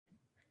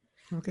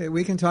Okay,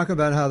 we can talk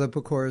about how the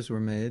pakoras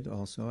were made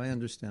also. I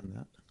understand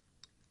that.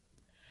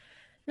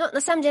 Ну,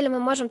 на самом деле мы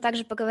можем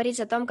также поговорить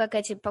о том, как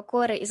эти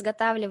покоры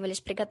изготавливались,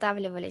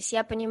 приготавливались.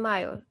 Я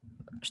понимаю,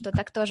 что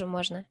так тоже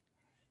можно.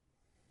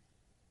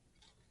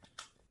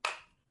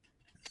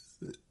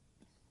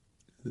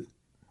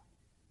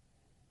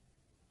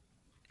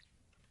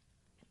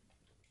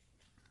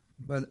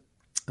 But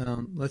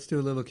let's do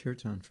a little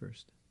kirtan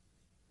first.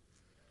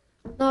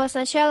 Но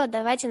сначала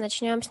давайте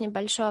начнем с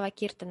небольшого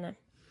киртана.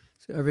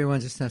 So everyone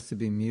just has to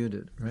be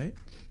muted, right?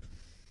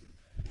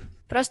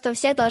 Просто у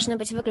всех должны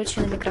быть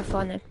выключены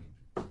микрофоны.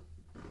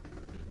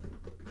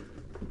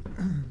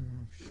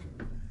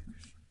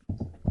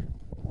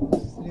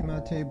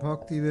 Srimate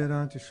Bhakti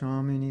Vedanta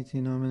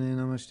Swaminiti Namane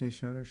Namaste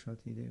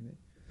Saraswati Devi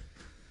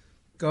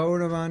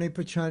Gauravani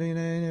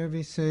Pacharine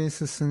Nirvise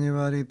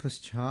Sasanivari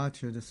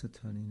Paschacha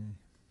Dasatarine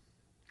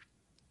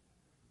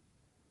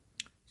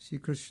Shri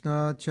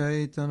Krishna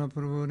Chaitanya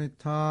Prabhu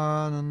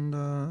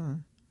Nityananda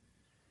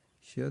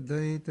Shri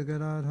Advaita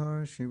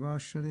Gadadhar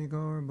Shivashri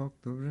Gaur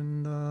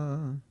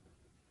Bhaktivinoda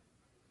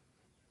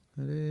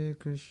Hare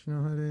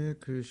Krishna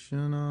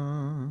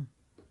Krishna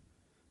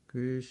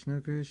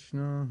Krishna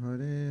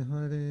Hare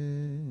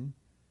Hare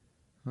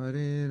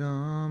Hare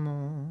Rama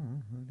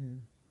Hare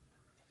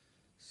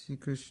Shri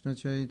Krishna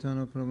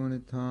Chaitanya Prabhu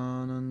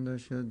Nityananda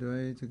Shri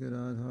Advaita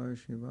Gadadhar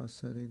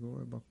Shivasari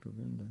Gaur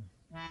Bhaktivinoda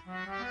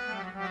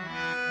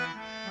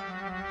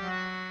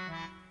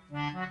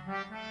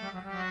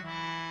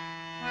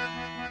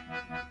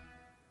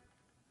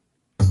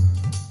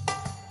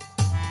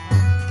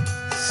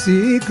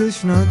Shri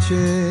Krishna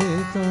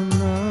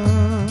Chaitanya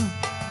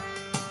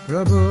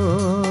Prabhu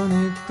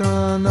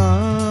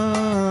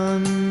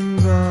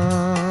Nityananda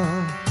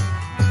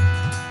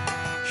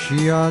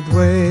Shri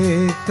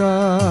Advaita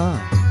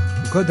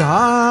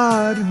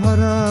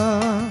Gadadhara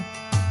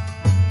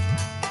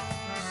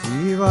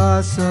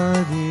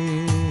Shivasadi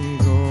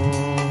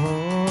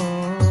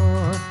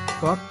Gaur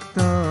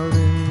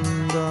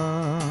Bhaktivinoda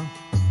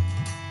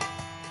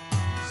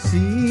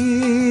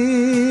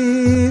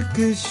Shri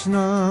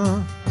Krishna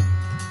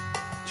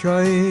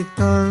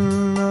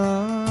Chaitanya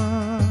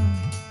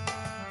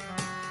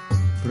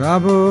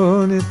Prabhu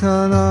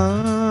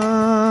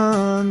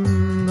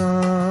Nityananda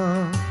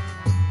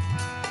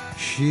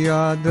Shri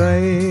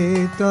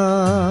Advaita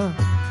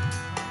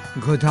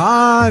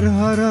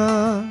Gadadhara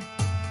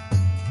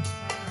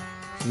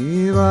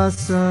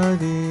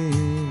Shivasadi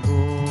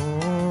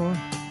Gaur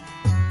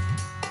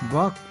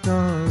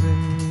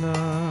Bhaktivinoda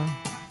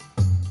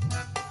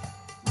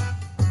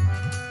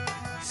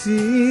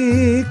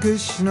Shri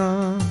Krishna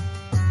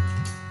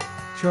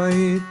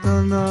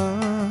Chaitanya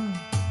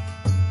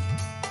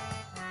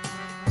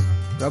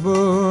Prabhu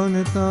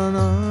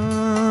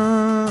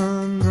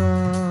Nityananda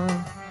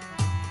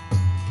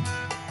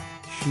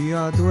Shri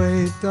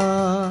Advaita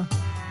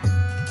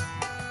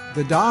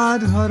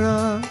Gadadhara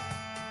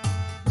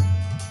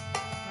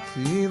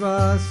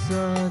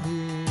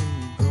Shivasadi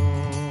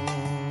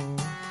Gaur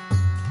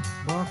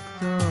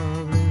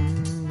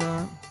Bhaktivinoda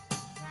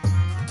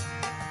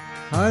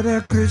Hare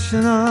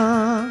Krishna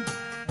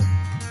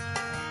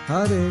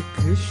Hare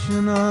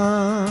Krishna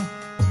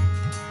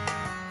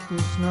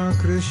Krishna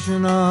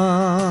Krishna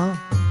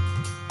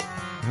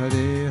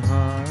Hare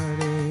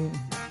Hare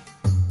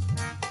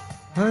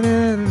Hare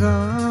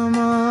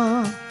Rama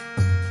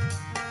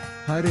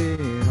Hare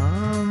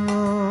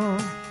Rama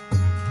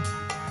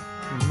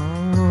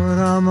Rama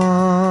Rama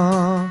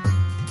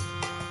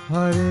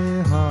Hare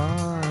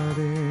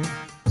Hare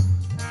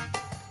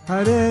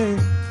Hare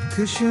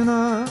Krishna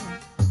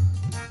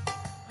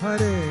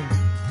Hare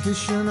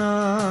Krishna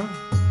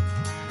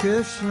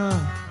Krishna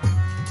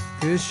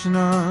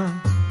Krishna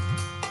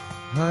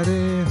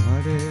Hare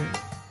Hare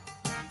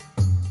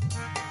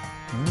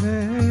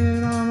Hare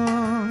Rama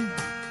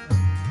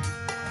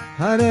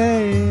Hare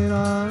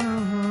Rama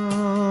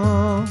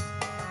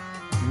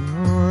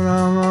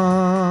Rama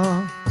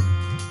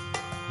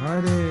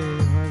Hare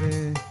Hare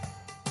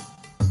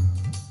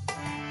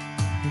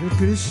Hare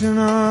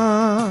Krishna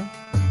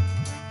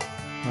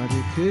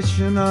Hare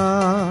Krishna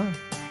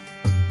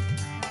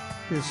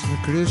Krishna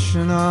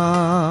Krishna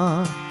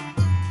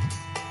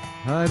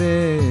Hare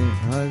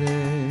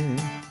Hare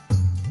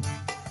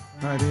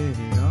Hare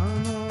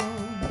Rama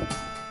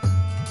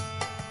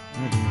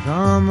Hare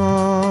Rama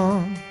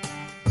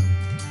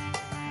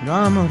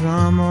Rama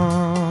Rama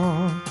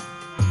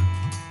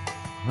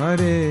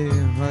Hare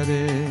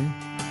Hare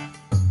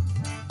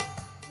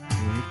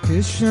Hare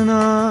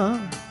Krishna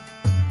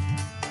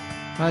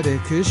Hare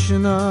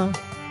Krishna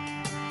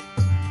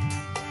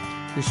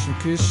Krishna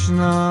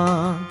Krishna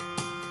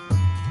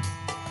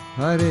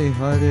Hare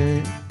Hare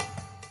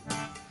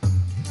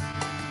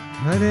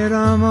Hare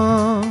Rama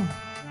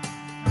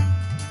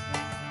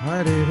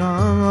Hare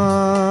Rama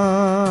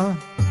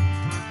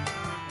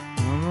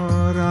Rama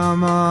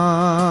Rama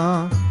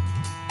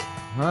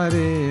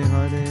Hare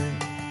Hare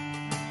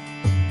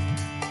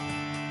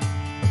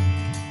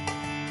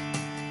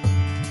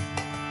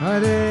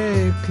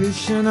Hare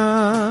Krishna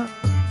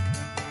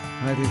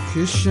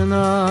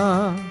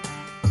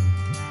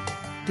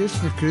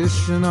Krishna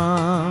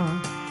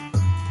Krishna,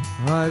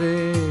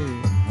 Hare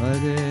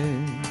Hare,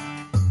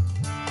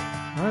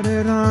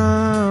 Hare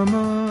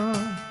Rama,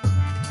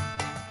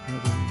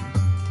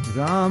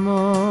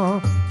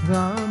 Rama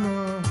Rama,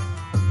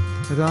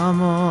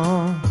 Rama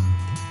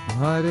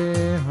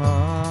Hare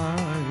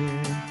Hare,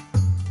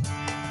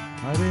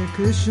 Hare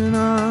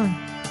Krishna,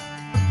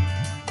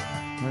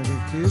 Hare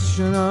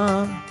Krishna,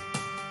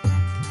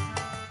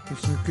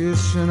 Krishna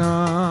Krishna,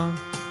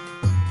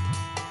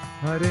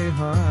 Hare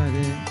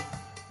Hare,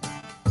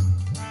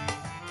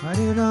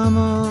 Hare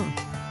Rama,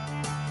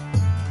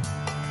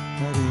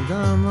 Hare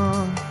Rama,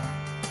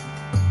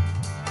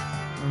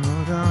 Rama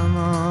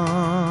Rama,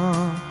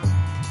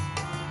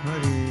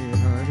 Hare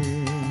Hare,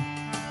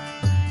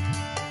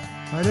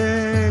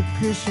 Hare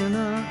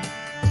Krishna,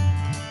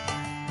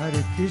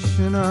 Hare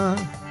Krishna,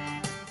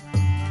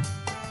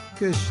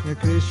 Krishna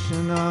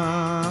Krishna,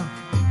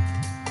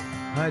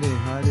 Hare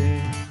Hare,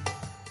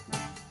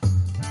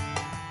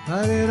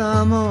 Hare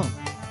Rama,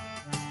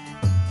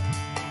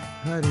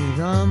 Hare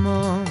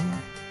Rama,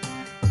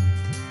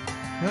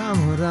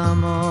 Rama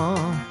Rama,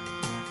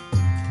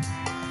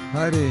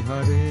 Hare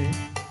Hare,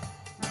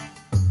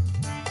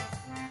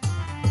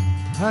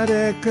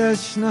 Hare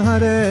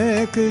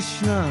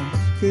Krishna,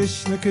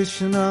 Krishna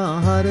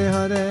Krishna, Hare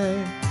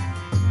Hare,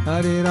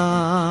 Hare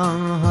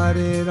Ram,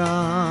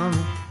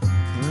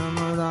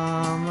 Rama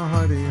Rama,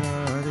 Hare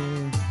Hare,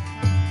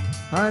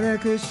 Hare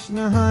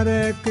Krishna,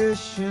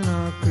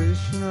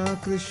 Krishna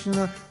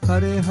Krishna,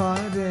 Hare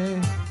Hare,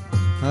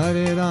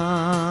 Hare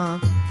Ram,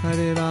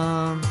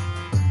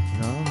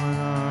 Rama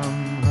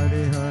Rama,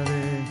 Hare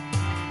Hare,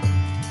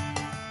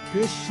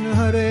 Krishna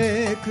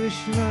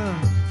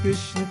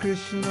Krishna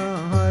Krishna,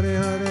 Hare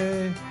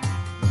Hare,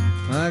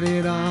 Hare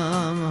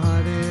Ram,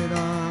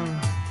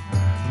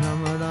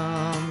 Rama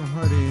Rama,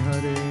 Hare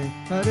Hare,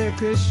 Hare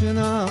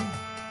Krishna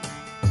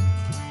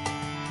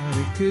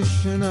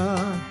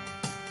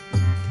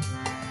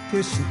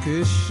Krishna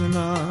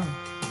Krishna,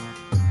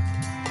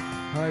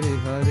 Hare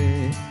Hare,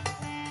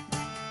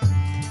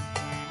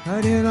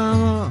 Hare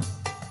Rama,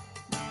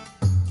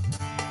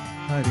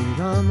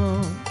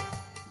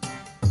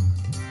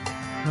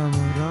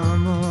 Rama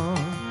Rama,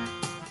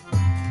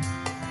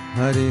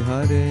 Hare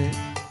Hare,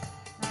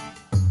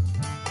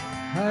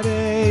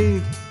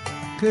 Hare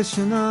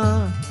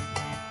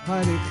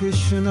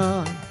Krishna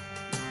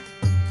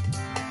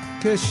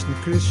Krishna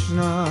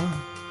Krishna,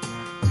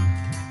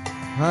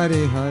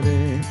 Hare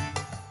Hare,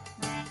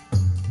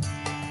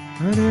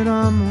 Hare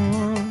Rama, Rama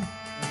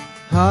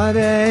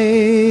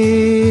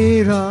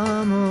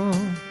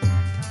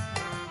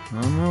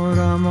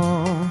Rama,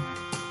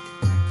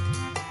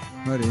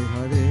 Hare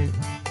Hare,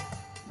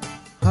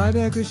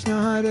 Hare Krishna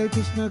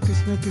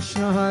Krishna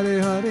Krishna, Hare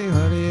Hare,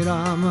 Hare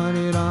Ram,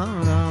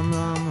 Ram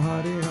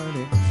Hare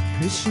Hare,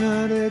 Krishna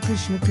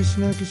Krishna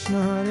Krishna,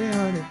 Hare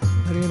Hare,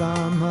 Hare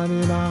Ram,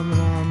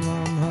 Ram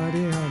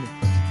Hare Hare,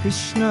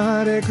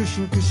 Krishna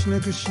Krishna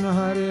Krishna,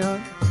 Hare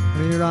Hare,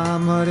 Hare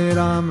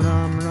Ram,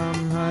 Ram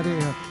Hare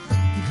Hare,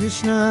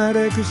 Krishna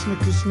Krishna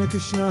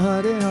Krishna,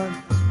 Hare Hare,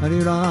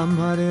 Hare Ram,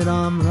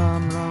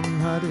 Ram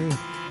Hare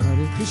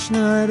Hare,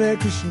 Krishna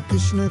Krishna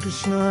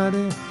Krishna,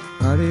 Hare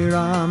Hare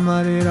Ram,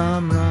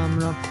 Ram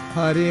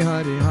Hare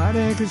Hare,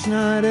 Hare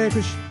Krishna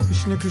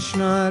Krishna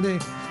Krishna, Hare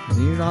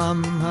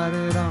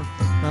Hare Ram,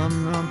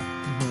 Ram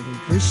Hare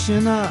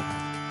Krishna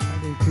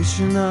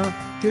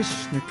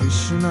Krishna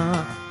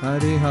Krishna,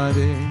 Hare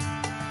Hare,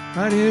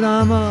 Hare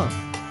Rama,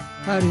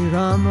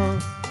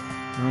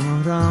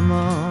 Rama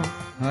Rama,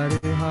 Hare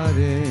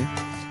Hare,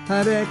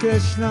 Hare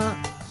Krishna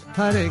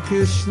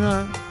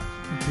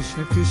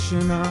Krishna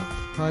Krishna,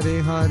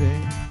 Hare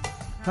Hare,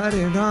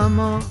 Hare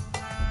Rama,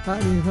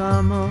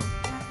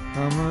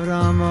 Rama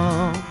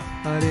Rama,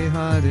 Hare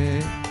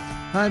Hare,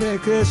 Hare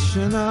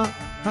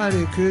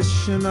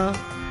Krishna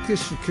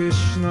Krishna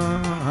Krishna,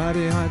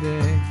 Hare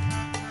Hare,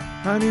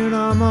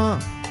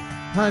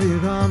 Hare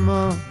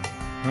Rama,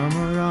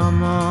 Rama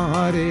Rama,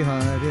 Hare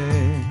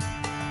Hare,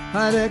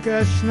 Hare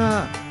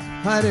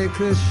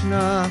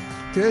Krishna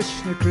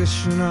Krishna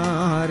Krishna,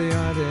 Hare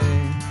Hare,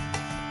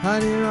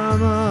 Hare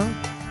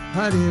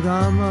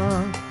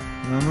Rama,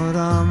 Rama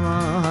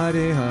Rama,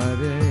 Hare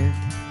Hare,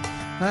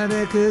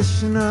 Hare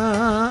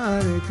Krishna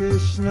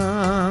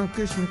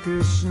Krishna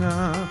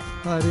Krishna,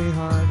 Hare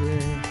Hare,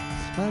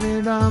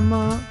 Hare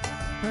Rama,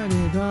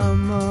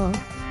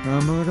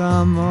 Rama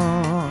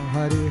Rama,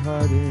 Hare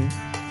Hare,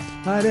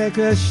 Hare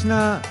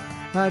Krishna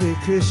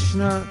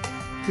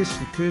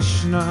Krishna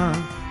Krishna,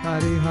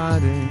 Hare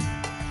Hare,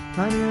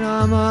 Hare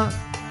Rama,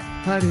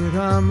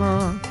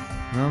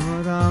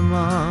 Rama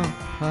Rama,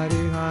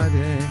 Hare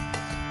Hare,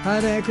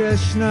 Hare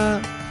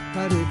Krishna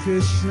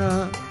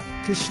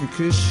Krishna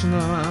Krishna,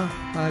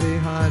 Hare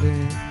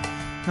Hare,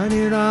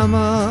 Hare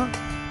Rama,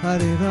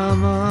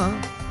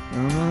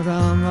 Rama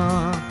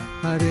Rama,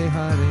 Hare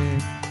Hare,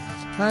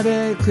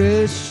 Hare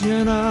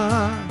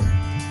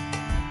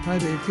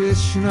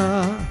Krishna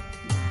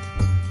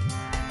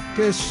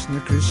Krishna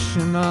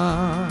Krishna,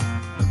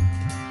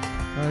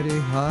 Hare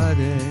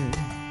Hare,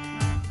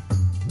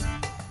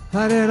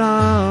 Hare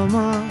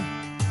Rama,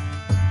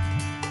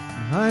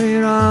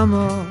 Hare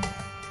Rama,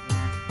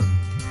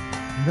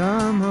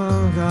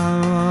 Rama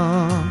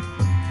Rama,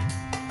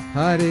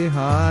 Hare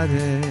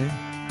Hare,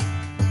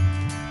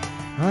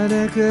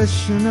 Hare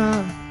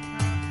Krishna,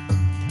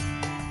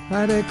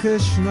 Hare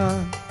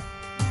Krishna,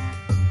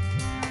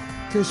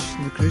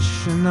 Krishna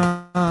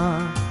Krishna,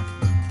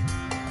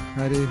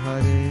 Hare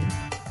Hare,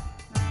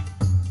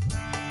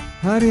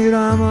 Hare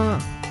Rama,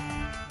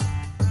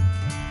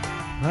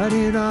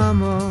 Hare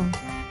Rama,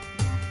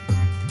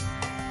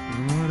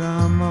 Rama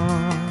Rama,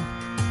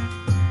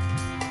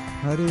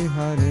 Hare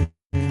Hare,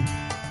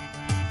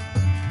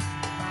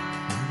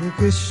 Hare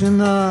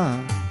Krishna,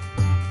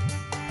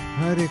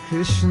 Hare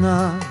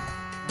Krishna,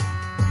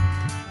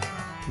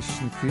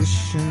 Krishna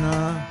Krishna,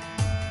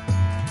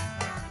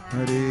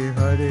 Hare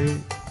Hare,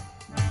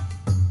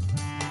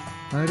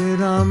 Hare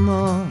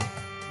Rama,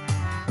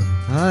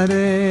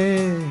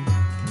 Hare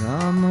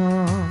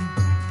Rama,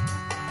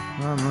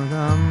 Rama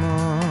Rama,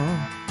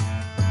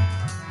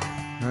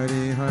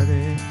 Hare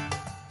Hare,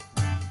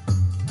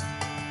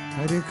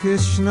 Hare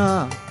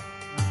Krishna,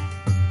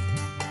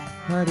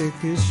 Hare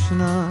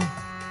Krishna,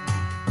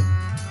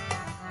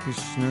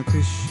 Krishna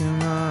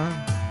Krishna,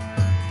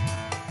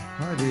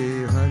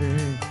 Hare Hare,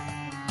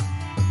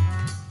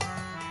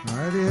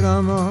 Hare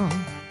Rama,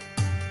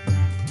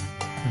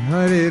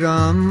 Hare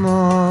Rama,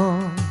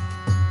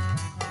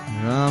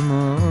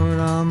 Rama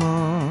Rama,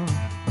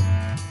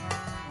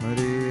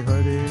 Hare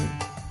Hare.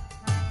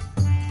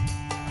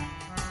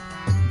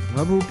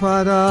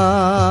 Prabhupada,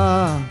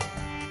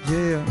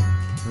 Jaya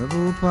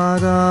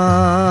Prabhupada,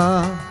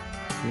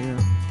 Jaya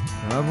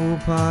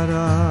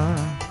Prabhupada,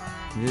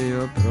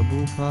 Jaya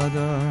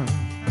Prabhupada,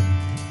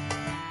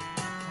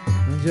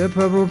 Jaya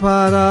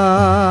Prabhupada,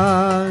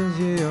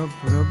 Jaya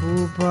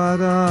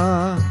Prabhupada,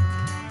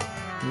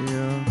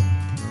 Jaya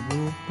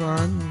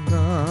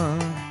Prabhupada,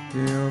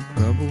 Jaya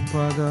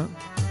Prabhupada.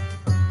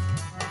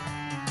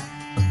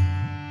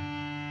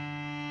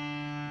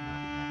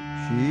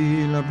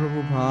 Srila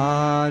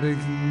Prabhupada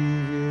ki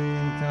jai,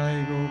 Jai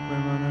Go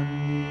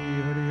Premanandi,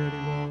 Hari Hari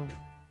Bol.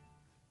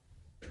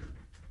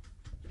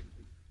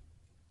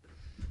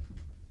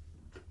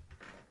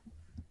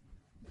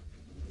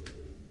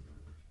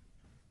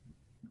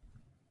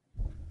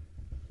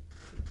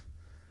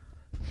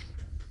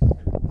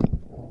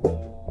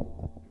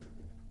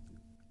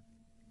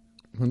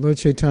 When Lord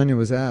Chaitanya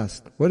was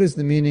asked, what is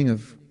the meaning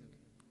of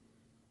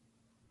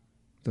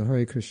the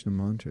Hare Krishna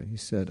mantra? He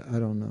said, I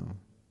don't know.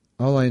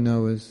 All I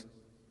know is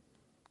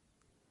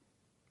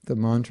the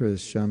mantra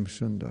is Sham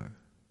Sundar.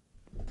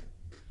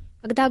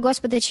 Когда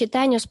Господа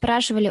Чайтанью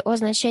спрашивали о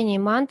значении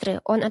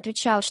мантры, он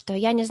отвечал, что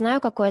я не знаю,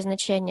 какое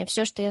значение.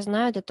 Все, что я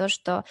знаю, это то,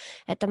 что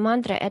эта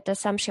мантра — это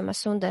сам Шьяма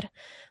Сундар.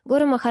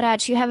 Guru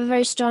Maharaj, you have a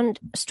very strong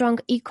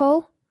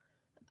echo.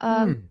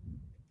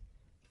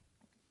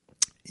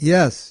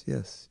 Yes.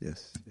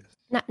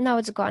 Now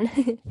it's gone.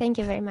 Thank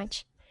you very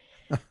much.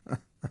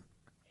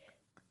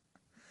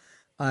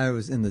 I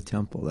was in the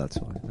temple, that's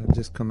why. I've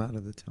just come out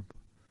of the temple.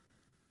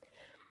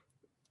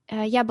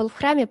 Я был в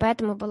храме,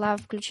 поэтому была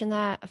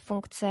включена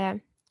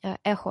функция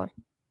эхо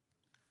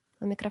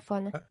у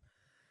микрофона.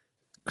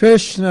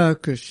 Krishna,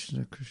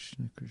 Krishna,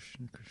 Krishna,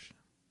 Krishna, Krishna.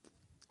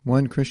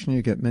 One Krishna,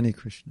 you get many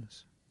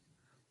Krishnas.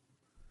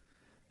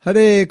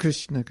 Hare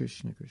Krishna,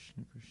 Krishna,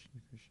 Krishna,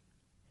 Krishna,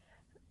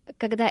 Krishna.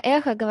 Когда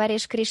эхо,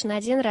 говоришь Кришна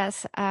один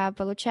раз, а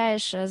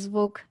получаешь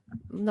звук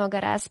много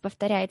раз,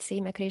 повторяется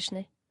имя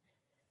Кришны.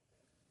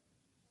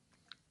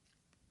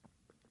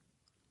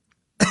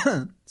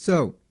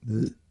 So,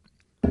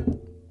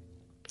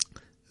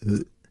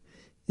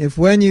 if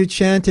when you're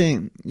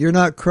chanting, you're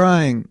not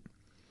crying,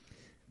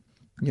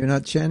 you're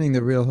not chanting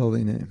the real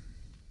holy name.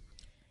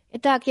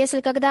 Итак, если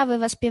когда вы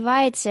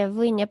воспеваете,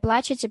 вы не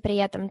плачете при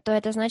этом, то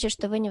это значит,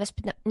 что вы не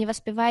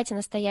воспеваете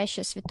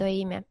настоящее святое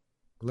имя.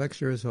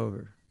 Lecture is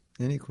over.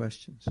 Any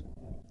questions?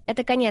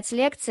 Это конец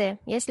лекции.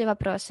 Есть ли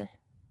вопросы?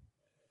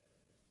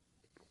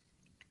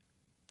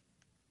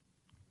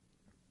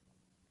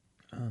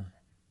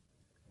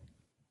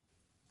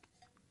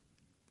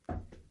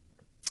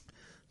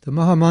 The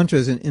Maha Mantra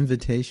is an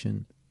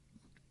invitation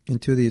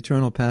into the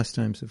eternal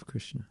pastimes of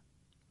Krishna.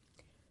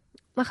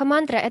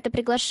 Махамантра — это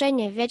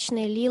приглашение в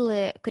вечные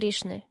лилы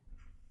Кришны.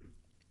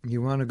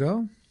 You want to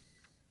go?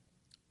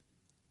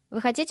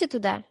 Вы хотите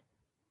туда?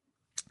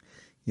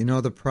 You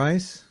know the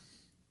price?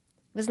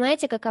 Вы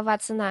знаете, какова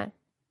цена?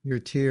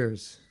 Your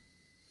tears.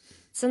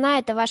 Цена —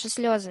 это ваши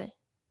слезы.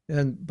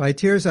 And by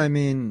tears I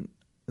mean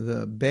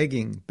the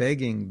begging,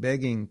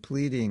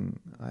 pleading,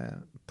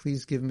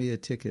 please give me a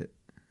ticket.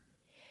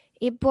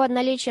 И под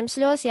наличием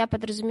слез я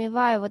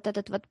подразумеваю вот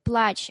этот вот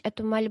плач,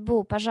 эту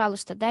мольбу.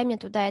 Пожалуйста, дай мне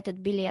туда этот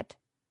билет.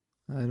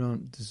 I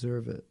don't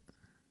deserve it.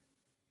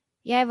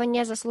 Я его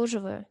не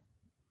заслуживаю.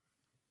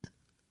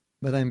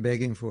 But I'm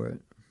begging for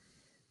it.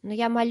 Но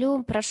я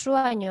молю, прошу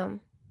о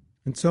нем.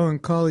 And so in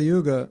Kali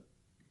Yuga,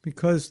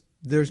 because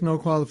there's no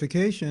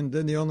qualification,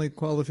 then the only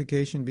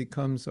qualification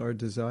becomes our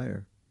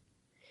desire.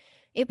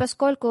 И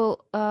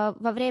поскольку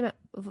во время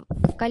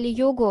в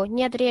Кали-югу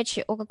нет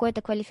речи о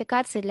какой-то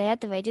квалификации для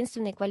этого.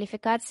 Единственной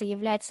квалификацией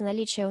является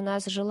наличие у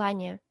нас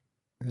желания.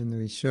 And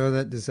we show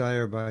that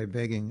desire by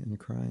begging and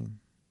crying.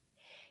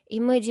 И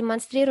мы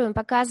демонстрируем,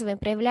 показываем,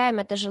 проявляем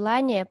это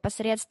желание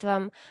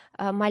посредством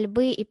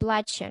мольбы и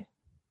плача.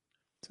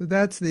 So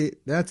that's the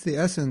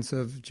essence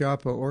of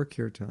japa or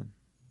kirtan.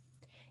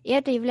 И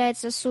это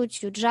является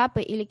сутью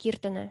джапы или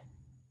киртана.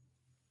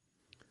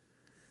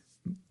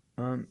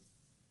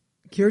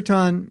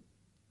 Kirtan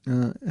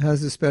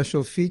has a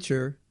special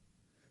feature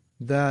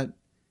that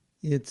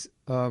it's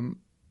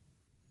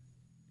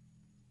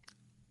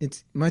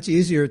much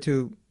easier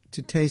to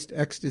taste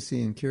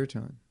ecstasy in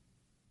kirtan.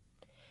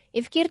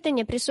 И в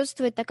киртане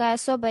присутствует такая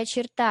особая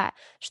черта,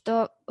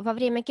 что во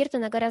время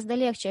киртана гораздо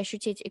легче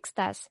ощутить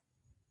экстаз,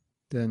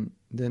 than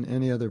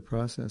any other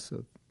process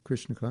of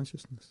Krishna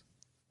consciousness.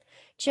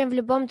 чем в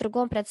любом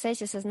другом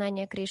процессе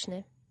сознания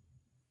Кришны.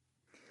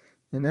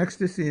 And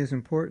ecstasy is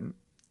important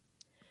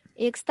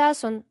И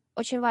экстаз, он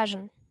очень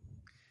важен,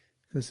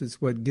 because it's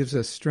what gives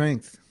us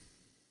strength.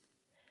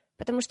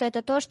 потому что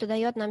это то, что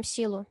дает нам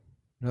силу.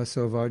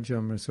 Raso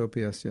vajam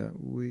rasopiyasya.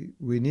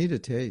 We need a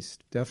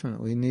taste,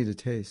 definitely need a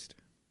taste.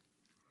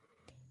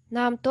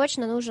 Нам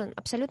точно нужен,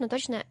 абсолютно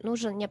точно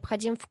нужен,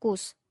 необходим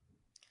вкус.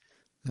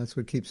 That's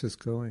what keeps us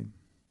going.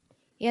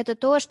 И это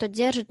то, что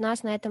держит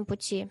нас на этом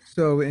пути.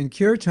 So in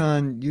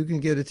kirtan, you can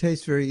get a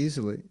taste very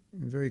easily,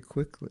 very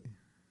quickly.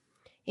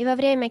 И во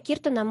время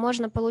киртана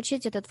можно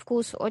получить этот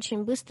вкус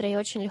очень быстро и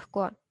очень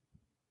легко.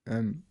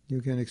 And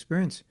you can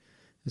experience,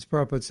 as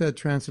Prabhupada said,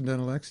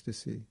 transcendental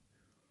ecstasy.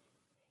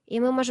 И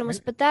мы можем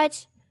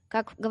испытать,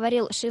 как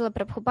говорил Шрила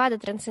Прабхупада,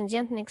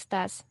 трансцендентный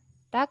экстаз.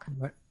 Так?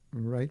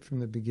 Right from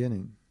the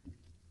beginning.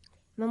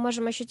 Мы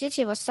можем ощутить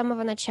его с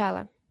самого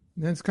начала.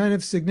 That's kind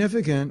of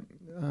significant.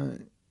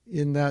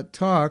 In that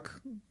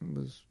talk,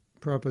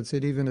 Prabhupada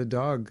said, even a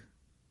dog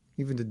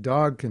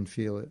can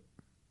feel it.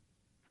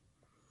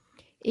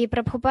 И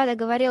Прабхупада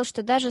говорил,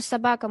 что даже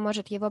собака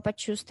может его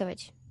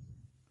почувствовать.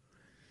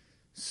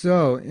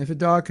 So, if a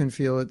dog can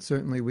feel it,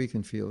 certainly we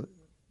can feel it.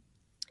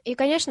 И,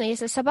 конечно,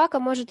 если собака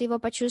может его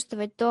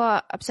почувствовать, то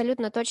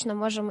абсолютно точно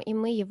можем и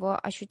мы его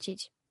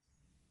ощутить.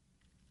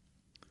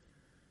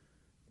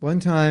 One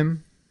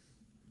time,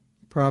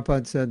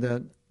 Prabhupada said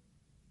that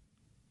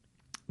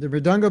the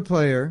mridanga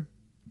player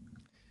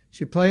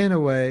should play in a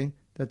way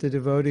that the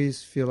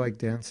devotees feel like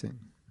dancing.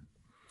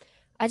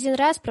 Один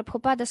раз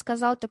Прабхупада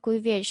сказал такую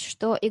вещь,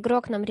 что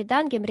игрок на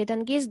мриданге,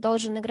 мридангист,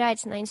 должен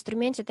играть на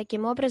инструменте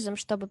таким образом,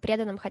 чтобы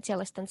преданным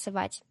хотелось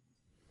танцевать.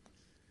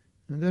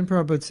 And then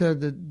Prabhupada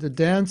said that the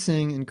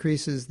dancing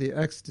increases the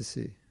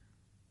ecstasy.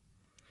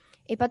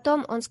 И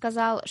потом он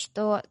сказал,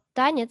 что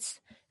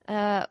танец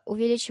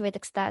увеличивает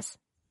экстаз.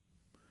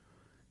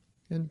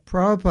 And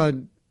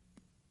Prabhupada,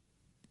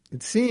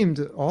 it seemed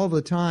all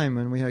the time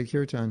when we had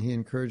kirtan, he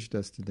encouraged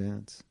us to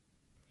dance.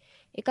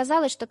 И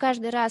казалось, что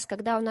каждый раз,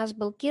 когда у нас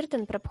был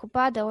киртан,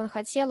 Прабхупада, он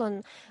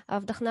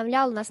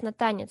вдохновлял нас на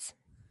танец,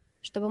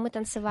 чтобы мы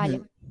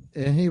танцевали.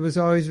 And he was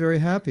always very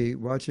happy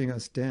watching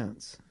us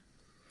dance.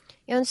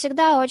 И он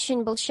всегда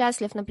очень был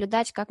счастлив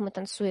наблюдать, как мы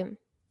танцуем.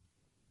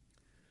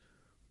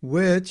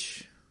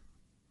 Which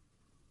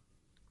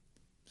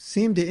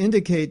seemed to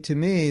indicate to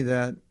me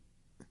that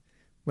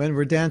when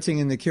we're dancing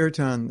in the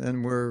kirtan,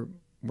 then we're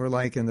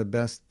like in the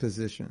best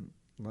position,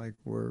 like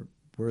we're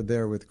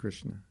there with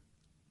Krishna.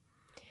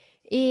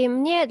 И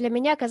для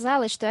меня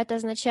казалось, что это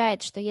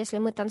означает, что если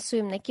мы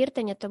танцуем на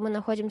киртане, то мы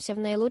находимся в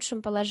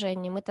наилучшем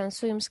положении, мы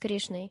танцуем с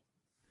Кришной.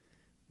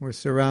 We're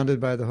surrounded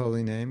by the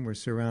holy name, we're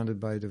surrounded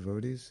by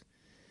devotees.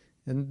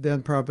 And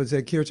then Prabhupada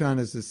said, Kirtan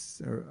is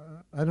this, or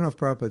I don't know if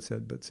Prabhupada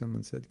said, but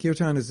someone said,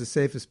 Kirtan is the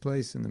safest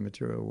place in the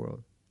material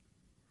world.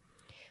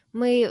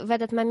 Мы в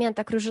этот момент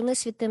окружены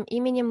святым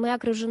именем, мы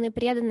окружены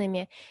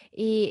преданными.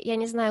 И я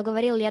не знаю,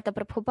 говорил ли это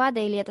Прабхупада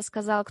или это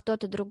сказал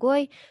кто-то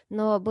другой,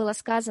 но было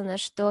сказано,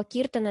 что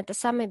киртан — это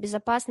самое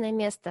безопасное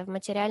место в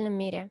материальном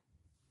мире.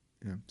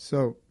 Yeah.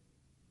 So,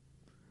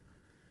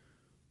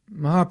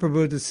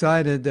 Mahaprabhu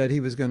decided that he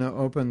was going to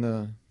open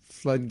the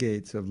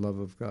floodgates of love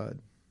of God.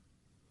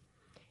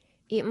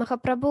 И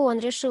Махапрабху, он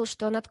решил,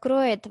 что он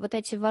откроет вот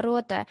эти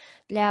ворота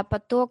для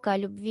потока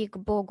любви к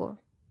Богу.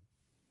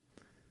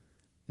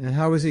 And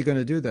how was he going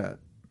to do that?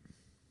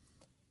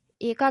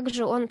 И как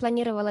же он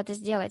планировал это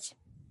сделать?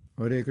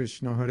 Hare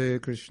Krishna,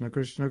 Krishna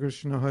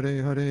Krishna,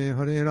 Hare Hare,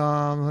 Hare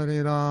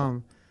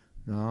Ram,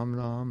 Ram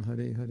Ram,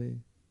 Hare Hare.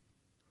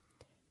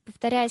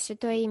 Повторяя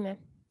святое имя.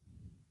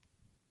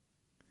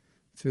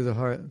 Through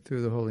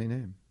the holy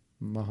name,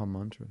 Maha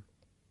Mantra.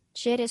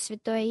 Через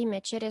святое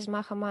имя, через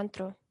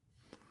Маха-мантру.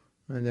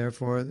 And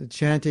therefore, the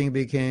chanting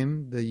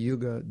became the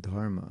Yuga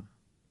Dharma.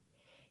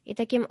 И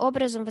таким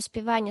образом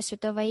воспевание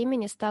святого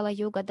имени стало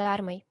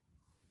юга-дхармой.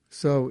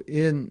 So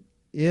in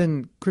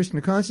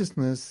Krishna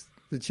consciousness,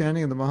 the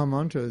chanting of the Maha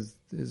Mantra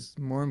is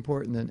more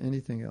important than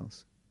anything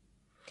else.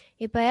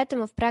 И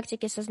поэтому в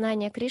практике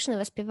сознания Кришны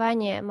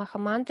воспевание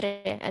Маха-мантры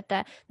 —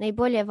 это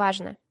наиболее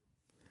важно.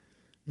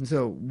 And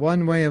so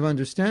one way of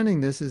understanding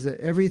this is that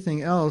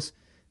everything else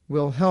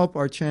will help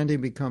our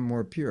chanting become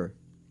more pure.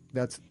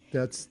 That's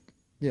That's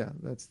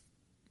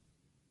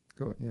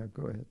go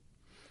ahead.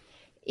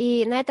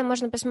 И на это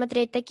можно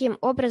посмотреть таким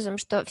образом,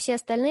 что все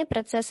остальные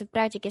процессы в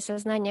практике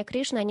сознания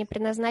Кришны, они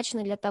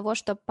предназначены для того,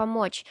 чтобы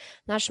помочь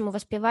нашему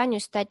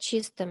воспеванию стать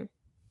чистым.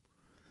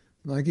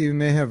 Like you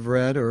may have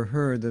read or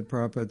heard that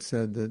Prabhupada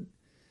said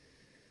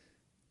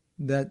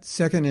that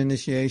second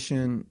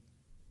initiation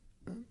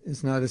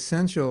is not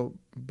essential,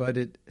 but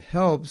it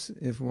helps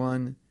if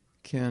one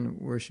can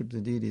worship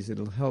the deities.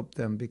 It'll help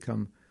them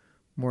become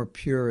more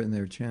pure in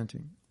their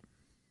chanting.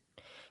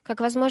 Как,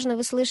 возможно,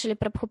 вы слышали,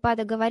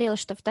 Прабхупада говорил,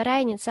 что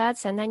вторая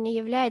инициация, она не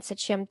является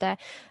чем-то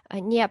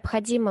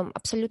необходимым,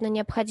 абсолютно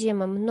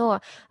необходимым,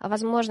 но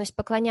возможность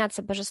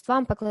поклоняться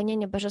божествам,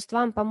 поклонение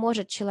божествам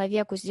поможет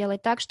человеку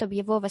сделать так, чтобы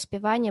его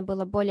воспевание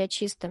было более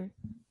чистым.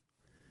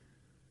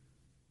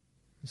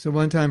 So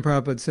one time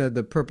Prabhupada said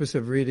the purpose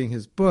of reading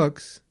his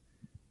books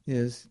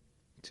is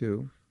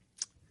to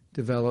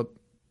develop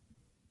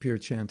pure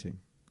chanting,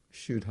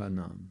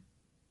 Shuddhanam.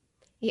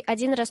 И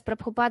один раз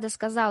Прабхупада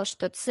сказал,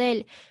 что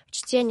цель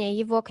чтения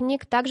его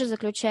книг также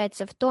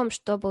заключается в том,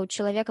 чтобы у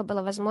человека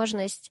была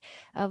возможность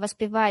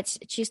воспевать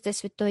чистое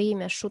святое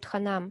имя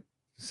Шудханам.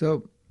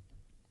 So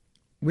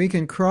we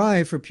can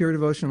cry for pure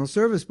devotional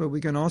service, but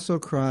we can also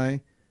cry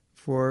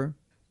for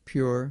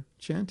pure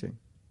chanting.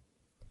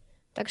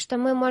 Так что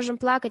мы можем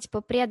плакать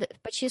по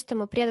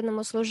чистому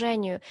преданному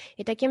служению,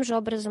 и таким же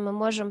образом мы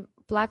можем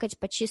плакать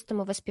по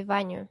чистому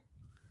воспеванию.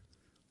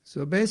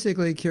 So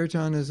basically,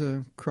 Kirtan is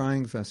a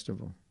crying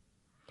festival.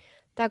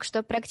 Так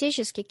что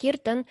практически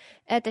Киртан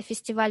 — это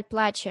фестиваль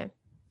плача.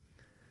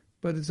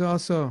 But it's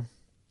also,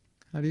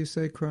 how do you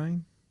say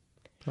crying?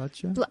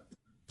 Placha?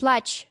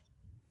 Плач.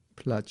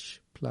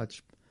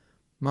 Plach.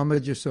 Mama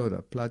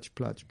Jasoda, plach.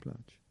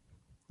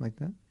 Like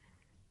that?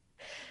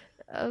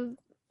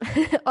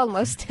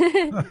 Almost.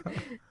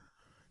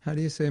 How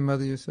do you say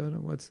Mother Yasoda?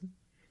 What's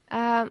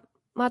it?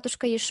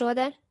 Матушка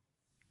Яшода.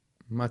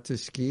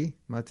 Matishki.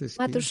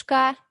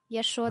 Матушка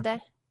Яшода.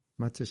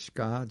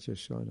 Matishka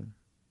Jashoda.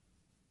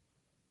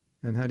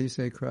 And how do you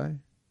say cry?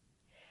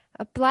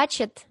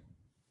 Плачет.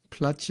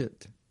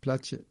 Plachit.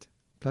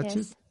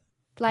 Yes.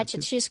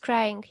 Плачет. She's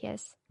crying,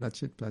 yes.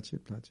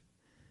 Plachit.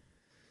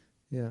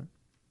 Yeah.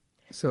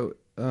 So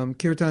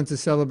Kirtan's a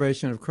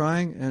celebration of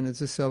crying, and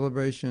it's a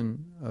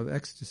celebration of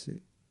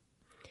ecstasy.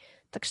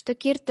 Так что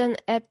Киртан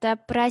 — это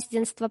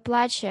празднество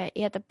плача, и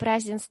это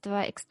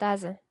празднество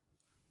экстаза.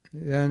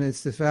 And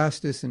it's the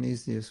fastest and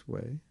easiest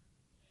way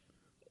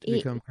to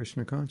become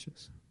Krishna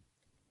conscious.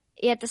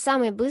 И это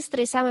самый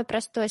быстрый и самый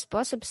простой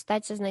способ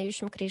стать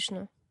сознающим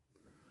Кришну.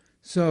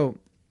 So,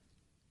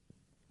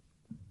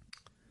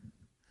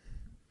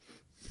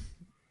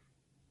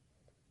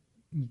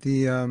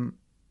 and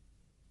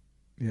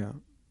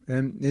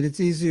it's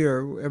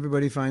easier.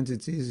 Everybody finds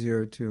it's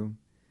easier to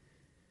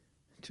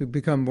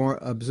become more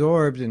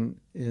absorbed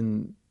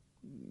in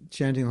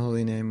chanting the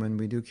holy name when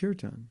we do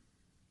kirtan.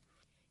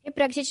 И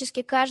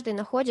практически каждый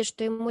находит,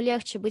 что ему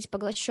легче быть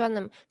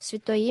поглощенным в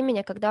святое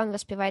имя, когда он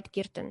воспевает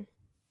киртан.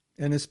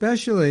 And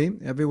especially,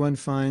 everyone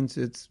finds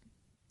it's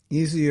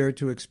easier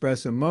to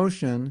express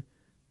emotion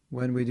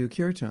when we do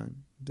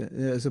kirtan,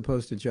 as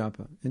opposed to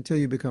japa, until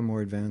you become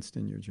more advanced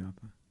in your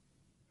japa.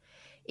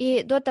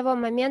 И до того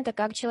момента,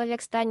 как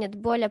человек станет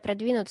более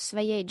продвинут в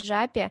своей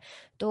джапе,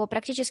 то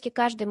практически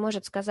каждый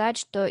может сказать,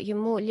 что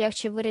ему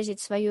легче выразить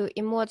свою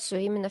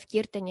эмоцию именно в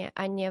киртане,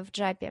 а не в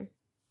джапе.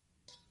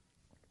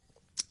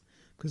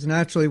 Because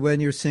naturally, when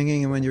you're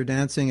singing and when you're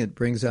dancing, it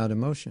brings out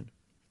emotion.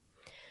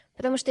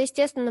 Потому что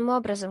естественным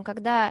образом,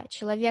 когда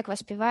человек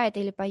воспевает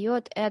или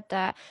поет,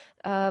 это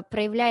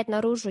проявляет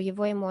наружу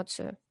его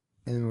эмоцию.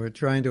 And we're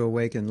trying to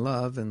awaken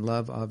love, and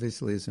love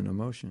obviously is an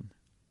emotion.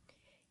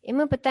 И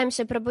мы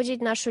пытаемся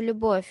пробудить нашу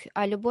любовь,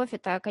 а любовь —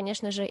 это,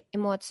 конечно же,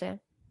 эмоция.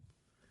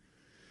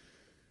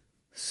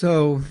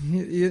 So,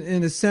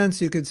 in a sense,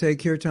 you could say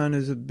kirtan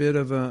is a bit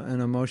of an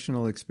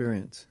emotional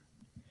experience.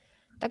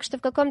 Так что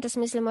в каком-то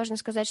смысле можно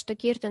сказать, что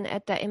киртан —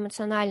 это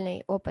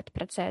эмоциональный опыт,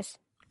 процесс.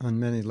 On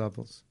many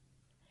levels.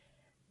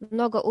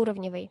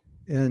 Многоуровневый.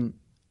 And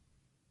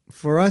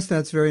for us,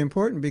 that's very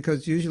important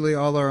because usually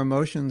all our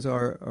emotions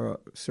are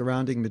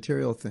surrounding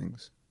material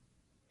things.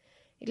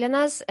 И для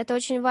нас это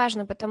очень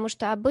важно, потому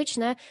что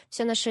обычно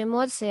все наши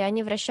эмоции,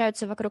 они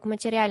вращаются вокруг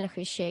материальных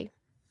вещей.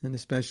 And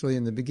especially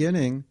in the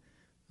beginning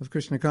of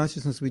Krishna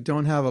consciousness, we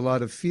don't have a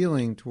lot of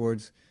feeling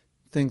towards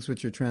things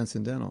which are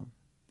transcendental.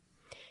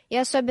 И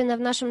особенно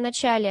в нашем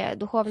начале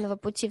духовного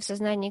пути в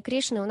сознании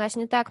Кришны у нас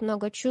не так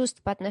много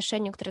чувств по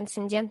отношению к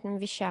трансцендентным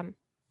вещам.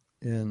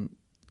 And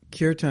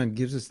kirtan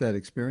gives us that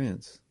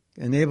experience,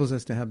 enables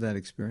us to have that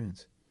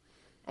experience.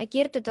 А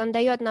киртан, он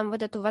дает нам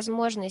вот эту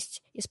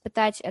возможность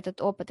испытать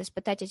этот опыт,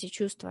 испытать эти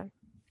чувства.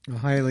 A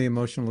highly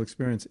emotional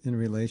experience in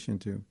relation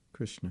to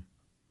Krishna.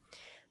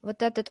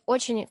 Вот этот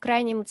очень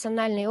крайне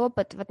эмоциональный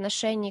опыт в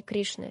отношении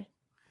Кришны.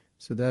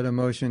 So that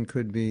emotion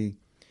could be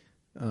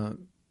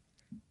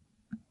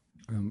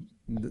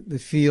the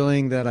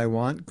feeling that I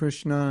want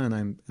Krishna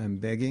and I'm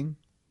begging.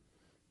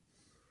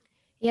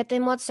 И эта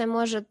эмоция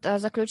может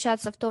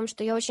заключаться в том,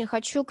 что я очень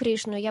хочу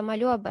Кришну, я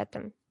молю об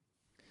этом.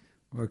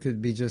 Or it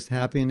could be just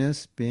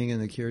happiness being in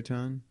the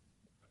kirtan.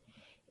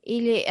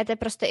 Или это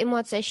просто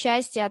эмоция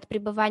счастья от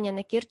пребывания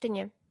на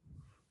киртане.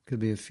 Could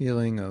be a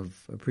feeling of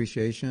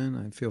appreciation.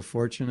 I feel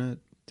fortunate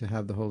to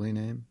have the holy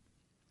name.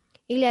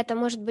 Или это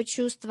может быть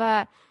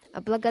чувство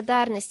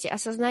благодарности,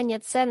 осознание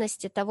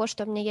ценности того,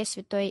 что у меня есть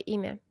святое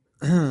имя.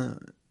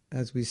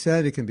 As we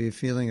said, it can be a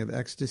feeling of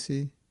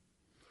ecstasy.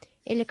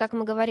 Или, как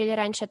мы говорили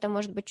раньше, это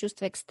может быть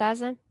чувство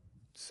экстаза.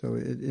 So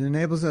it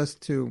enables us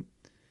to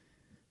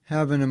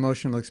have an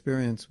emotional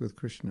experience with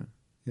Krishna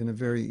in a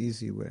very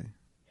easy way.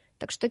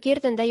 Так что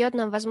киртан дает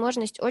нам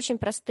возможность очень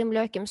простым,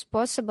 легким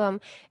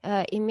способом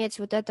иметь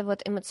вот эту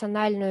вот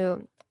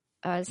эмоциональную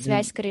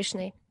связь с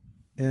Кришной.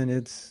 And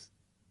it's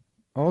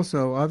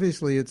also,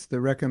 obviously, it's the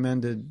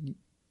recommended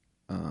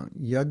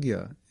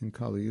yagya in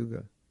Kali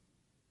Yuga.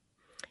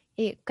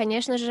 И,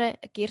 конечно же,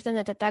 киртан —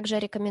 это также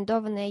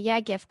рекомендованная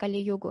ягья в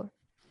Кали-югу.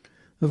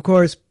 Of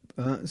course,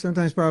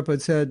 sometimes Prabhupada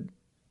said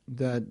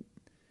that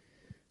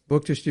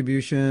book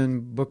distribution,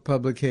 book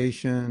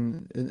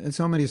publication, and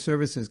so many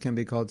services can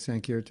be called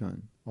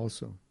Sankirtan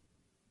also.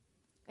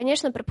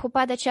 Конечно,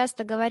 Прабхупада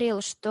часто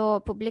говорил, что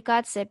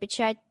публикация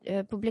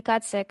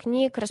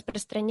книг,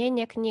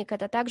 распространение книг —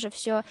 это также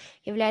все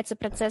является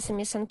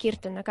процессами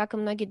санкиртана, как и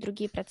многие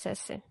другие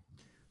процессы.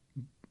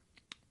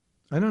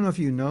 I don't know if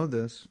you know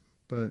this,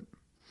 but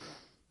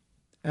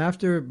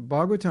after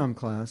Bhagavatam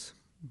class,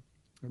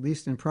 at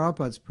least in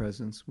Prabhupada's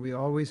presence, we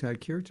always had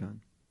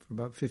kirtan for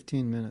about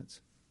 15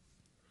 minutes.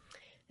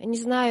 Не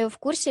знаю, в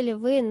курсе ли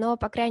вы, но,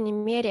 по крайней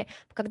мере,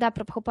 когда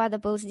Прабхупада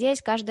был здесь,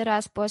 каждый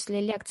раз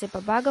после лекции по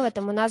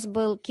Бхагаватам у нас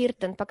был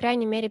киртан, по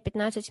крайней мере,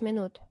 15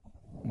 минут.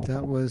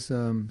 That was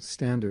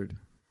standard.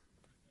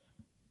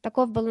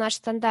 Таков был наш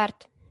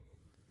стандарт.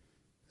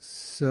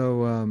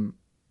 So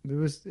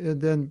there was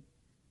then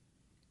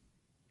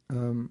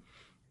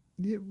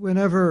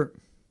whenever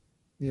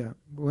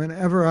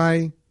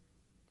I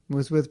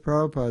was with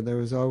Prabhupada, there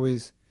was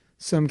always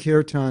some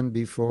kirtan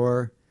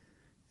before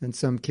and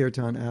some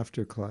kirtan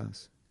after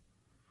class.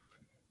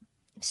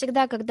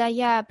 Всегда, когда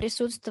я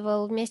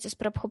присутствовал вместе с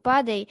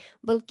Прабхупадой,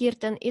 был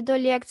киртан и до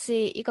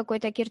лекции, и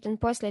какой-то киртан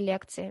после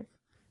лекции.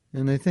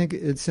 And I think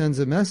it sends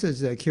a message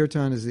that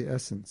kirtan is the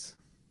essence.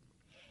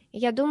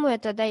 Я думаю,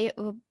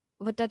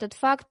 вот этот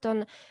факт,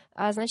 он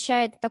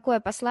означает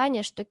такое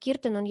послание, что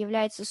киртан, он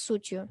является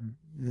сутью.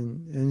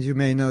 And you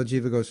may know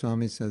Jiva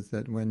Goswami says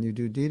that when you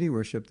do deity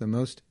worship, the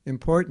most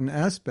important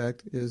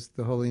aspect is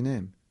the holy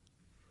name.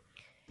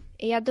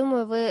 И я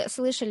думаю, вы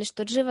слышали,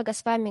 что Джива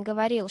Госвами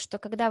говорил, что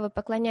когда вы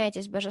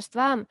поклоняетесь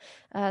божествам,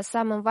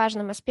 самым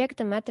важным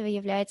аспектом этого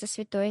является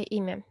святое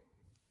имя.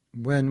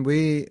 When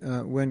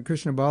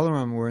Krishna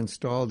Balaram were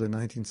installed in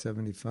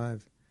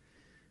 1975,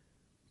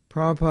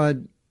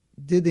 Prabhupada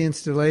did the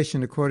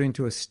installation according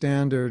to a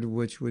standard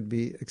which would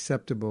be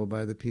acceptable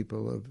by the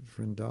people of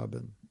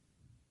Vrindavan.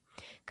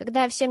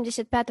 Когда в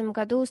 1975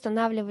 году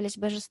устанавливались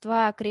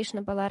божества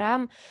Кришна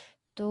Баларам,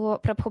 то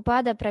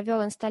Прабхупада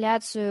провел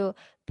инсталляцию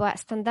по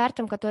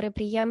стандартам, которые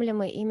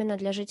приемлемы именно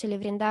для жителей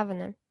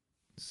Вриндавана.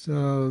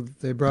 So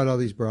they brought all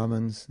these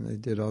Brahmins, and they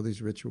did all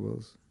these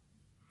rituals.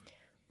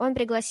 Он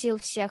пригласил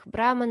всех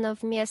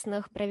браманов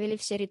местных, провели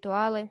все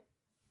ритуалы.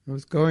 It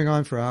was going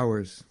on for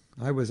hours.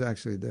 I was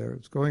actually there. It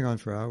was going on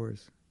for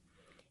hours.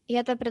 И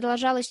это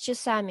продолжалось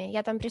часами,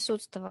 я там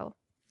присутствовал.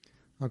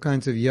 All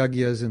kinds of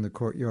yagyas in the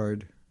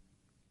courtyard.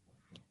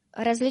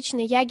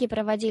 Различные яги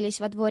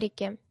проводились во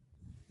дворике.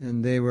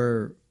 And they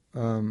were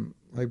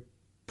like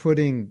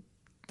putting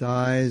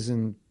dyes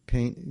and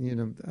paint,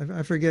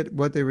 I forget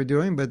what they were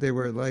doing, but they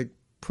were like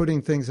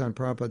putting things on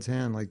Prabhupada's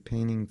hand, like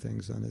painting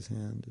things on his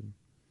hand and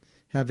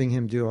having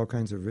him do all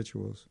kinds of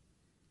rituals.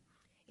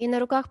 И на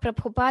руках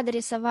Прабхупады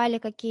рисовали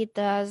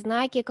какие-то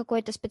знаки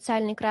какой-то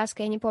специальной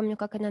краской, я не помню,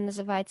 как она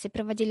называется, и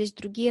проводились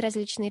другие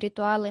различные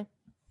ритуалы.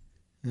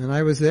 And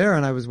I was there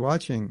and I was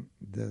watching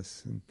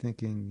this and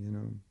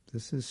thinking,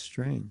 this is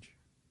strange.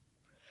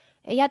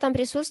 Я там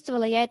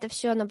присутствовала, я это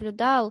все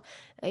наблюдал,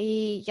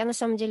 и я на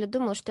самом деле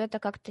думал, что это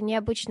как-то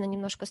необычно,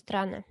 немножко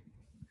странно.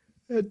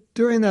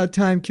 During that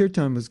time,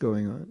 kirtan was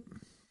going on.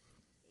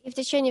 И в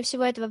течение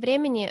всего этого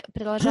времени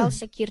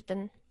продолжался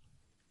киртан.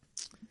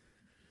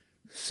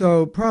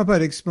 So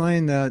Prabhupada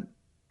explained that,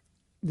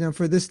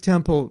 for this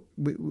temple,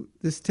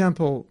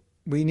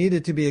 we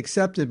needed to be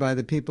accepted by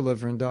the people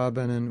of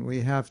Vrindavan, and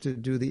we have to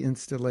do the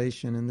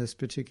installation in this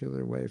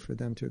particular way for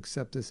them to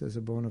accept us as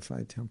a bona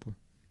fide temple.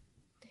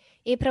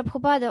 И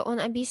Прабхупада, он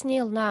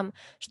объяснил нам,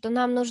 что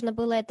нам нужно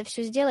было это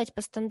все сделать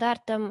по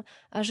стандартам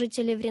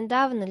жителей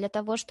Вриндавана для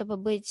того, чтобы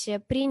быть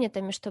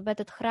принятыми, чтобы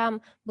этот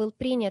храм был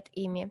принят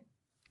ими.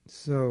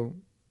 So,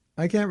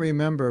 I can't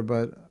remember,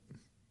 but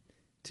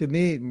to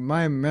me,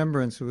 my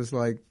remembrance was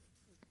like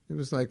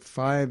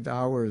 5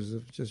 hours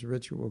of just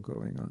ritual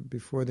going on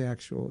before the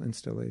actual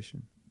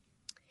installation.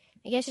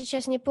 Я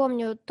сейчас не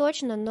помню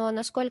точно, но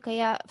насколько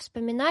я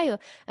вспоминаю,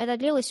 это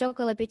длилось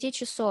около 5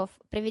 часов,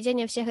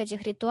 проведение всех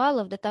этих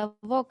ритуалов до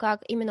того,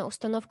 как именно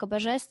установка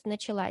божеств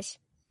началась.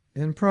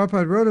 And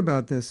Prabhupada wrote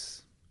about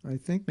this, I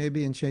think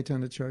maybe in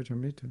Chaitanya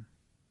Charitamrita.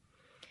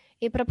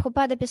 И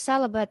Прабхупада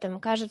писал об этом,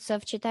 кажется,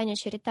 в Чайтанья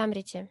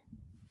Чаритамрите.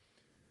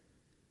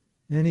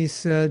 And he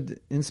said,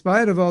 in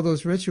spite of all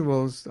those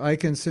rituals, I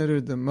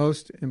considered the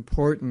most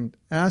important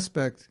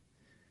aspect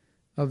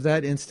of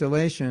that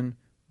installation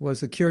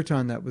was the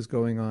kirtan that was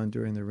going on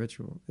during the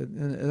ritual.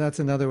 And that's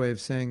another way of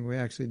saying we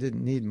actually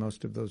didn't need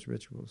most of those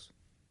rituals.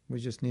 We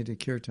just needed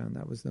kirtan.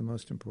 That was the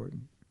most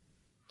important.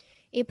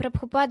 И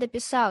Прабхупада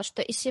писал,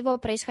 что из всего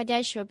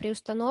происходящего при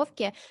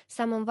установке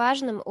самым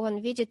важным он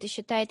видит и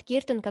считает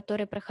киртан,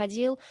 который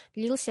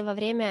длился во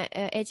время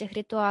этих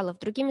ритуалов.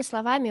 Другими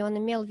словами, он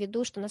имел в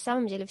виду, что на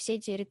самом деле все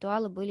эти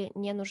ритуалы были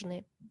не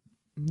нужны.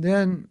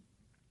 Then,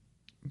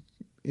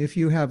 if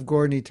you have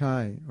Gaur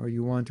Nitai, or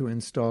you want to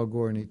install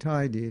Gaur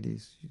Nitai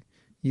deities,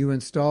 you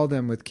install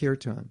them with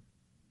kirtan.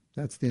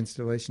 That's the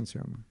installation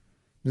ceremony.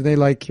 Do they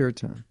like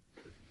kirtan?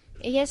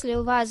 И если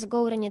у вас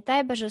Гаура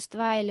Нитай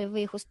божества, или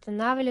вы их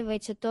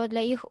устанавливаете, то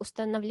для их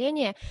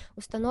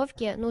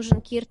установки нужен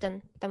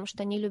киртан, потому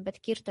что они любят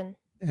киртан.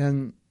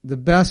 And the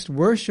best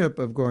worship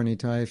of Gaur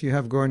Nitai, if you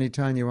have Gaur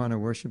Nitai and you want to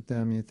worship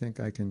them, you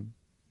think I can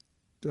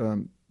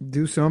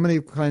do so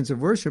many kinds of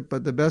worship,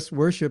 but the best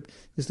worship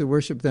is to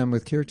worship them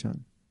with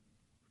kirtan.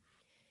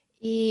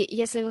 И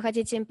если вы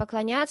хотите им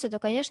поклоняться, то,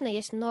 конечно,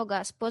 есть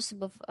много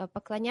способов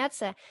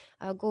поклоняться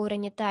Гаура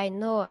Нитай,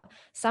 но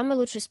самый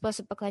лучший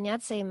способ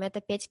поклоняться им — это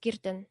петь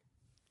киртан.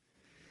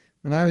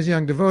 When I was a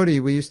young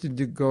devotee, we used to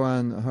go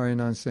on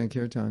Harinam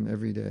Sankirtan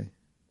every day,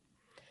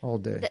 all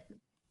day.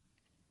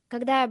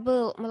 Когда я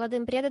был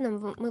молодым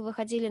преданным, мы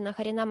выходили на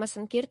Харинама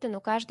Санкиртану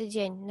каждый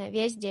день, на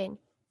весь день.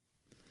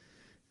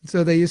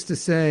 So they used to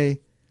say,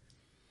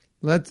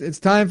 it's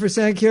time for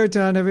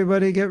Sankirtan,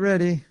 everybody get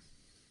ready.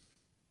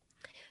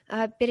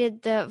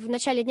 В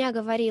начале дня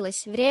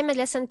говорилось: время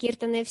для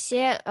Санкиртаны,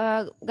 все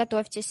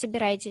готовьтесь,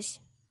 собирайтесь.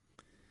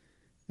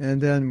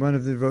 And then one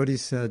of the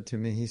devotees said to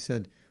me, he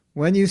said,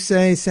 when you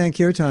say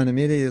Sankirtan,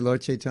 immediately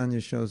Lord Chaitanya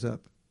shows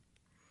up.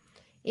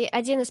 И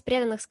один из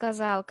преданных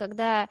сказал,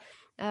 когда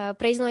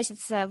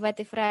произносится в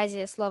этой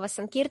фразе слово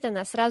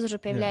Санкиртана, сразу же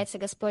появляется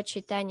Господь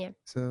Чайтанья.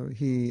 So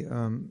he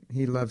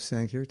loves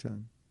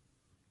Sankirtan.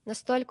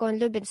 Настолько он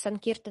любит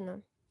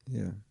Санкиртану.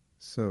 Yeah.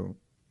 So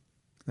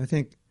I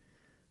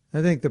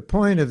think the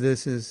point of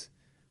this is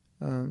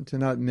to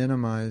not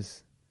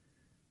minimize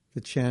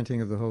the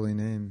chanting of the holy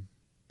name.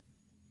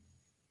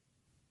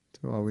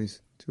 To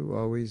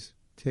always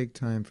take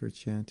time for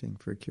chanting,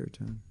 for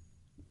kirtan.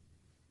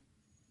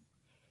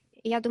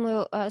 Я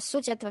думаю,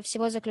 суть этого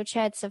всего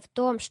заключается в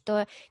том,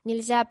 что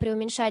нельзя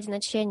преуменьшать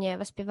значение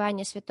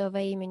воспевания святого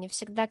имени.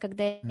 Всегда,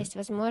 когда есть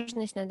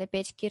возможность, надо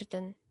петь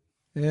киртан.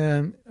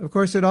 And of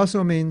course, it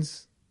also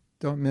means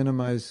don't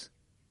minimize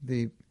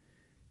the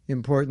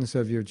importance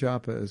of your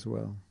japa as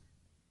well.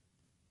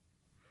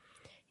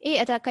 И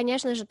это,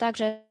 конечно же,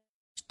 также,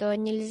 что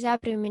нельзя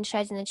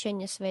преуменьшать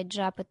значение своей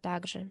джапы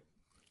также.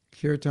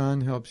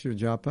 Kirtan helps your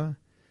japa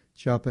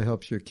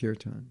helps your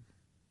kirtan.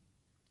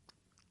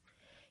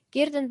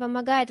 Киртан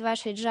помогает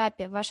вашей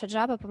джапе, ваша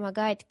джапа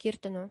помогает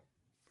киртану.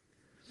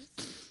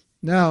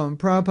 Now, in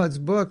Prabhupada's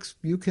books,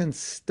 you can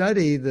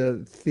study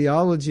the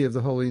theology of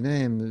the holy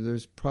name.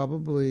 There's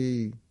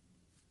probably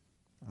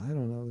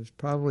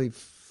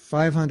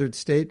 500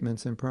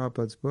 statements in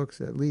Prabhupada's books,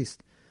 at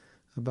least,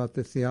 about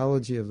the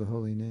theology of the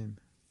holy name.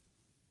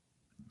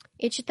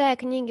 И читая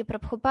книги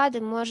Прабхупады,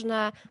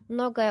 можно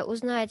многое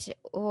узнать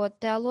о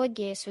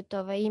теологии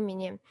святого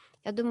имени.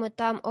 Я думаю,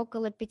 там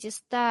около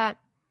 500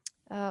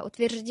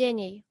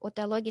 утверждений о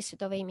теологии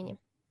святого имени.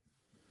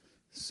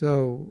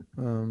 So,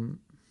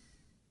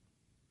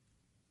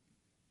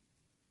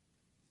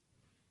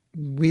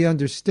 we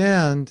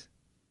understand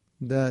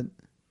that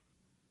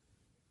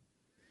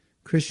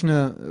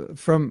Krishna,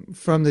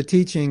 from the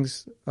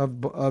teachings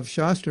of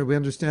Shastra, we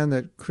understand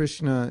that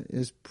Krishna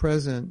is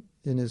present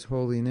in his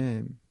holy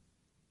name.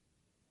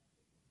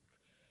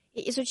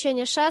 И из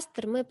учения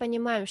Шастр мы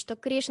понимаем, что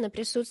Кришна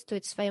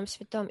присутствует в своем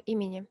святом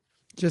имени.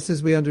 Just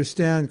as we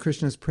understand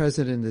Krishna is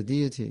present in the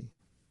deity.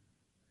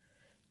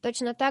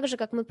 Точно так же,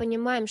 как мы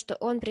понимаем, что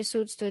Он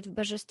присутствует в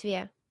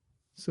божестве.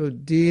 So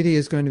deity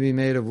is going to be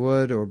made of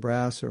wood or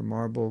brass or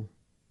marble.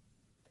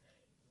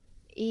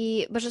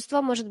 И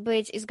божество может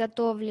быть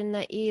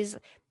изготовлено из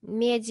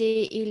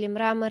меди или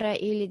мрамора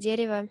или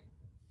дерева.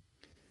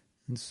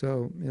 And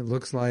so it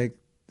looks like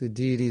the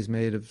deity is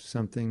made of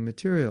something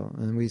material.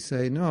 And we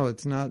say, no,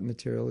 it's not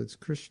material, it's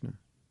Krishna.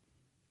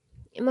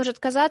 И может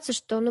казаться,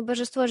 что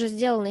божество же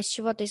сделано из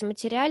чего-то из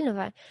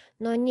материального,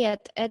 но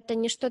нет, это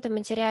не что-то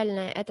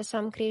материальное, это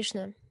сам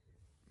Кришна.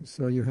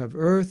 So you have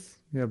earth,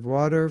 you have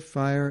water,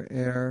 fire,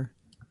 air,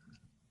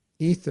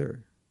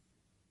 ether.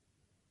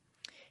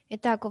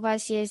 Итак, у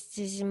вас есть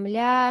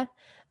земля,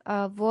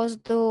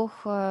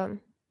 воздух,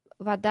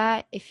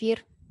 вода,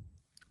 эфир.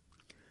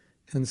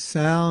 And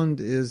sound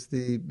is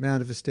the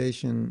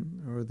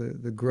manifestation or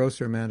the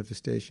grosser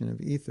manifestation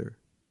of ether.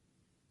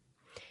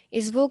 И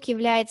звук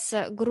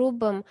является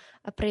грубым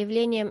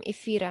проявлением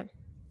эфира.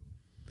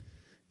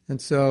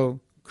 And so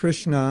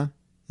Krishna,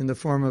 in the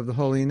form of the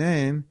holy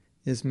name,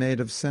 is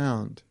made of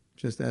sound,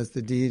 just as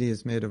the deity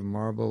is made of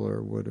marble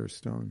or wood or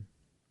stone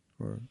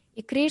or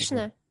И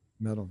Кришна,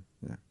 metal.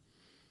 Yeah.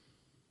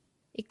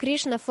 и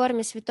Кришна в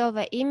форме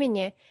святого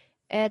имени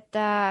 —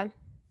 это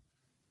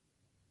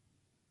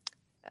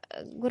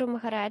Guru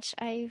Maharaj.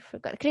 I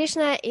forgot.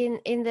 Krishna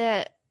in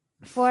the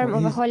form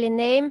of a holy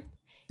name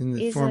In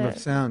the is form of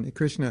sound.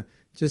 Krishna,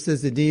 just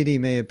as the deity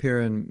may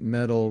appear in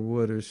metal,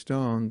 wood, or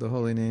stone, the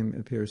holy name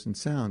appears in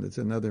sound. It's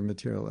another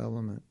material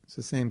element. It's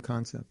the same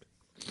concept.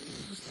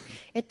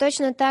 И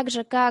точно так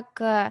же,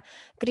 как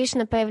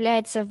Кришна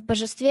появляется в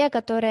божестве,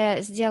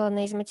 которое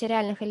сделано из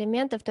материальных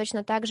элементов,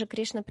 точно так же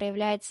Кришна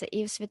проявляется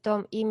и в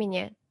святом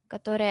имени,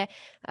 которое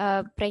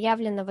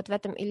проявлено вот в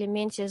этом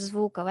элементе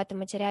звука, в этом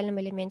материальном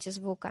элементе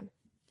звука.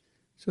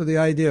 So the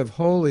idea of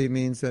holy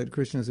means that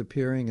Krishna is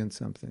appearing in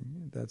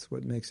something. That's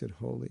what makes it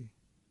holy.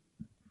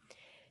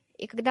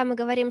 И когда мы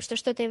говорим, что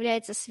что-то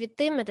является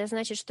святым, это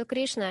значит, что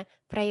Кришна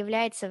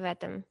проявляется в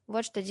этом.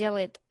 Вот что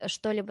делает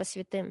что-либо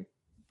святым.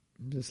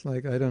 Just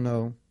like, I don't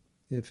know,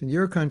 if in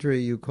your country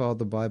you call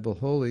the Bible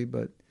holy,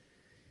 but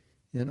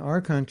in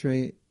our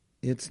country,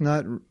 it's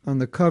not on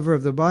the cover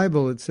of the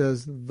Bible, it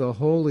says the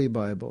Holy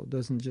Bible. It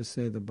doesn't just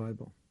say the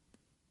Bible.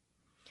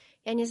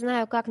 Я не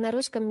знаю, как на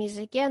русском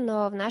языке,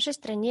 но в нашей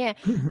стране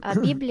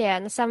Библия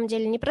на самом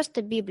деле не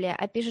просто Библия,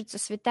 а пишется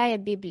Святая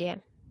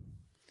Библия.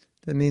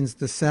 That means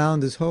the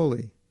sound is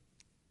holy.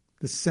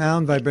 The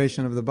sound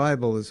vibration of the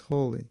Bible is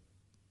holy.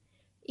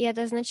 И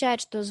это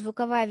означает, что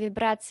звуковая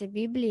вибрация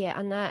Библии,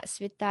 она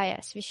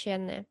святая,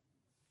 священная.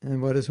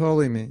 And what does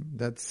holy mean?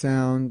 That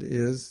sound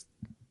is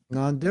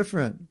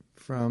non-different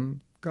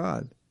from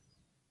God.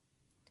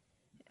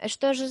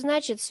 Что же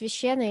значит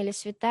священная или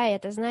святая?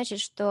 Это значит,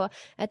 что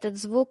этот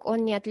звук,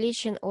 он не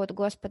отличен от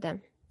Господа.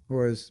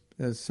 Or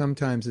as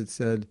sometimes it's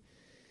said,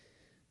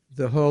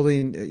 the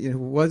holy,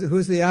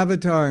 who's the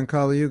avatar in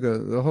Kali Yuga?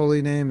 The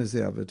holy name is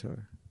the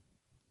avatar.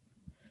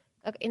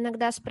 Как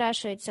иногда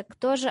спрашивается,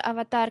 кто же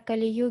аватар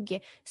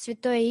Кали-юги?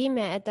 Святое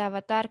имя — это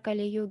аватар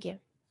Кали-юги.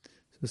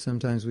 So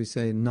sometimes we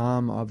say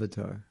Nam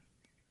Avatar.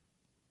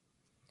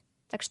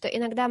 Так что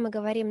иногда мы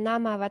говорим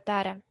 «Нама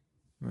аватара».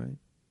 Right.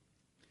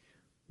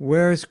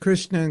 Where is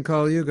Krishna in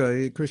Kali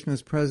Yuga? Krishna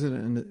is present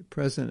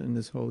in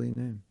His holy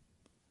name.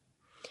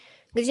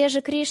 Где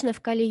же Кришна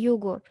в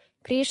Кали-югу?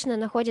 Кришна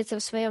находится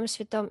в своем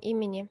святом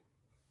имени.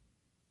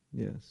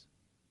 Yes.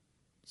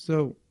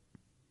 So,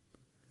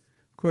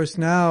 of course,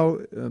 now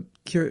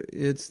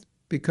it's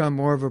become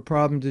more of a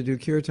problem to do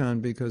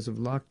kirtan because of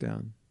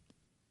lockdown.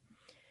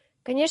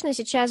 Конечно,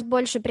 сейчас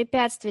больше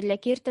препятствий для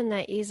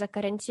киртана из-за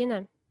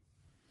карантина.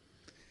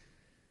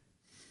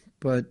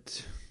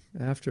 But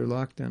after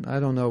lockdown, I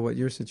don't know what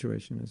your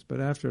situation is,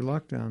 but after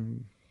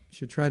lockdown, you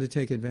should try to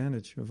take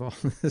advantage of all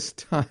this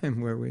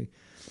time where we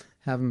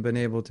haven't been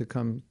able to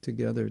come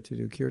together to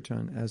do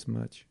kirtan as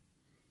much.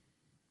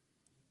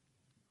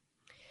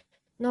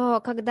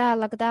 Но когда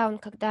локдаун,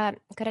 когда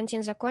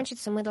карантин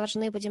закончится, мы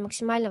должны будем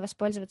максимально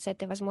воспользоваться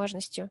этой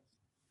возможностью.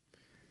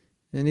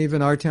 And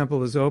even our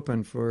temple is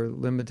open for a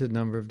limited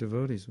number of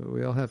devotees, but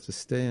we all have to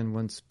stay in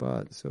one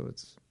spot, so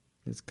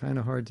it's kind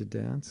of hard to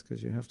dance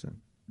because you have to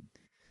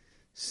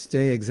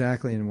stay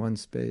exactly in one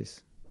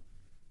space.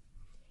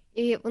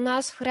 И у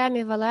нас в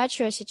храме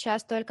Валачио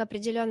сейчас только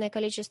определенное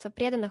количество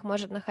преданных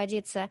может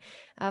находиться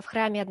в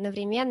храме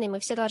одновременно, и мы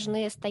все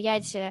должны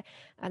стоять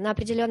на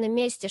определенном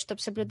месте,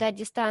 чтобы соблюдать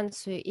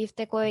дистанцию, и в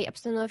такой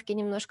обстановке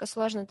немножко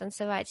сложно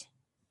танцевать.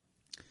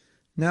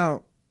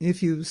 Now,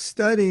 if you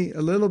study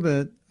a little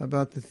bit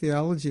about the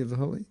theology of the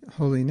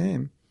holy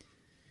name,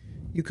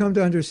 you come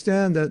to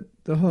understand that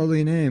the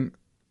holy name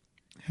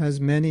has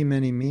many,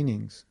 many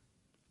meanings.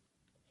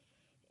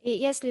 И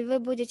если вы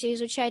будете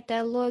изучать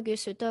теологию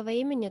святого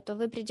имени, то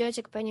вы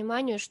придете к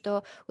пониманию,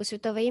 что у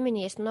святого имени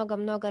есть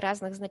много-много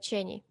разных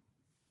значений.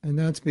 And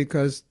that's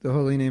because the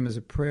holy name is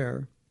a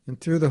prayer. And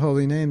through the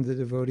holy name, the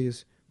devotee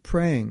is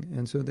praying.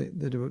 And so the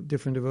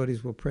different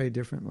devotees will pray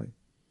differently.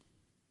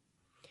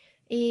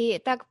 И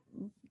так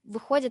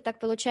выходит, так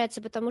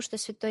получается, потому что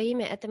святое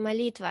имя — это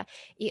молитва.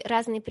 И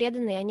разные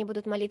преданные, они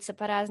будут молиться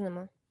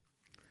по-разному.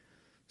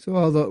 So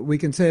although we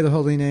can say the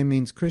holy name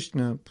means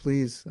Krishna,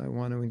 please, I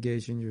want to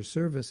engage in your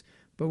service.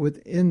 But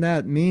within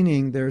that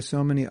meaning, there are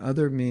so many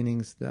other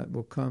meanings that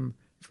will come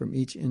from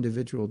each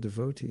individual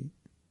devotee.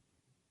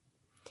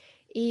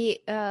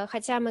 И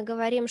хотя мы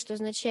говорим, что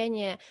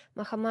значение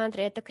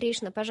Махамантры — это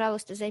Кришна,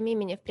 пожалуйста, займи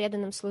меня в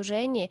преданном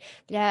служении,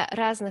 для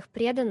разных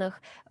преданных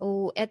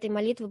у этой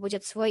молитвы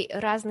будет свой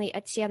разный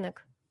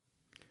оттенок.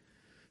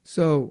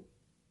 So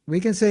we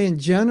can say in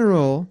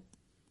general,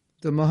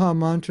 the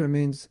Mahamantra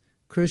means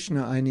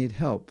Krishna, I need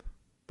help.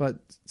 But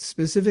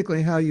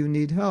specifically how you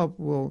need help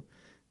will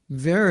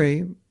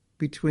vary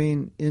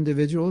between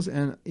individuals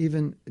and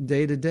even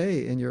day to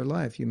day in your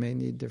life. You may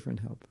need different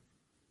help.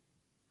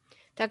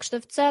 Так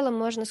что в целом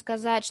можно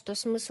сказать, что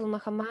смысл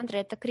Махамантры —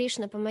 это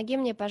Кришна, помоги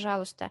мне,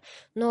 пожалуйста.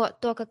 Но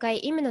то, какая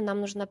именно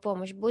нам нужна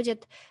помощь,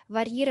 будет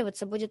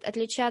варьироваться, будет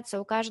отличаться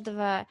у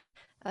каждого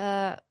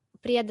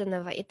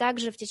преданного. И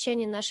также в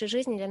течение нашей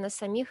жизни для нас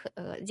самих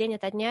день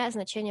ото дня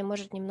значение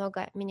может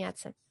немного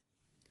меняться.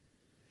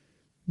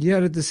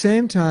 Yet at the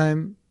same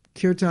time,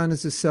 kirtan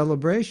is a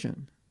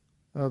celebration.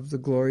 of the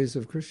glories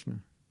of Krishna.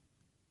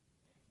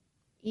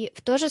 И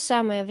в то же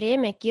самое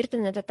время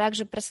киртан — это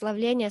также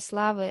прославление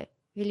славы,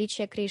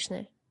 величия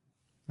Кришны.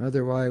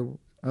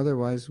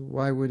 Otherwise,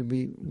 why would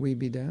we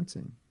be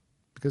dancing?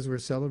 Because we're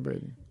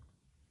celebrating.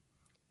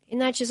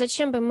 Иначе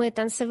зачем бы мы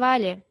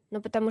танцевали?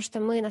 Ну, потому что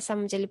мы на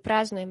самом деле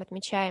празднуем,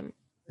 отмечаем.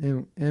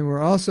 And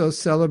we're also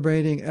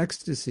celebrating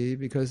ecstasy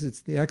because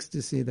it's the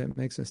ecstasy that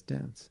makes us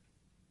dance.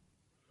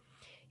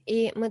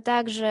 И мы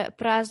также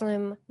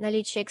празднуем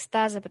наличие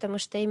экстаза, потому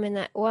что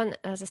именно он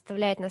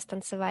заставляет нас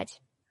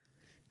танцевать.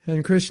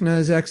 And Krishna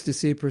is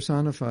ecstasy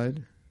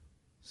personified.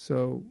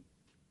 So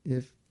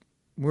if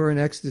we're in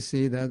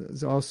ecstasy, that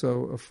is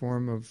also a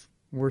form of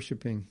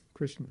worshiping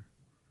Krishna.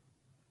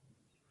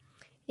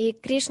 И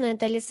Кришна —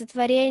 это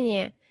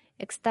олицетворение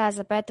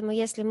экстаза, поэтому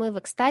если мы в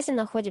экстазе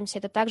находимся,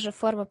 это также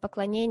форма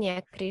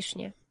поклонения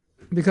Кришне.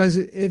 Because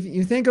if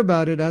you think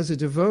about it as a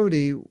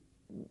devotee,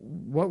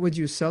 what would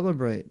you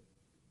celebrate?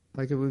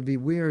 Like it would be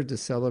weird to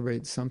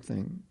celebrate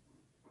something.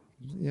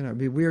 You know, it'd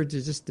be weird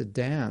just to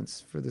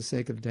dance for the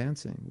sake of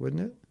dancing,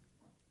 wouldn't it?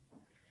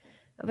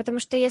 Потому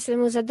что если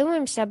мы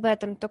задумаемся об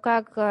этом, то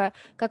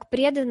как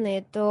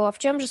преданные, то в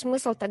чем же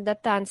смысл тогда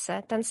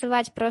танца?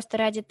 Танцевать просто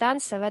ради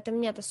танца, в этом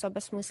нет особо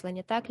смысла,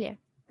 не так ли?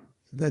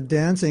 That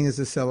dancing is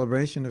a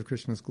celebration of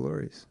Krishna's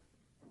glories.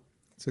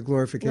 It's a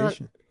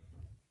glorification.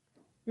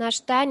 Но наш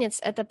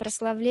танец — это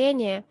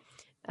прославление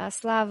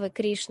славы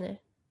Кришны.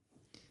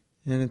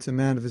 And it's a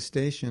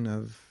manifestation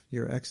of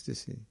your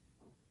ecstasy.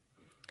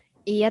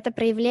 И это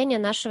проявление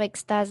нашего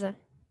экстаза.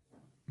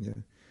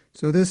 Yeah.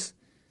 So this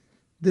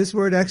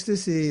word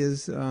ecstasy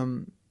is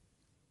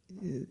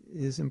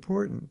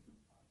important.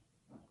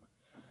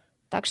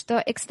 Так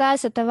что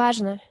экстаз — это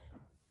важно.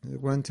 At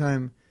one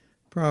time,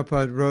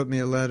 Prabhupada wrote me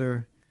a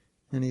letter,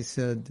 and he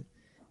said,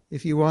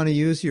 if you want to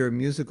use your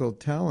musical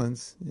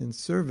talents in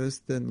service,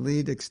 then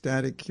lead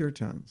ecstatic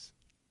kirtans.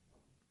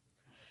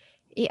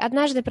 И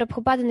однажды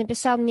Прабхупада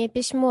написал мне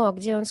письмо,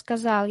 где он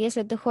сказал,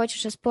 если ты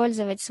хочешь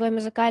использовать свой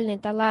музыкальный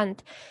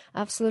талант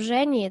в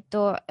служении,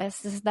 то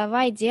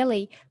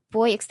делай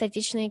пой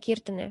экстатичные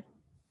киртаны.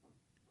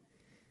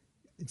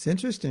 It's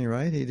interesting,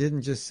 right? He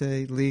didn't just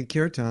say lead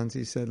kirtans,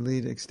 he said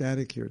lead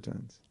ecstatic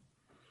kirtans.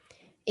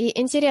 И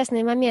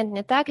интересный момент,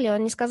 не так ли?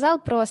 Он не сказал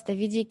просто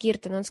 «веди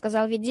киртаны», он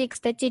сказал «веди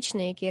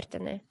экстатичные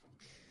киртаны».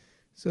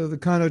 So the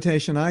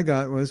connotation I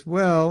got was,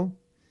 well,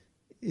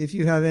 if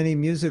you have any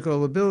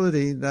musical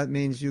ability, that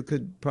means you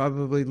could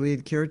probably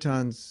lead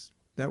kirtans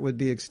that would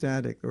be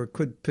ecstatic or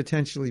could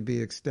potentially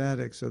be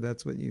ecstatic, so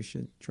that's what you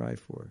should try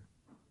for.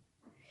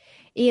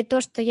 И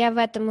то, что я в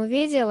этом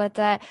увидел,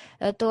 это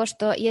то,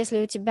 что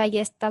если у тебя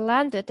есть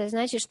талант, то это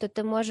значит, что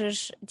ты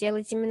можешь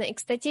делать именно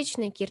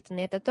экстатичные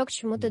киртаны. Это то, к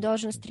чему ты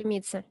должен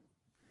стремиться.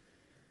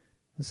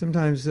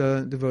 Sometimes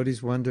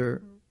devotees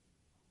wonder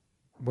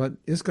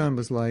what ISKCON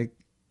was like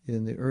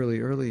in the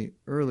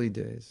early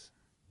days.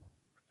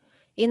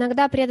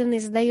 Иногда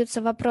преданные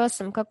задаются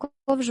вопросом, каков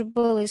же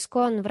был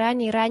ИСККОН в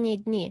ранние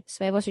дни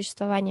своего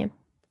существования.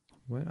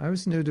 When I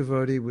was a new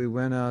devotee, we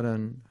went out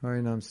on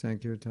Harinam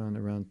Sankirtan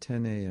around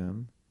 10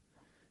 a.m.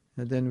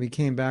 and then we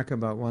came back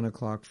about 1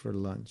 o'clock for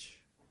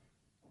lunch.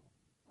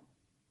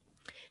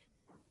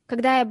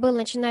 Когда я был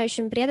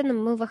начинающим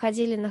преданным, мы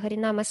выходили на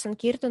Харинама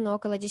Санкиртану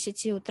около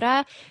 10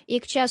 утра,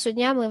 и к часу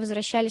дня мы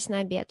возвращались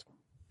на обед.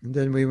 And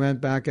then we went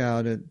back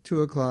out at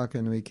 2 o'clock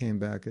and we came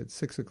back at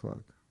 6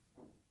 o'clock.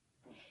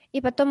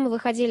 И потом мы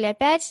выходили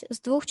опять с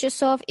 2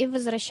 часов и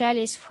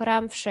возвращались в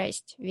храм в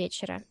 6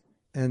 вечера.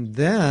 And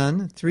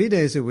then 3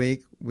 days a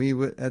week,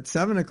 at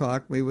 7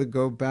 o'clock, we would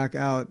go back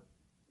out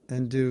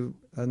and do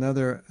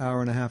another hour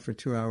and a half or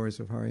 2 hours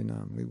of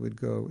Harinam. We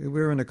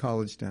were in a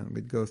college town.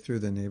 We'd go through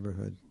the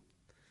neighborhood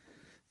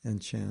and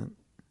chant.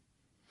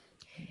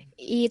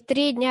 И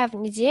 3 дня в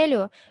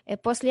неделю,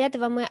 после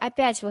этого мы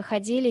опять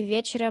выходили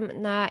вечером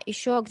на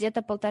еще где-то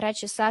 1,5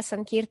 часа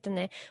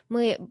санкиртаны.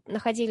 Мы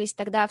находились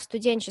тогда в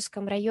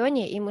студенческом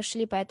районе, и мы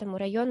шли по этому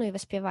району и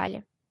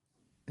воспевали.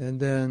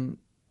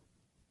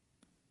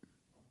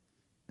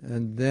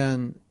 And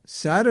then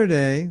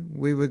Saturday,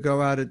 we would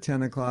go out at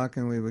 10 o'clock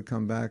and we would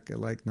come back at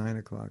like 9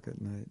 o'clock at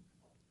night.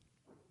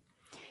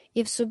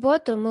 И в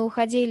субботу мы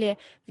уходили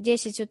в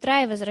 10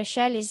 утра и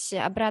возвращались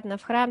обратно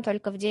в храм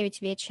только в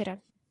 9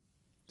 вечера.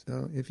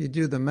 So if you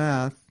do the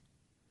math,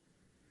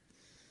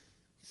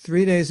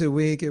 3 days a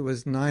week, it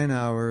was 9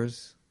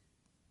 hours.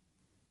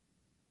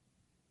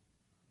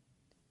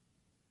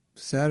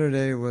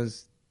 Saturday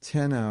was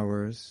 10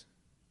 hours.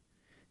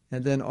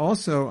 And then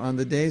also on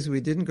the days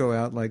we didn't go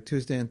out, like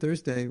Tuesday and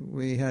Thursday,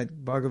 we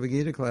had Bhagavad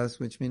Gita class,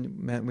 which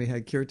meant we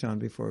had kirtan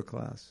before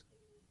class.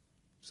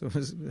 So it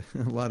was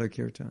a lot of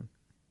kirtan.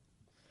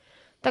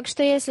 Так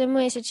что если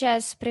мы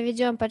сейчас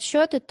проведем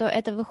подсчеты, то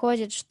это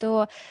выходит,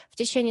 что в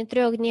течение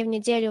 3 дней в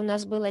неделю у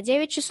нас было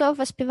 9 часов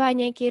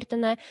воспевания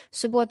киртана, в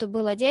субботу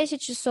было 10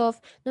 часов,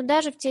 но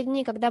даже в те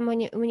дни, когда мы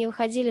не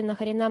выходили на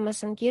Харинама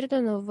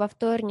Санкиртану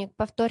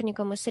по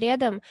вторникам и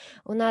средам,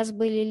 у нас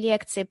были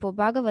лекции по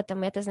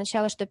Бхагаватам, и это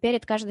означало, что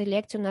перед каждой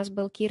лекцией у нас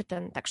был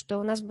киртан, так что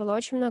у нас было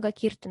очень много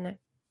киртана.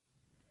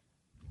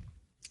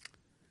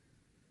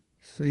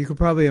 So you could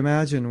probably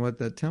imagine what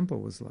that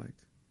temple was like.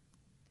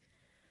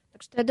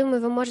 Так что я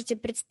думаю, вы можете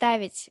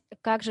представить,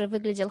 как же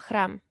выглядел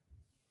храм.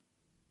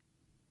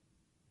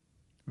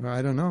 Or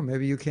I don't know,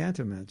 maybe you can't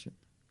imagine.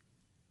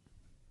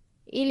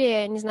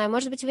 Или, не знаю,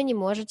 может быть, вы не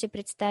можете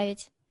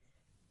представить.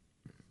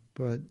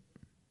 But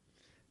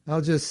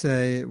I'll just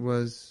say it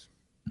was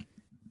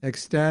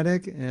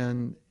ecstatic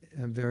and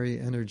very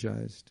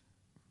energized.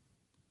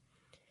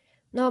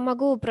 Но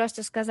могу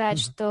просто сказать,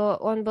 что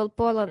он был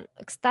полон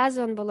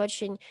экстаза, он был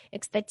очень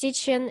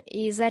экстатичен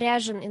и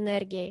заряжен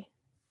энергией.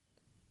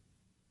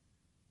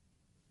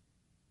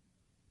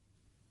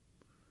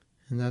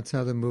 And that's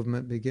how the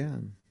movement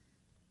began.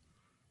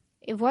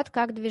 И вот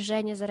как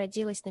движение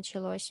зародилось,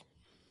 началось.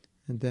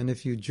 And then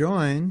if you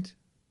joined,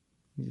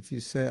 if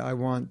you say, I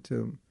want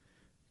to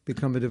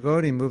become a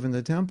devotee, move in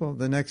the temple,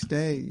 the next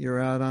day you're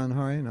out on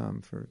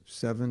Harinam for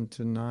 7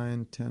 to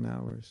 9, 10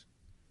 hours.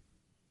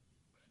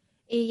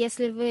 И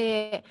если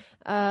вы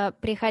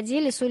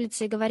приходили с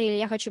улицы и говорили,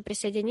 я хочу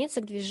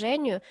присоединиться к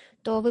движению,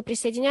 то вы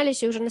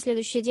присоединялись, и уже на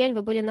следующий день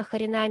вы были на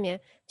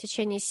Харинаме в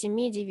течение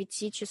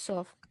 7-9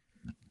 часов.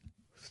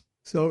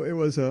 So it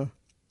was a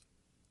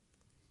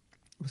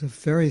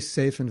very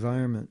safe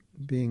environment,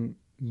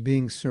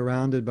 being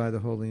surrounded by the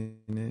holy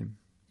name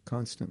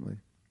constantly.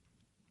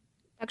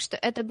 Так что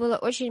это было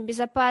очень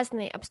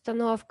безопасной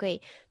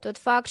обстановкой, тот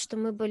факт, что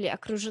мы были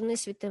окружены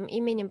святым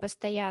именем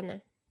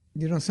постоянно.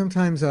 You know,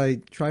 sometimes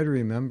I try to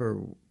remember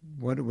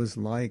what it was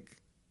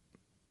like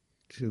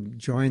to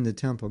join the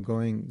temple,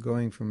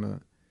 going from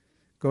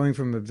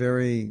a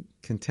very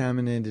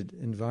contaminated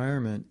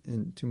environment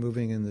into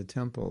moving in the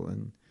temple,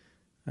 and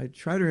I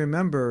try to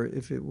remember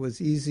if it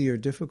was easy or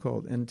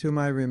difficult. And to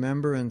my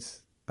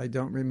remembrance, I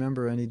don't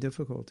remember any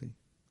difficulty.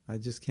 I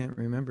just can't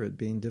remember it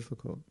being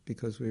difficult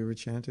because we were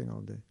chanting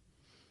all day.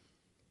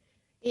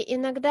 И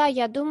иногда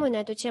я думаю на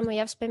эту тему,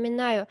 я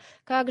вспоминаю,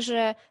 как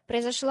же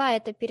произошла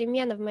эта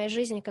перемена в моей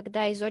жизни,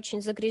 когда из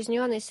очень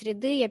загрязненной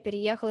среды я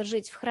переехала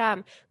жить в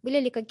храм. Были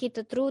ли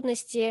какие-то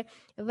трудности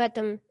в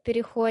этом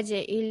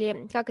переходе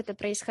или как это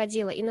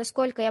происходило? И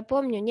насколько я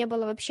помню, не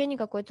было вообще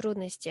никакой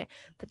трудности,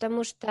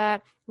 потому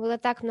что было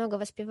так много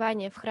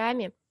воспевания в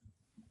храме,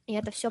 и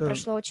это все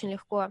прошло очень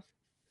легко.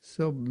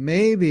 So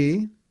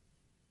maybe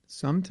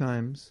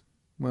sometimes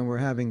when we're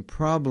having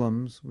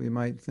problems, we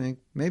might think,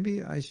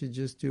 maybe I should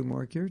just do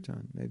more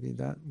kirtan. Maybe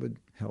that would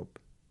help.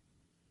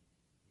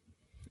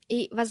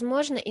 И,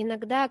 возможно,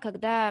 иногда,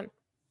 когда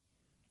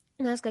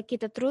у нас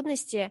какие-то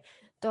трудности,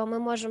 то мы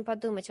можем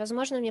подумать,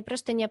 возможно, мне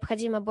просто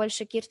необходимо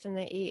больше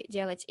киртана и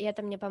делать, и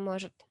это мне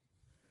поможет.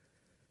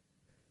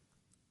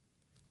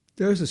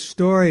 There's a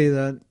story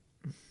that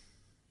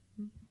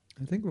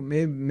I think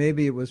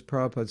maybe it was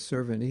Prabhupada's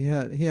servant.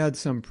 He had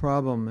some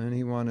problem and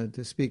he wanted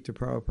to speak to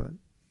Prabhupada.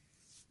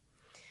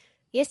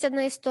 Есть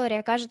одна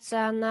история,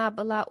 кажется, она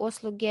была о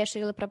слуге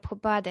Шрилы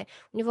Прабхупады.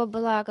 У него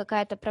была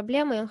какая-то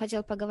проблема, и он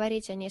хотел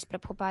поговорить о ней с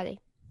Прабхупадой.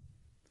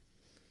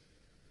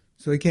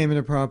 So he came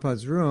into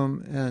Prabhupada's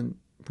room, and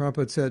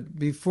Prabhupada said,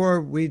 before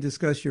we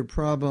discuss your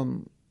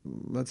problem,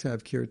 let's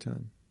have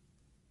kirtan.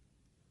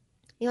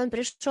 И он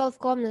пришел в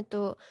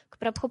комнату к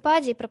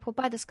Прабхупаде, и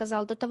Прабхупада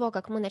сказал, до того,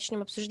 как мы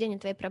начнем обсуждение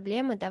твоей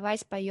проблемы, давай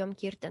споем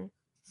киртан.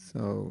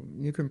 So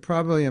you can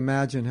probably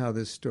imagine how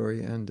this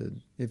story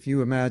ended. If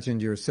you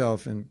imagined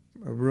yourself in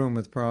a room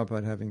with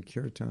Prabhupada having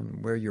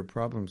kirtan, where your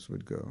problems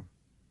would go.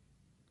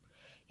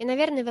 И,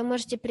 наверное, вы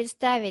можете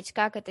представить,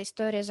 как эта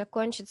история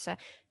закончится,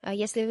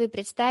 если вы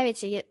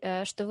представите,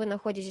 что вы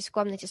находитесь в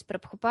комнате с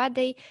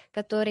Прабхупадой,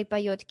 который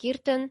поет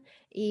киртан,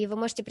 и вы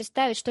можете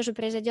представить, что же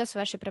произойдет с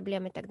вашей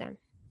проблемой тогда.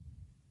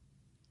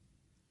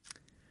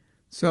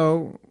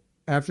 So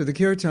after the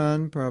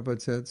kirtan,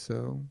 Prabhupada said,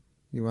 so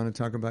you want to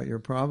talk about your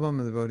problem?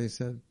 And the devotee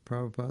said,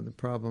 Prabhupada, the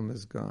problem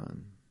is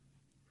gone.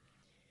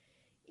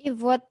 И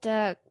вот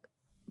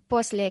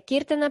после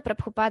киртана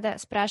Прабхупада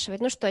спрашивает,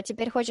 ну что,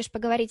 теперь хочешь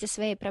поговорить о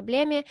своей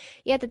проблеме?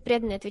 И этот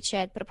преданный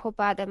отвечает,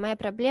 Прабхупада, моя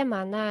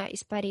проблема, она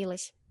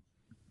испарилась.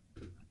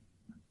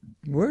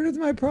 Where did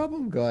my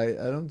problem go?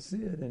 I don't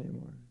see it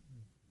anymore.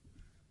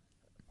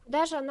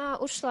 Куда же она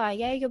ушла?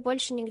 Я ее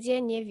больше нигде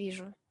не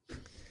вижу.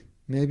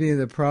 Maybe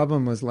the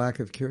problem was lack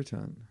of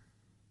kirtan.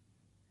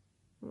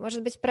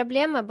 Может быть,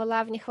 проблема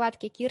была в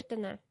нехватке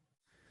киртана?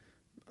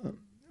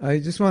 I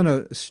just want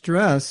to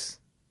stress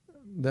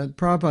that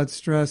Prabhupada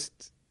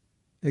stressed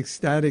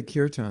ecstatic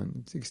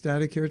kirtan.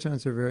 Ecstatic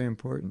kirtans are very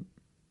important.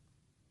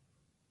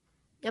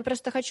 Я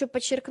просто хочу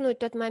подчеркнуть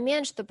тот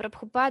момент, что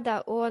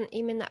Прабхупада, он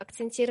именно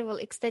акцентировал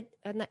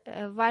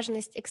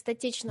важность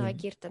экстатичного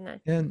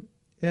киртана.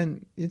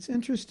 And it's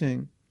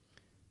interesting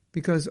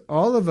because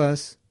all of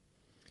us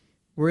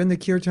we're in the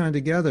kirtan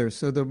together,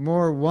 so the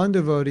more one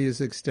devotee is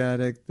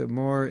ecstatic, the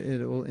more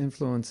it will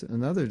influence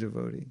another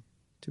devotee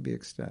to be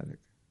ecstatic.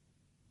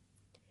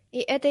 И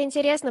это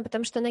интересно,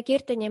 потому что на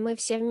киртане мы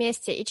все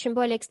вместе, и чем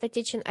более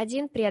экстатичен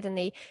один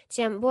преданный,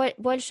 тем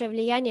большее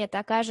влияние это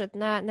окажет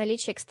на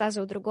наличие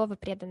экстаза у другого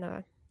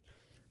преданного.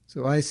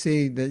 So I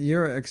see that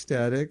you're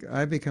ecstatic,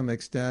 I become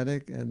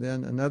ecstatic, and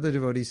then another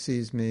devotee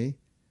sees me,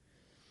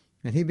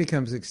 and he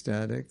becomes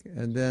ecstatic,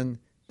 and then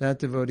that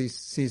devotee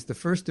sees the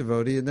first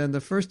devotee, and then the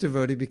first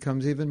devotee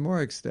becomes even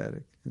more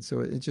ecstatic. And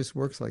so it just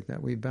works like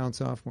that. We bounce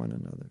off one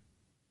another.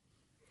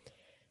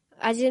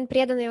 Один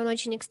преданный, он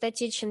очень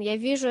экстатичен. Я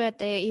вижу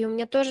это, и у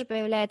меня тоже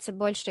появляется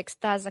больше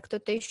экстаза.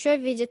 Кто-то еще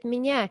видит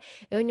меня,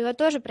 и у него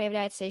тоже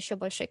проявляется еще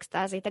больше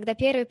экстаза. И тогда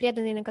первый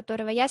преданный, на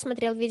которого я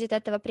смотрел, видит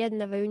этого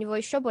преданного, и у него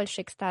еще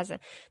больше экстаза.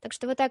 Так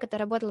что вот так это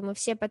работало. Мы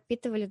все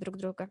подпитывали друг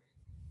друга.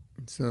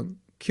 So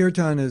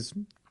kirtan is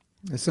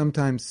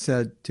sometimes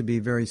said to be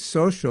very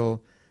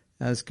social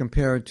as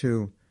compared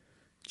to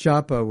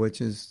japa,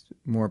 which is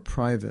more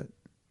private.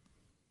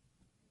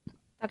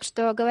 Так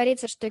что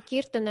говорится, что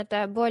киртан —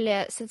 это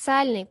более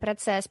социальный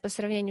процесс по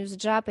сравнению с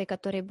джапой,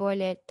 который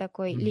более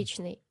такой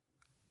личный.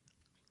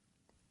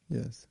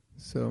 Yes.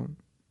 So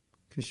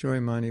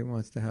Kishori Mani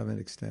wants to have an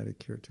ecstatic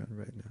kirtan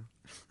right now.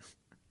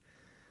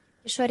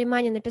 Кишори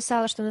Мани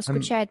написала, что она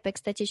скучает по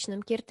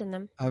экстатичным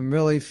киртанам. I'm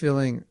really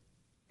feeling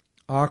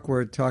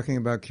awkward talking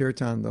about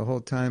kirtan. The whole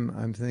time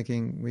I'm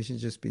thinking we should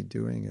just be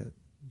doing it.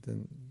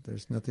 Then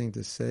there's nothing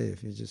to say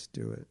if you just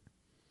do it.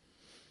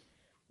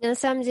 Мне на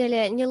самом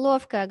деле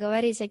неловко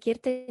говорить о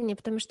киртане,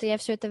 потому что я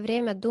все это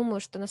время думаю,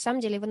 что на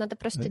самом деле его надо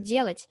просто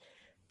делать.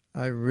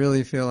 I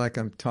really feel like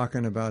I'm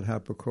talking about how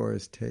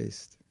pakoras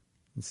taste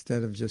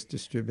instead of just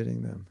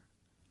distributing them.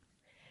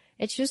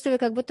 Я чувствую,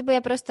 как будто бы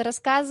я просто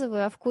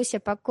рассказываю о вкусе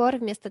пакор,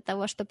 вместо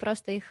того, чтобы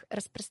просто их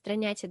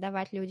распространять и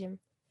давать людям.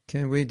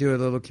 Can we do a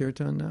little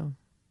kirtan now?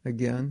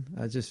 Again?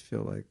 I just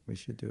feel like we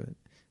should do it.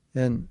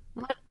 And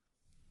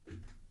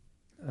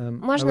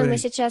можно мы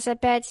сейчас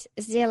опять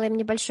сделаем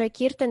небольшой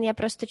киртан? Я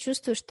просто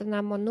чувствую, что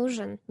нам он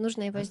нужен.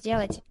 Нужно его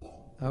сделать.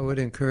 I would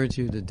encourage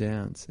you to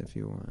dance if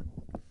you want.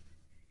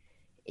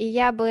 И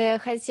я бы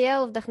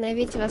хотел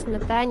вдохновить вас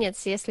на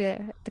танец,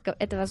 если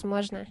это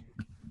возможно.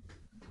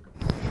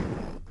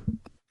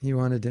 You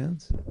want to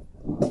dance?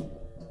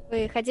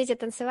 Вы хотите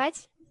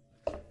танцевать?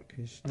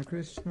 Krishna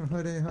Krishna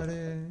Hare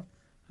Hare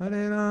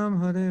Hare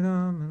Ram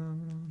Ram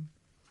Ram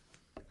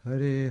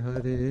Hare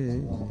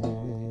Hare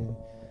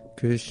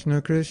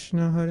Krishna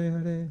Krishna Hare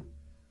Hare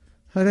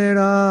Hare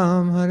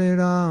Ram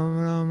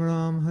Ram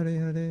Ram Hare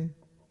Hare.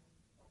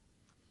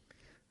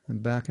 I'm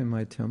back in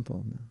my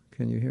temple now.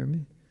 Can you hear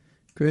me?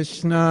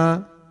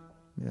 Krishna.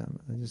 Yeah,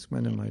 I just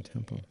went in my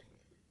temple.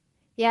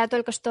 Я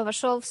только что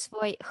вошел в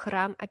свой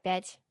храм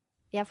опять.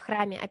 Я в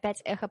храме,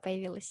 опять эхо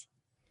появилось.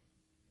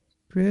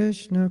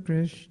 Krishna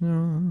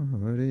Krishna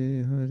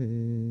Hare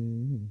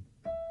Hare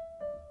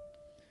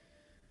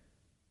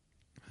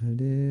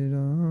Hare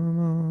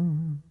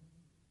Rama.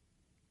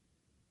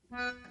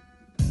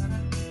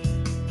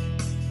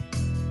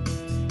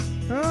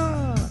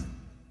 Ah!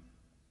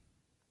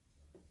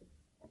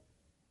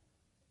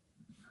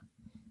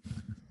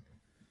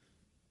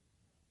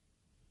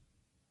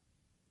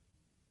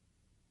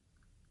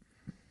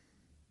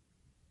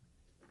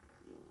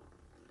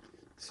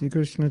 Sri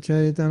Krishna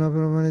Chaitanya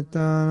Prabhu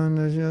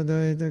Nityananda Shri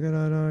Advaita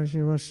Gadadhar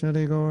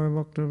Shivasari Gaur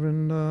Bhakta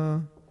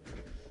Vrinda.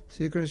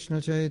 Sri Krishna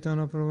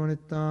Chaitanya Prabhu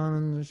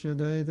Nityananda Shri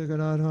Advaita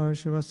Gadadhar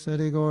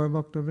Shivasari Gaur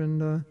Bhakta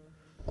Vrinda.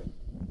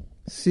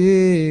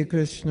 Sri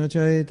Krishna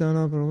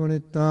Chaitanya Prabhu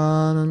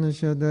Nityananda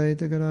Shri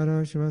Advaita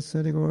Gadadhar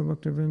Shivasari Gaur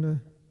Bhakta Vrinda.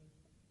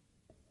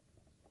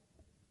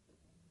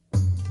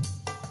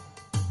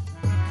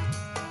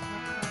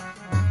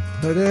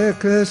 Hare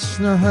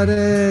Krishna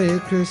Hare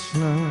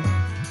Krishna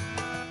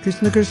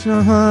Krishna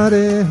Krishna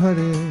Hare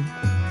Hare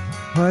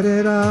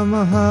Hare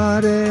Rama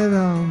Hare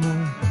Rama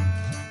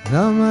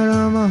Rama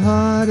Rama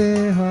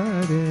Hare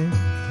Hare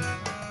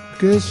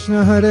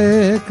Krishna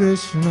Hare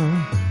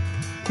Krishna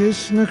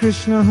Krishna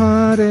Krishna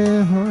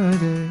Hare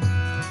Hare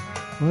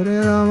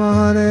Hare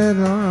Rama Hare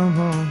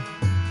Rama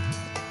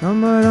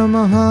Rama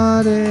Rama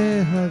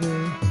Hare Hare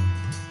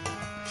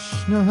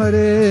Krishna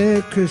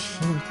Hare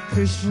Krishna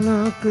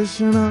Krishna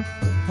Krishna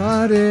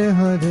Hare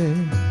Hare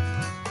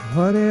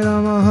Hare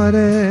Rama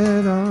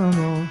Hare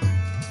Rama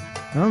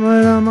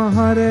Rama Rama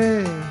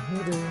Hare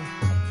Hare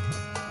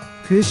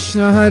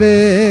Krishna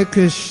Hare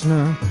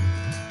Krishna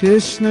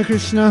Krishna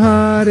Krishna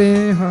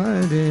Hare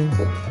Hare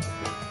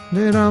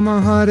Hare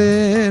Rama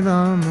Hare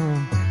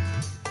Rama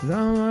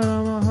Rama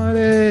Rama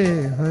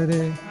Hare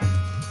Hare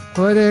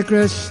Hare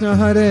Krishna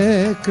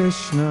Hare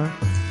Krishna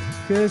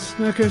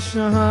Krishna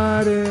Krishna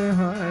Hare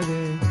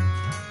Hare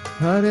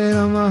Hare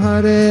Rama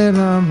Hare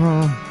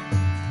Rama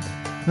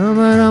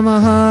Rama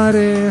Rama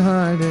Hare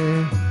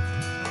Hare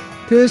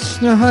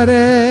Krishna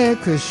Hare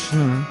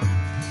Krishna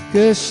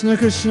Krishna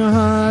Krishna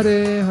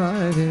Hare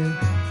Hare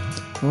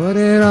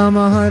Hare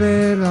Rama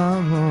Hare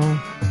Rama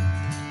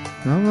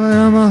Rama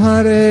Rama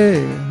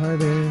Hare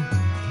Hare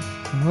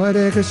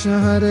Hare Krishna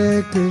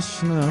Hare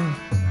Krishna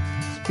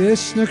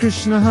Krishna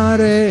Krishna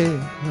Hare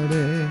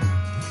Hare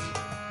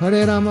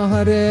Hare Rama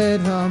Hare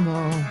Rama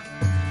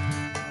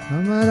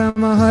Rama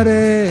Rama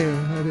Hare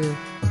Hare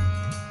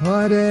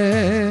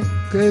Hare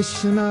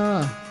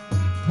Krishna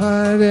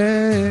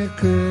Hare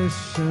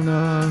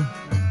Krishna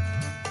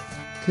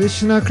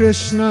Krishna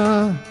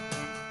Krishna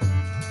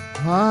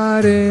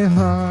Hare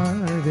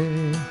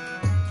Hare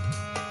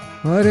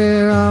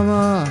Hare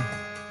Rama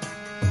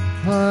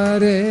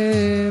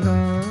Hare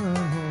Rama,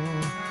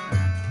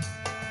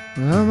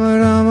 Rama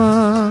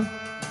Rama,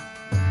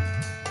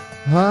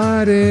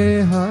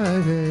 Hare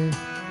Hare,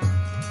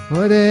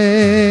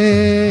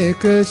 Hare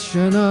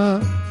Krishna,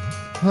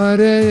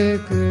 Hare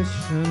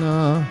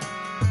Krishna,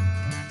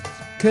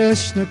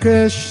 Krishna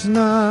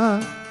Krishna,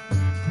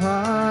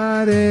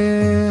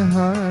 Hare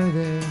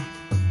Hare,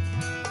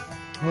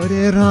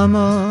 Hare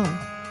Rama,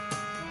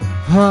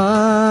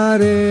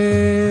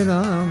 Hare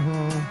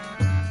Rama,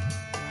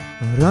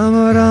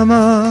 Rama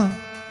Rama,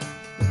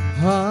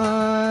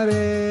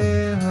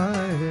 Hare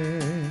Hare,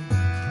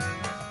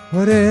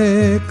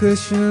 Hare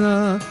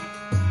Krishna,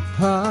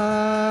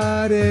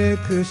 Hare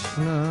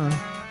Krishna,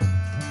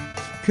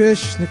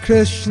 Krishna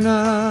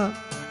Krishna,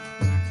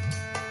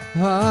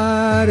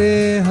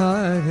 Hare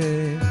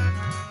Hare,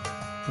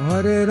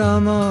 Hare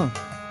Rama,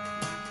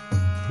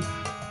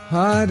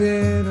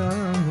 Hare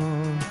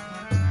Rama,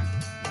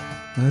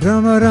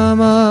 Rama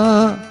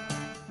Rama,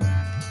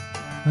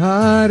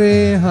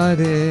 Hare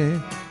Hare,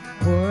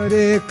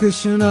 Hare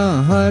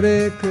Krishna,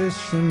 Hare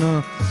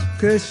Krishna,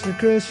 Krishna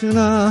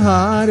Krishna,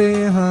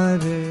 Hare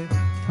Hare,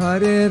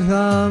 Hare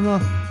Rama,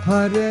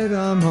 Hare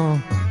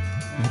Rama,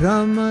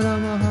 Rama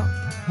Rama,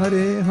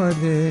 Hare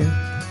Hare,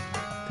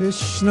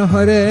 Krishna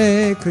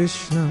Hare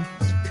Krishna,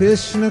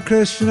 Krishna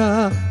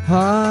Krishna,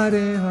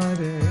 Hare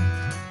Hare,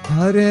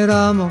 Hare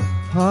Rama,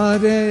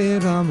 Hare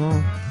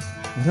Rama,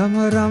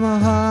 Rama Rama,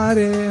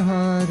 Hare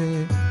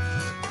Hare,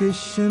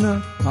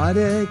 Krishna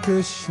Hare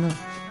Krishna,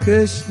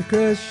 Krishna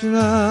Krishna,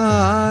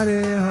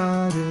 Hare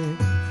Hare,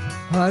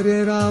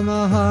 Hare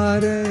Rama,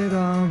 Hare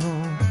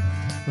Rama,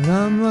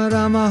 Rama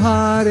Rama,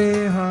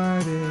 Hare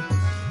Hare,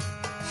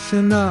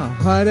 Krishna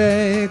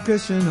Hare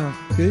Krishna,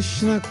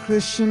 Krishna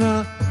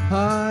Krishna,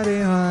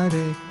 Hare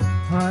Hare,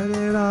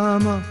 Hare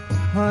Rama,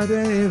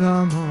 Hare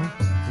Rama,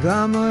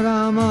 Rama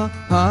Rama,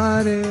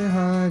 Hare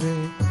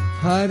Hare,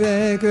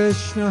 Hare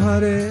Krishna,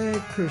 Hare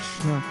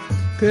Krishna,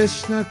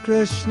 Krishna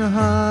Krishna,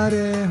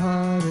 Hare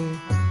Hare,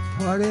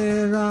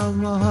 Hare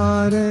Rama,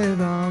 Hare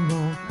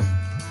Rama,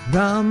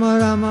 Rama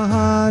Rama,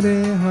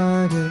 Hare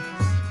Hare,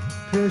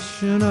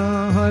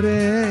 Krishna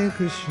Hare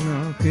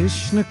Krishna,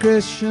 Krishna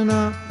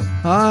Krishna,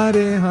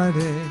 Hare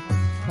Hare,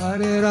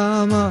 Hare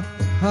Rama,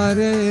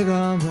 Hare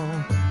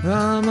Rama,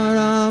 Rama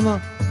Rama,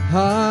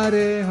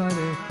 Hare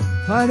Hare,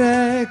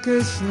 Hare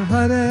Krishna,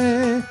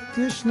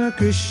 Krishna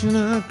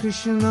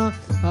Krishna,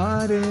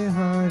 Hare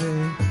Hare,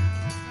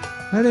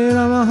 Hare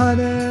Rama,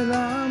 Hare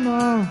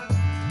Rama,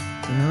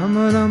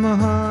 Rama Rama,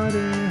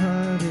 Hare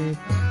Hare,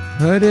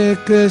 Hare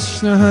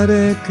Krishna,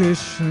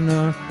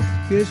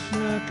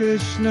 Krishna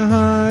Krishna,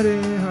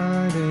 Hare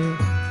Hare,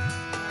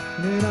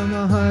 Hare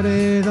Rama,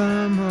 Hare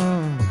Rama,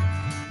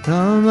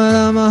 Rama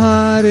Rama,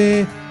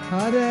 Hare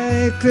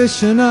Hare,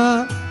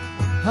 Krishna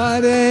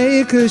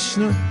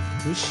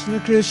Krishna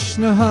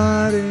Krishna,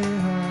 Hare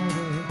Hare,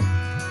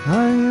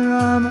 Hare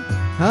Rama,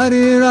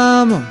 Hare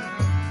Rama,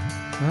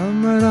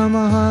 Rama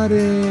Rama,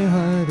 Hare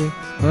Hare,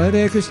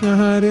 Hare Krishna,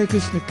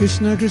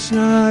 Krishna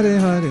Krishna, Hare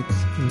Hare,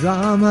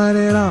 Rama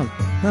Hare Rama,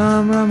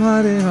 Ram Ram,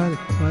 Hare Hare,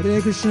 Hare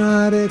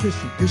Krishna,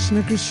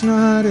 Krishna Krishna,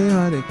 Hare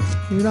Hare,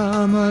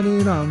 Ram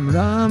Hare Ram,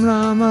 Ram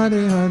Ram,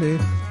 Hare Hare,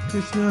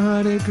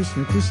 Krishna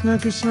Krishna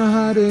Krishna,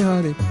 Hare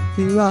Hare,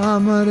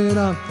 Ram Hare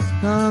Ram,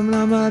 Ram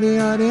Ram, Hare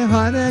Hare,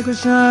 Hare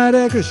Krishna,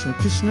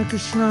 Krishna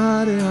Krishna,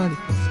 Hare Hare,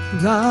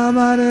 Ram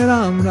Hare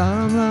Ram,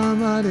 Ram Ram,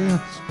 Hare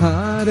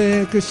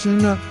Hare,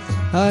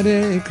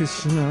 Hare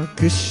Krishna,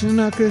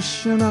 Krishna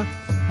Krishna,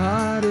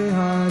 Hare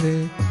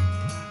Hare,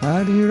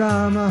 Hare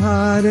Rama,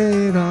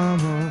 Hare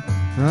Rama,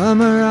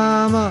 Rama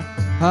Rama,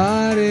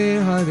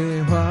 Hare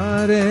Hare,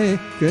 Hare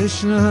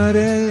Krishna,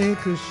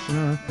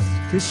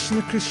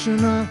 Krishna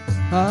Krishna,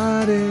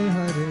 Hare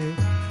Hare,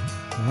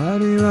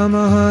 Hare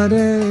Rama,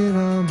 Hare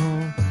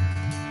Rama,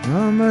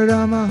 Rama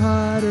Rama,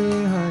 Hare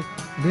Hare,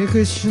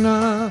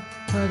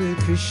 Hare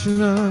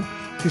Krishna,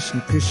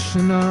 Krishna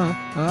Krishna,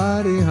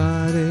 Hare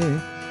Hare,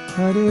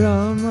 Hare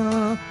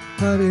Rama,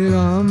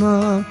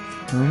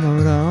 Rama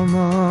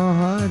Rama,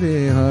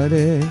 Hare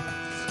Hare,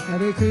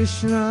 Hare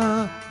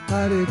Krishna,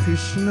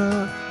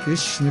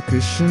 Krishna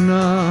Krishna,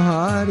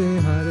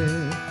 Hare Hare,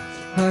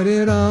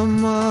 Hare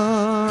Rama,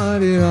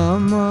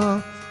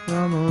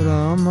 Rama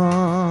Rama,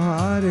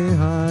 Hare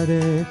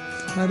Hare,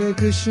 Hare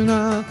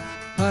Krishna,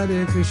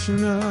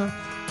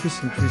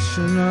 Krishna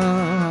Krishna,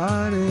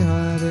 Hare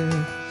Hare,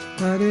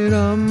 Hare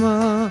Rama,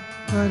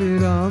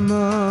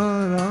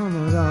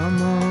 Rama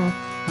Rama,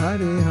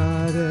 Hare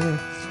Hare,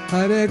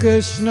 Hare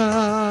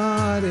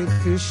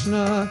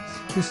Krishna,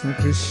 Krishna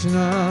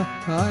Krishna,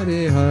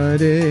 Hare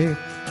Hare,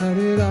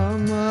 Hare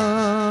Rama,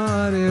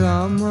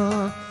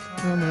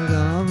 Rama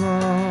Rama,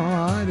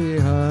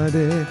 Hare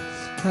Hare,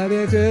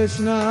 Hare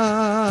Krishna,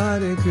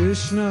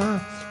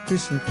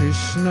 Krishna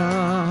Krishna,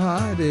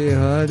 Hare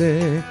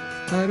Hare,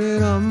 Hare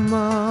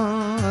Rama,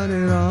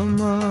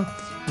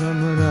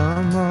 Rama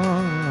Rama,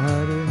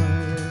 Hare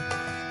Hare,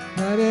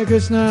 Hare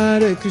Krishna,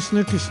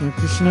 Krishna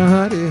Krishna,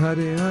 Hare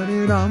Hare,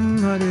 Hare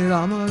Rama,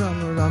 Rama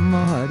Rama,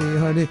 Hare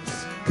Hare,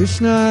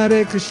 Krishna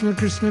Hare Krishna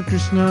Krishna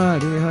Krishna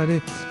Hare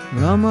Hare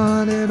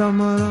Rama Hare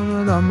Rama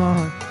Rama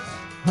Rama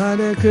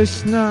Hare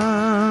Krishna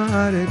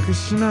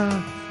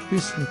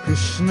Krishna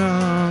Krishna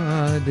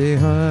Hare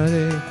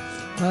Hare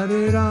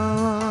Hare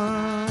Rama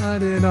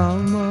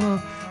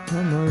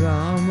Rama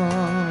Rama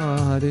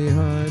Hare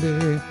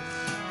Hare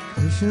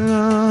Krishna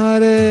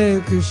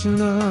Hare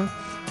Krishna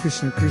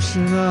Krishna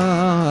Krishna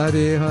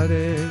Hare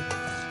Hare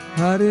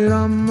Hare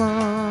Rama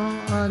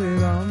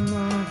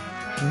Rama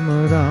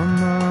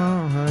Rama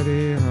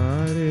Hare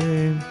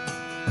Hare.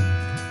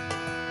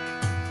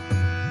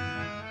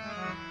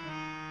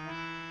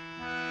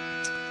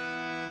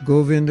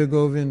 Govinda,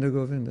 Govinda,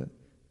 Govinda.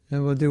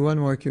 And we'll do one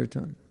more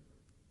kirtan.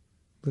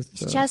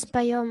 Сейчас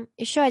поем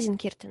еще один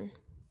киртан.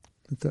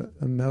 With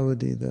a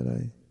melody that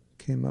I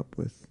came up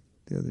with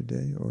the other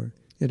day, or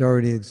it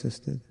already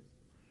existed,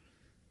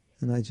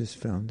 and I just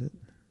found it.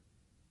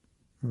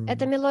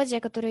 Это мелодия,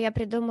 которую я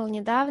придумал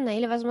недавно,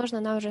 или, возможно,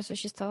 она уже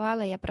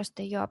существовала, я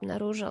просто ее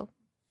обнаружил.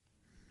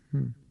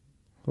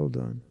 Hold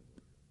on.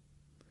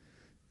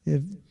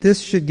 If this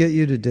should get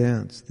you to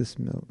dance,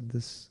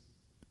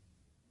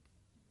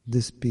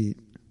 this beat,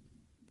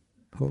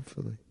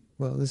 hopefully.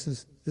 Well,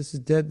 this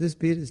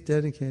beat is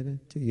dedicated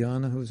to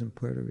Yana, who's in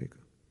Puerto Rico.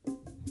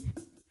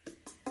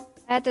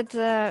 Этот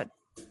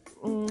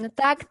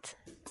такт,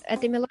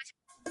 эта мелодия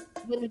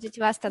вынудит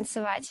вас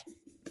танцевать.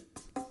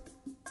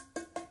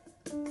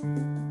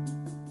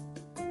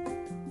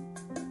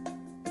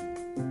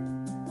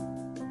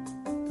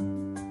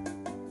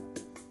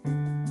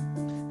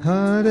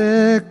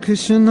 Hare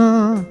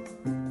Krishna,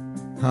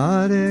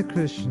 Hare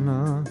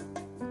Krishna,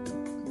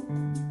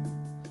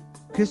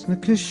 Krishna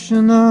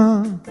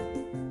Krishna,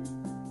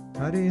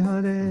 Hare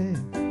Hare,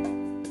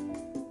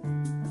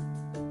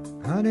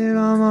 Hare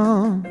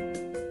Rama,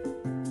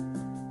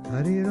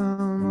 Hare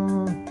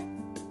Rama,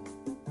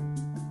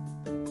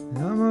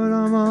 Rama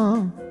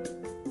Rama,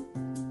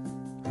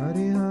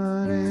 Hare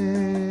Hare,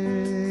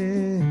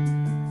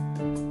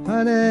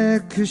 Hare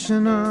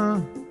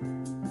Krishna,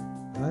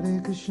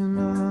 Hare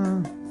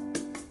Krishna,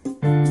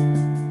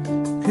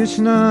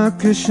 Krishna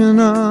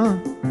Krishna,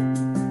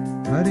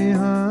 Hare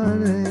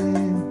Hare,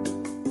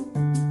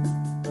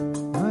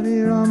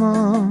 Hare Rama,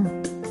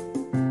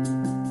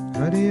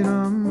 Hare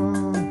Rama,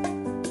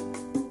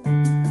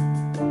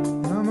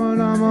 Rama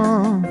Rama,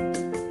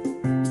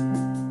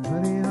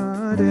 Hare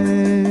Hare,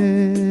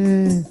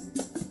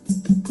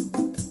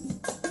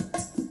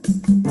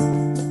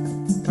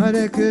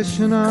 Hare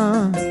Krishna,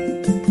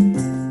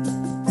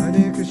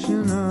 Hare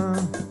Krishna,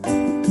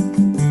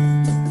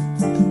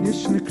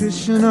 Krishna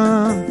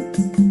Krishna,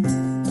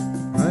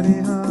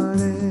 Hare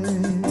Hare,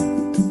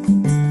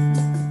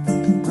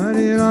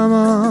 Hare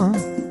Rama,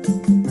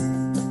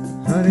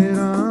 Hare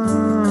Rama,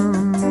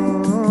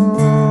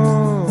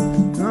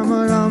 Rama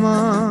Rama,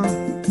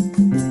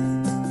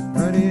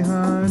 Hare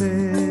Hare,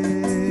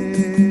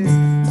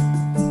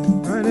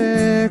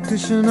 Hare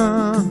Krishna,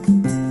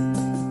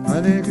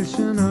 Hare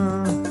Krishna,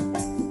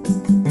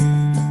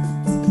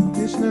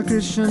 Krishna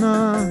Krishna,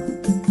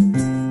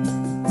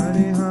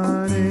 Hare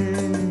Hare,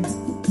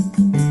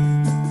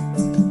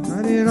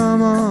 Hare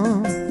Rama,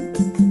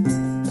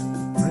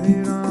 Hare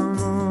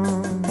Rama,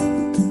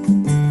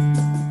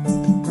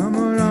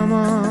 Rama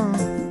Rama,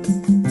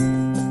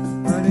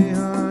 Hare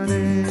Hare,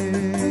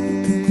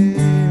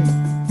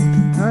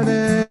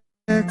 Hare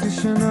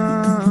Krishna,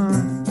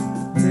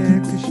 Hare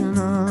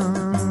Krishna,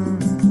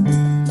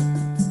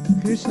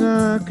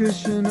 Krishna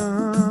Krishna,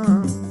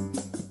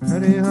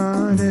 Hare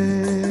Hare,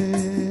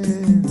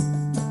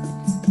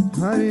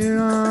 Hare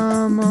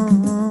Rama,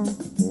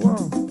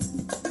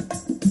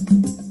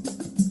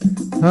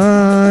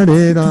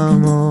 Hare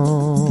Rama,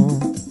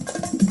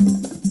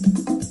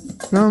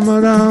 Rama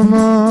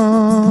Rama,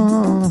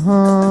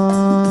 Hare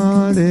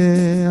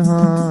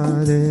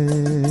Hare.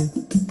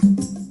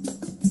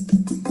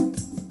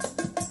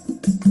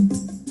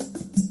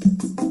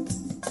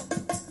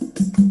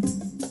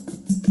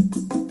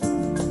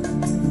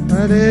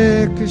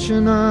 Hare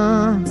Krishna,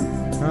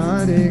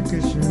 Hare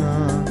Krishna,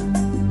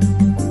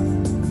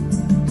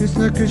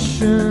 Krishna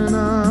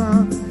Krishna,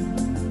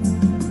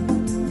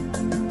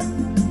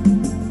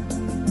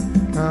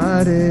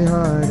 Hare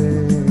Hare,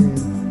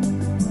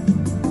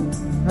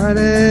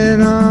 Hare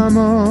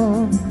Rama,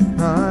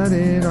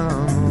 Hare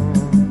Rama,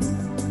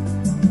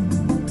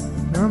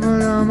 Rama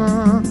Rama,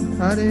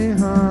 Hare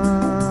Hare,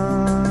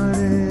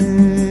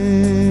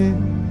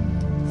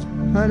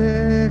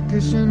 Hare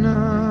Krishna,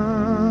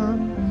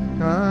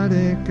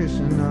 Hare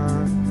Krishna,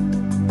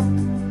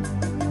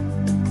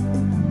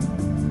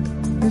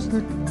 Krishna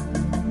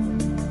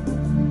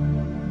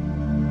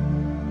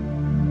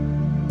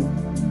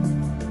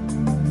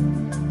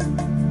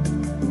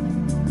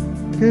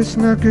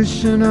Krishna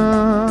Krishna,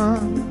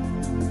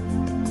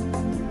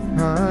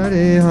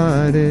 Hare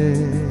Hare,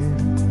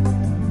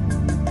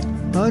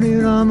 Hare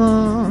Rama,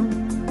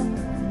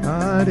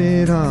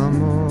 Hare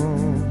Rama,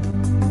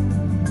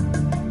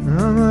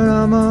 Rama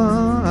Rama,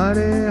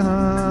 Hare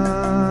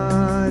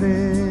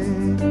Hare,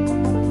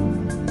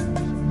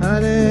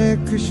 Hare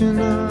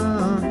Krishna,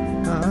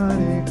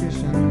 Hare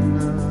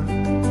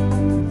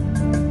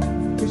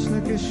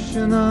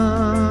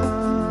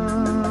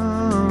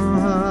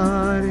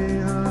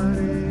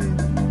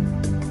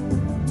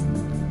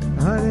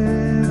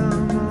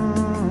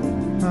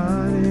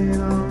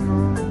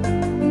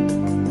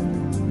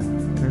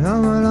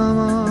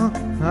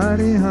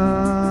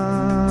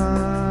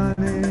Hare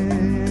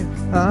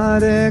Hare,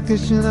 Hare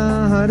Krishna,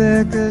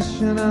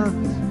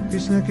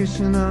 Krishna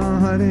Krishna,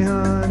 Hare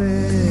Hare,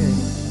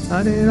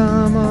 Hare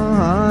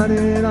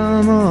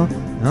Rama,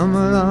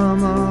 Rama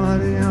Rama,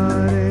 Hare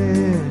Hare,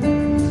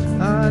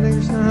 Hare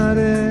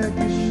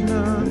Krishna,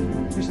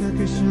 Krishna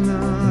Krishna,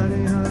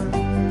 Hare Hare,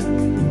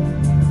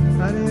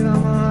 Hare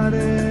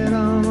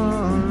Rama,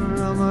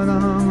 Rama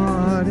Rama,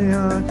 Hare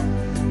Hare,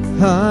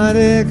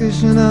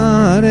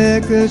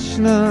 Hare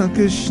Krishna,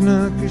 Krishna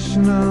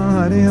Krishna,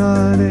 Hare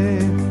Hare,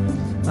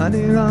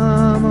 Hare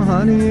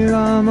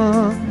Rama,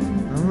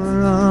 Rama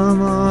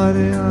Rama,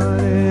 Hare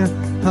Hare,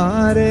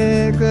 Hare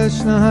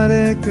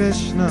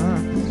Krishna,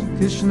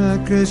 Krishna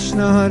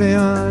Krishna, Hare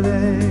Hare,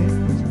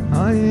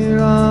 Hare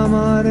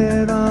Rama,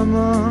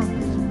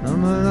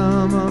 Rama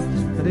Rama,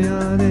 Hare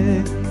Hare,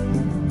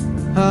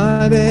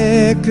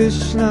 Hare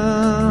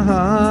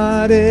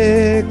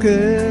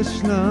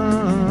Krishna,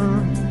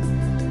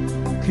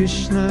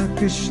 Krishna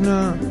Krishna,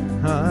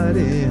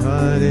 Hare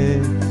Hare,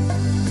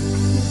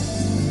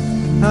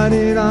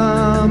 Hare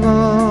Rama,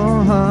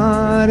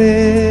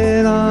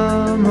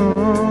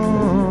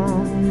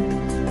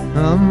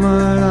 Rama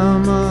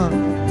Rama,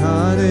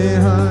 Hare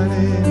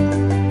Hare,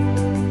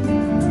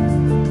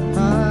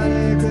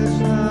 Hare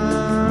Krishna,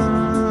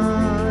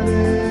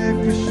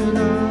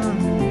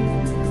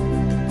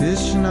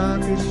 Krishna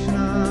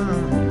Krishna,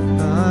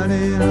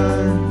 Hare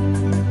Hare,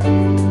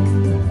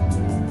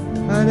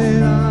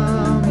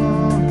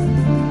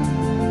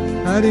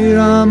 Hare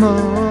Rama,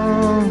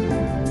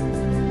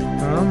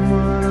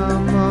 Rama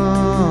Rama,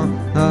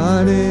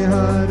 Hare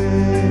Hare,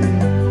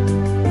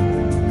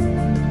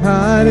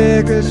 Hare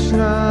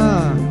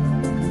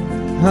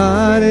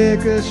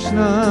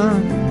Krishna,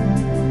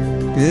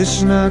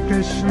 Krishna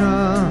Krishna,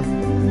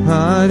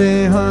 Hare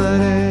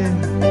Hare,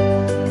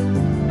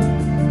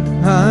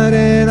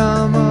 Hare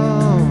Rama,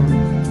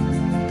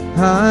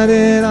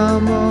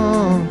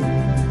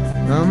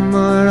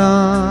 Rama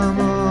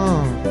Rama,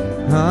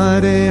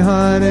 Hare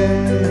Hare,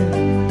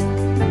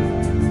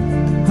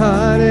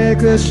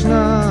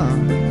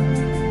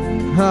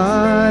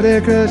 Hare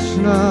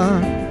Krishna,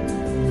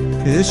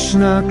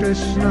 Krishna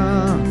Krishna,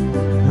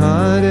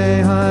 Hare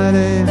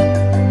Hare,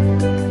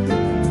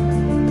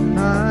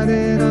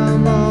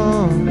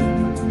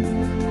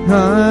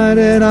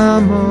 Hare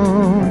Rama,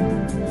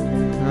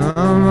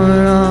 Rama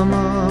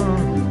Rama,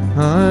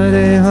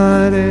 Hare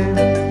Hare,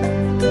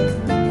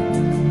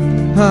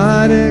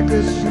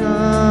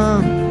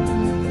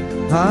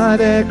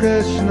 Hare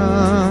Krishna,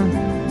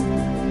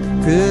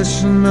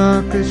 Krishna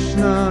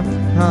Krishna,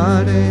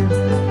 Hare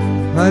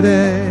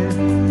Hare,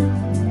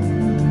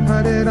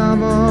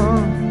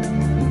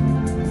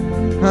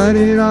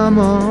 Hare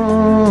Rama,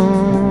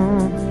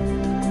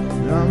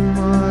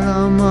 Rama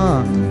Rama,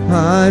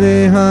 Hare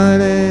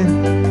Hare,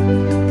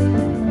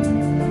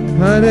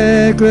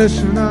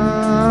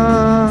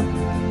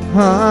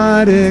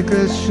 Hare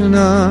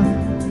Krishna,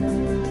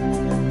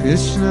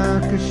 Krishna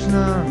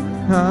Krishna,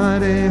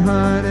 Hare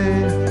Hare,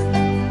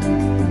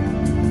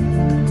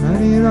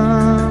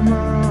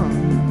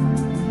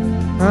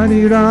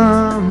 Hare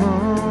Rama,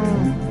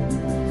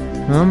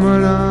 Rama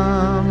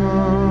Rama,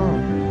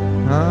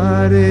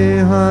 Hare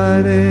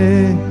Hare,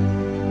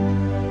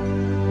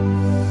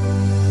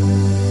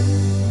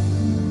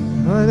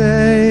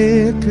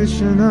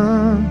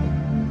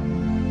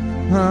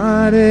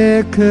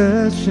 Hare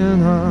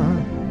Krishna,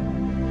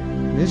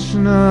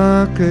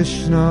 Krishna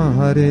Krishna,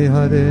 Hare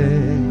Hare,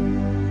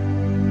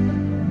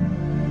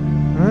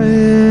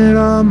 Hare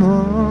Rama,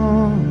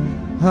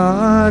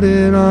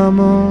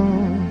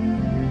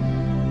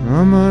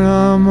 Rama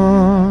Rama,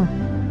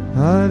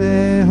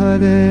 Hare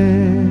Hare,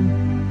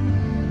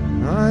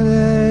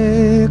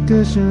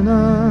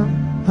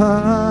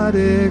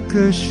 Hare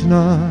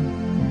Krishna,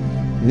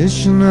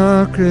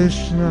 Krishna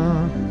Krishna,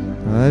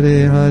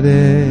 Hare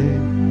Hare,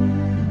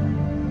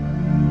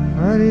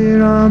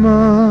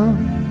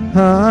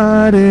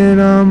 Hare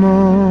Rama,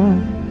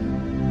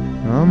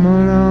 Rama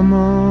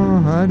Rama,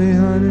 Hare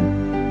Hare,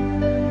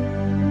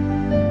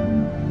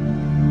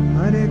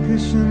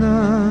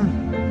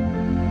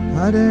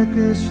 Hare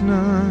Krishna,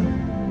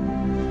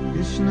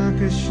 Krishna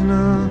Krishna,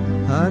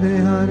 Hare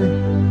Hare,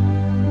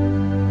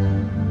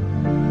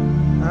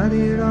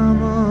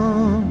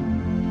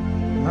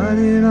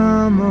 Hare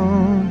Rama,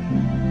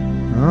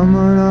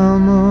 Rama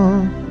Rama,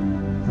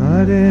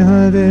 Hare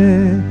Hare,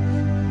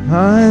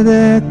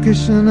 Hare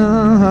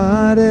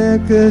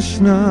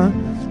Krishna,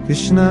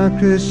 Krishna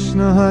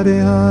Krishna, Hare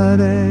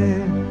Hare,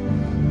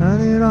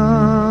 Hare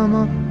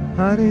Rama,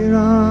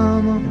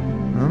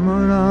 Rama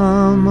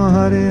Rama,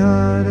 Hare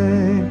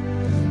Hare,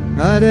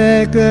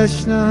 Hare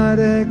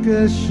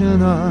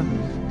Krishna,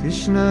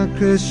 Krishna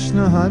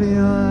Krishna, Hare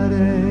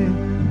Hare,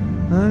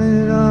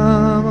 Hare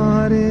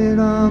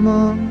Rama,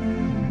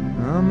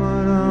 Rama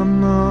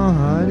Rama,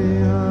 Hare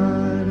Hare.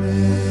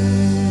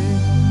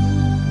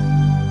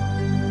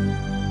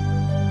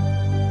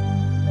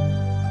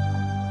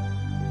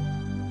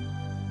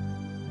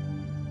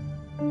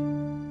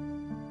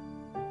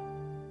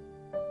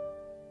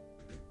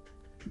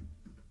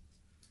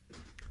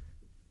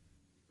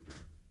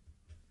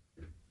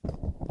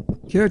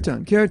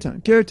 Kirtan,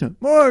 kirtan, kirtan,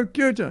 more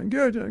kirtan,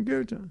 kirtan,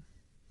 kirtan.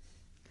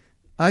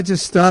 I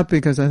just stopped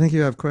because I think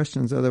you have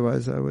questions.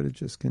 Otherwise, I would have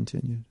just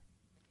continued.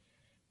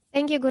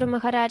 Thank you, Guru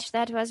Maharaj.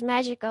 That was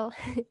magical.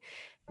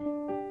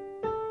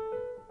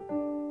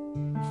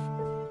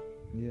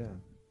 Yeah,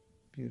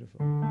 beautiful.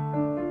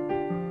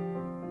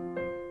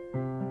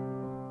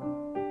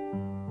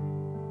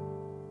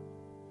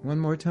 One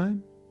more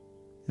time,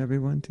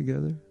 everyone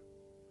together.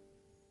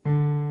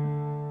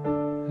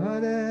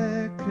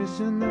 Hare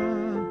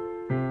Krishna,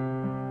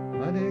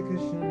 Hare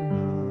Krishna,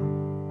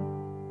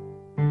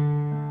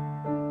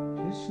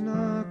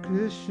 Krishna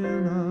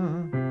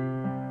Krishna,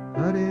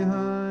 Hare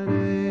Hare,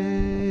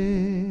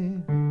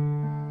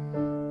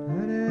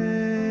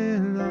 Hare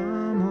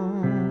Rama,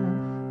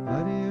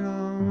 Hare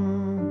Rama,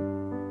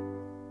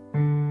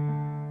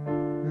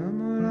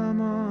 Rama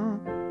Rama,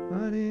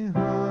 Hare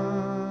Hare.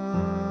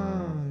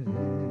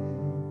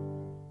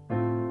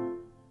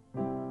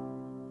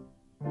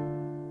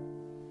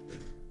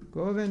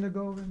 Govinda,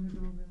 Govinda,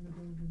 Govinda,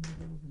 Govinda,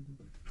 Govinda.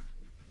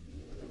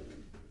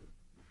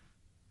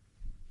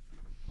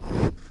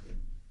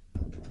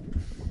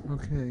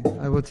 Okay,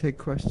 I will take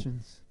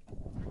questions.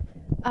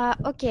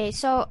 Okay,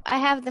 so I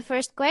have the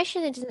first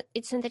question.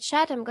 It's in the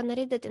chat. I'm gonna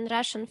read it in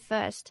Russian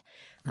first.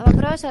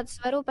 Вопрос от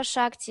Сварупа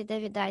Шакти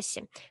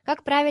Давидаси.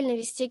 Как правильно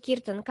вести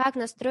киртан? Как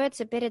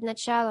настроиться перед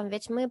началом?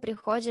 Ведь мы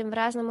приходим в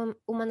разном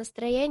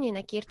умонастроении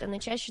на киртан и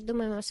чаще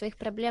думаем о своих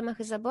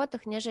проблемах и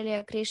заботах, нежели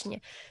о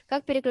Кришне.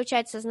 Как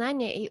переключать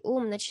сознание и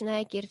ум,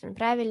 начиная киртан?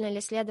 Правильно ли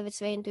следовать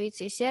своей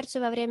интуиции и сердцу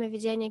во время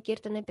ведения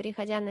киртана,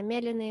 переходя на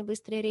медленный и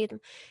быстрый ритм?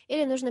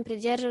 Или нужно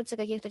придерживаться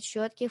каких-то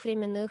четких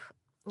временных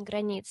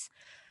границ?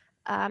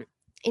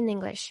 In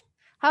English.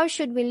 How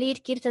should we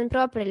lead kirtan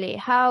properly?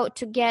 How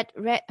do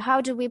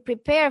we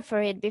prepare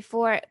for it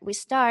before we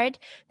start?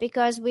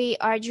 Because we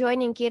are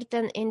joining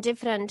kirtan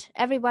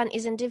everyone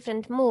is in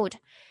different mood.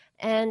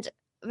 And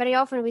very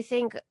often we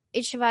think,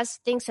 each of us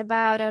thinks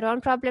about our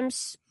own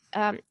problems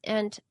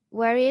and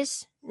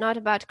worries, not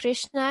about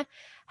Krishna.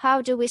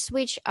 How do we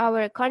switch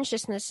our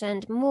consciousness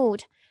and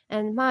mood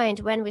and mind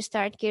when we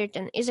start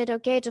kirtan? Is it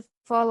okay to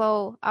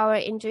follow our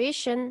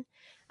intuition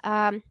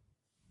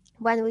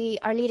when we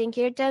are leading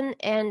kirtan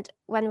and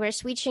when we're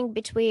switching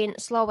between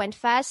slow and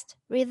fast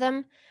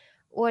rhythm,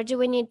 or do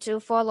we need to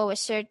follow a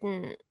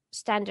certain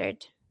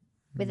standard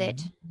with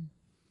it?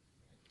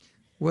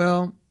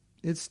 Well,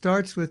 it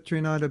starts with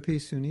Trinadapi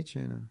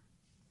Sunichena.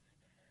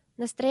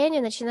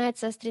 Настроение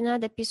начинается с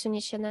Тринадапи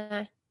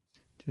Суничена.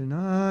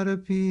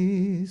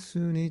 Trinadapi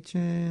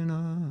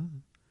Sunichena,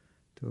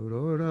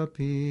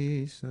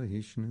 Tororapi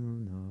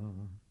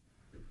Sahishnuna.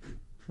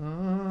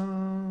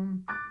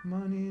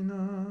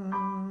 Manina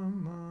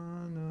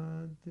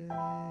Manadena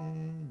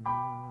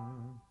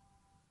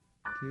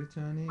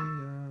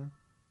Kirtaniya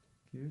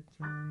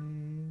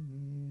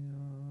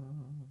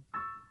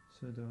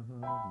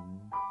Sadahari.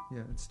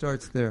 Yeah, it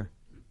starts there.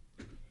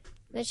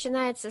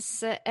 Начинается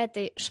с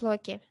этой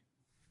шлоки.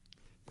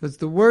 Because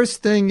the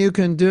worst thing you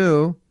can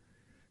do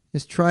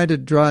is try to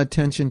draw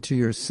attention to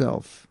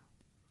yourself.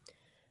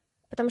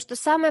 Потому что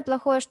самое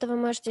плохое, что вы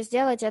можете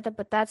сделать, это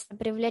пытаться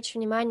привлечь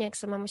внимание к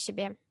самому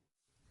себе.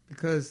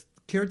 Because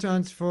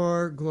kirtan's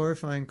for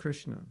glorifying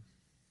Krishna.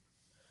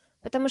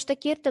 Потому что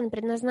киртан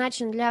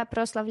предназначен для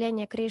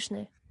прославления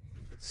Кришны.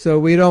 So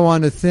we don't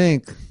want to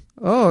think,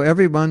 oh,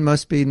 everyone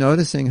must be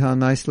noticing how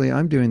nicely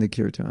I'm doing the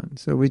kirtan.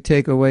 So we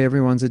take away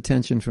everyone's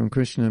attention from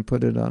Krishna and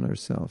put it on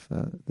ourselves.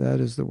 That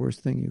is the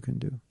worst thing you can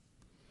do.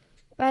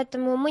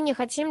 Поэтому мы не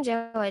хотим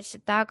делать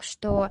так,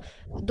 что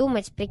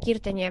думать при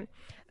киртане,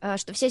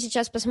 что все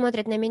сейчас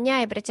посмотрят на меня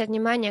и обратят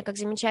внимание, как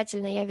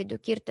замечательно я веду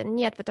киртан.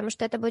 Нет, потому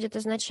что это будет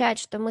означать,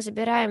 что мы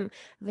забираем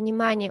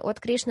внимание от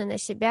Кришны на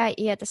себя,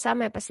 и это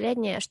самое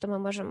последнее, что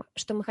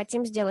мы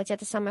хотим сделать,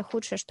 это самое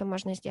худшее, что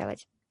можно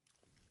сделать.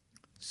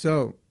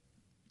 So,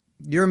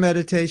 your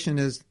meditation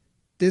is,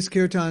 this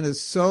kirtan is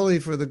solely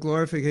for the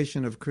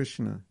glorification of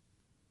Krishna.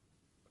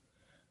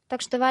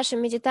 Так что ваша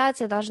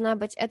медитация должна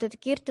быть, этот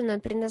киртан, он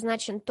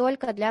предназначен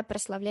только для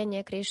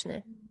прославления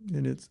Кришны.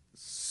 And it's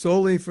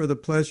solely for the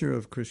pleasure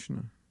of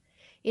Krishna.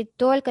 И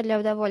только для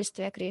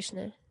удовольствия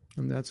Кришны.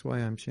 And that's why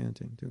I'm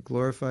chanting, to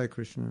glorify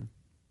Krishna.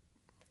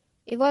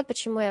 И вот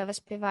почему я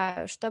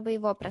воспеваю, чтобы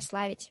его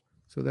прославить.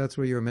 So that's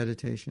where your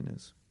meditation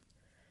is.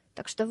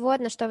 Так что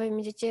вот на что вы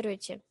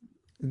медитируете.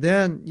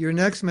 Then your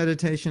next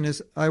meditation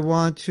is, I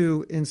want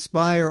to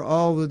inspire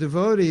all the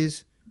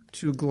devotees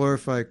to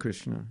glorify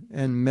Krishna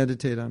and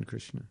meditate on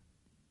Krishna.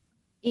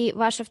 И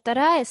ваша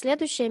вторая,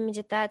 следующая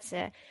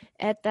медитация,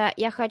 это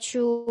я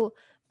хочу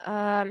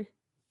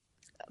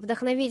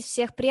вдохновить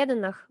всех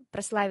преданных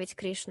прославить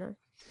Кришну.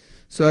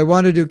 So I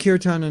want to do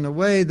kirtan in a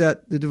way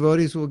that the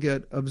devotees will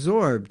get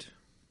absorbed.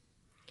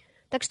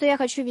 Так что я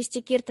хочу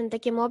вести киртан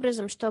таким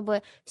образом,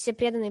 чтобы все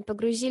преданные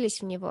погрузились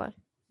в него.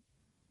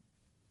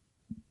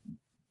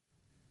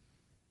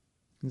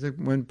 It's like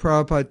when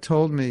Prabhupada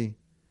told me,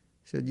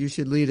 he said, you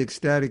should lead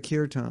ecstatic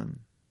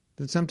kirtan.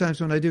 That sometimes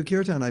when I do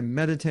kirtan, I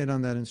meditate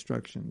on that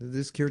instruction. That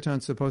this kirtan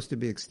is supposed to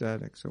be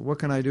ecstatic. So what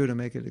can I do to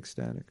make it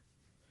ecstatic?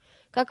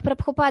 Как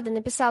Прабхупада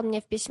написал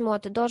мне в письмо,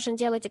 ты должен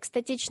делать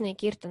экстатичные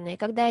киртаны. И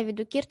когда я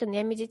веду киртан,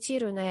 я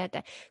медитирую на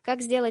это.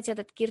 Как сделать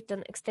этот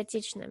киртан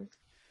экстатичным?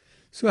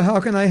 So how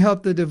can I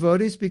help the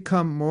devotees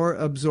become more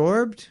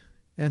absorbed?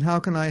 And how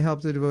can I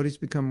help the devotees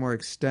become more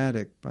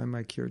ecstatic by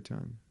my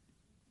kirtan?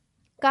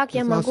 Как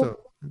я могу...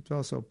 It's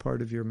also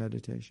part of your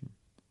meditation.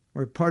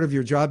 Or part of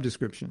your job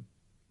description,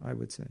 I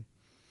would say.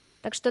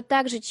 Так что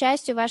также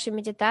частью вашей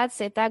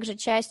медитации, также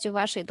частью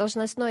вашей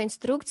должностной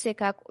инструкции,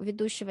 как у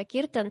ведущего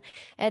киртан,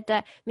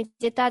 это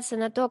медитация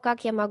на то,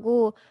 как я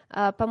могу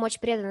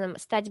помочь преданным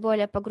стать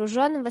более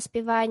погруженным в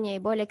воспевание и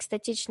более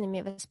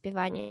экстатичными в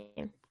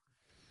воспевании.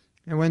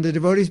 And when the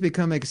devotees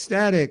become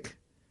ecstatic,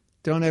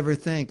 don't ever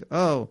think,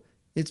 oh,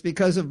 it's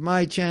because of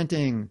my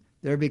chanting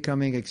they're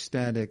becoming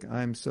ecstatic.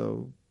 I'm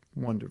so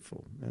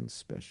wonderful and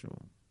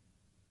special.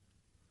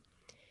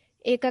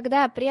 И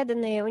когда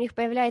преданные, у них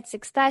появляется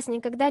экстаз,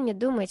 никогда не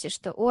думайте,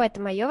 что, о,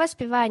 это мое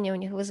воспевание у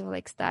них вызвало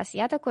экстаз,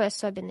 я такой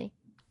особенный.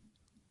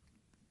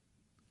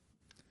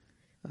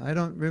 I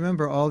don't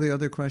remember all the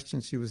other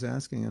questions she was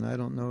asking, and I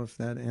don't know if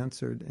that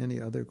answered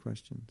any other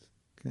questions.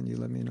 Can you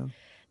let me know?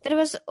 There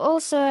was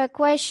also a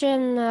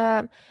question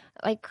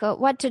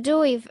what to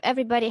do if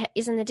everybody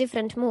is in a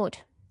different mood.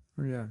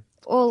 Oh, yeah.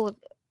 All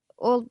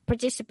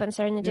participants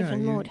are in a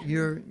different mood.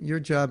 Your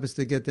job is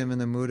to get them in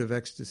the mood of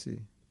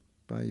ecstasy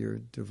by your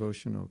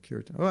devotional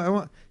kirtan.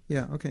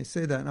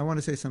 Say that. I want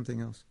to say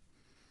something else.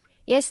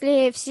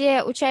 Если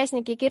все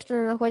участники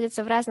киртана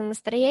находятся в разном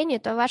настроении,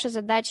 то ваша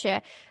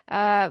задача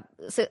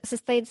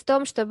состоит в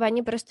том, чтобы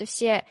они просто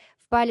все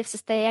впали в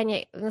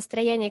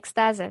настроение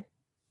экстаза.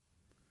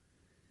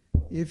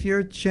 If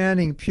you're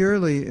chanting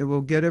purely, it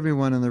will get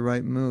everyone in the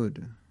right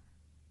mood.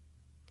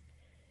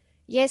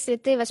 Если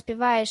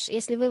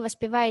вы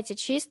воспеваете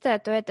чисто,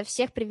 то это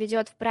всех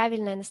приведет в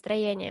правильное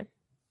настроение.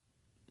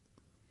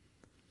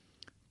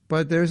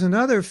 But there's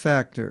another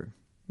factor,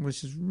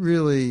 which is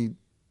really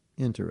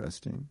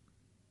interesting.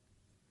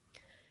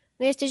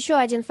 Но есть еще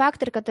один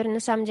фактор, который на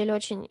самом деле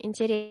очень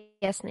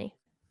интересный.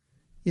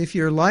 If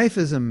your life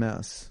is a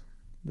mess,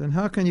 then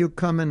how can you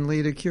come and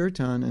lead a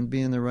kirtan and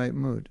be in the right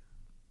mood?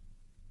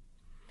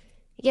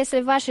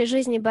 Если в вашей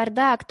жизни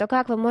бардак, то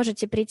как вы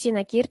можете прийти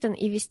на киртан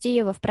и вести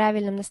его в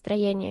правильном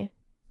настроении?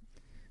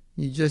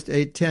 You just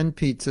ate 10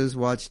 pizzas,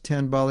 watched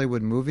 10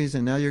 Bollywood movies,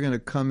 and now you're going to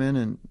come in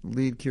and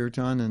lead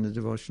kirtan in a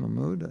devotional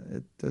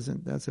mood?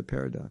 That's a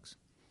paradox.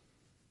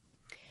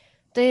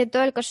 Ты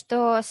только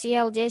что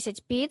съел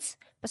 10 пиц,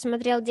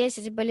 посмотрел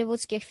 10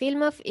 болливудских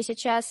фильмов, и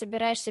сейчас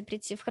собираешься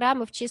прийти в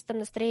храм и в чистом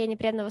настроении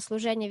преданного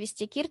служения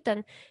вести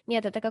киртан?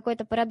 Нет, это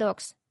какой-то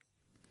парадокс.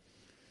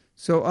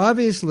 So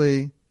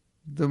obviously,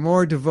 the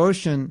more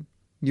devotion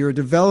you're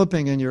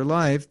developing in your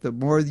life, the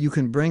more you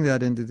can bring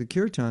that into the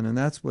kirtan, and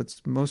that's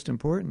what's most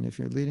important if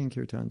you're leading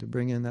kirtan, to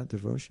bring in that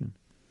devotion.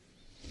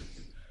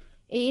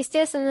 И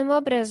естественным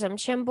образом,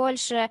 чем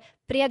больше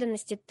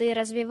преданности ты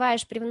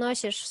развиваешь,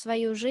 привносишь в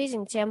свою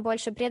жизнь, тем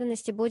больше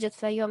преданности будет в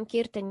твоем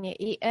киртане,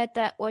 и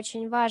это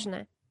очень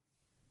важно.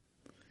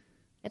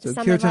 Это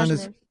самое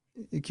важное.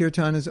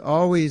 Kirtan is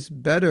always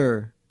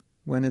better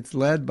when it's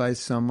led by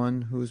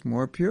someone who's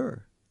more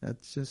pure.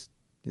 That's just,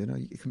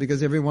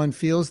 because everyone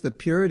feels the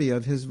purity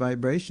of his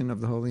vibration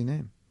of the holy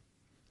name,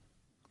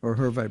 or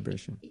her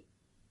vibration.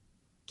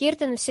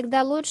 Киртан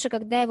всегда лучше,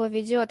 когда его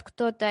ведет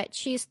кто-то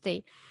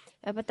чистый,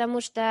 потому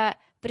что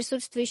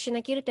присутствующие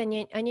на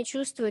киртане, они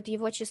чувствуют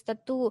его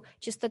чистоту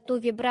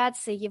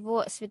вибраций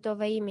его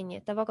святого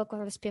имени, того, как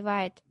он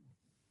воспевает.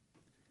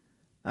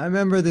 I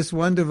remember this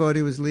one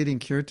devotee was leading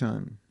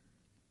kirtan.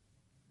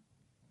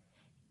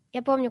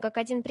 Я помню, как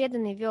один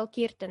преданный вел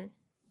киртан.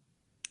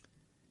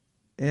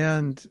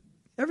 And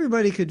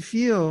everybody could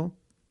feel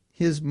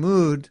his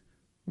mood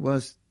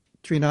was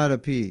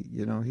Trinadapi.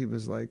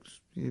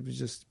 He was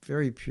just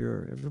very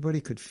pure.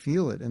 Everybody could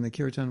feel it, and the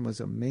kirtan was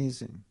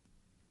amazing.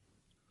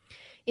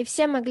 И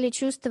все могли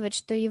чувствовать,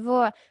 что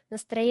его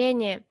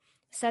настроение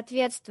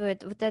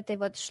соответствует вот этой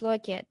вот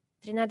шлоке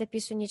Тринадапи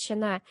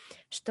Суничана,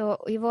 что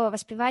его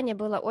воспевание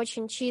было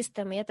очень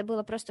чистым, и это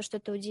было просто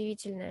что-то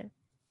удивительное.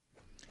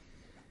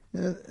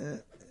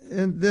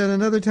 And then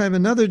another time,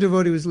 another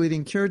devotee was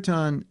leading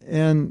kirtan,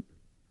 and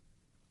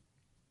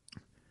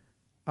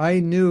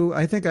I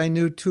think I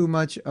knew too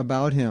much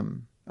about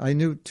him. I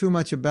knew too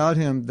much about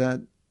him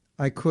that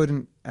I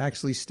couldn't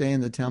actually stay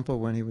in the temple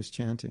when he was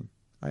chanting.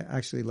 I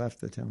actually left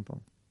the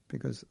temple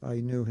because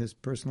I knew his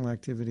personal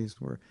activities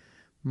were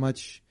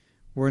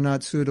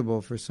not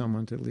suitable for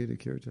someone to lead a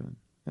kirtan.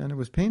 And it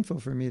was painful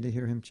for me to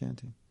hear him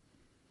chanting.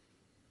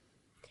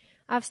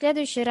 А в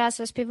следующий раз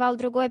воспевал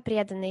другой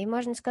преданный. И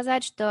можно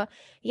сказать, что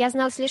я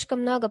знал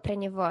слишком много про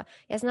него.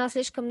 Я знал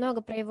слишком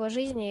много про его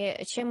жизнь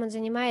и чем он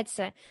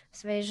занимается в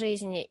своей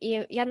жизни.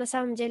 И я на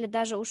самом деле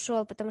даже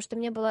ушел, потому что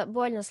мне было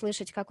больно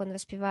слышать, как он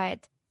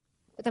воспевает.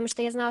 Потому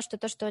что я знал, что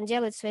то, что он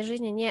делает в своей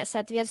жизни, не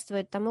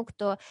соответствует тому,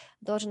 кто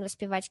должен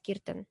воспевать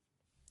киртан.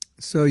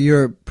 So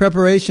your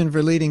preparation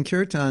for leading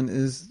kirtan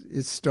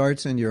it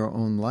starts in your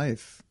own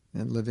life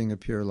and living a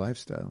pure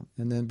lifestyle,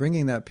 and then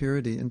bringing that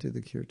purity into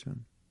the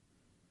kirtan.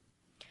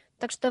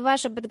 Так что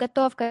ваша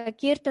подготовка к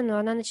киртану,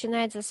 она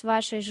начинается с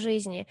вашей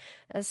жизни,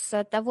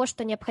 с того,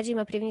 что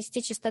необходимо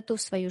привнести чистоту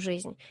в свою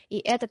жизнь. И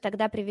это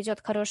тогда приведет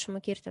к хорошему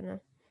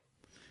киртану.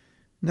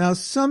 Now,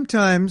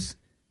 sometimes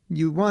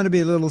you want to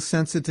be a little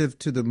sensitive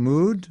to the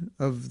mood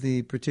of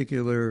the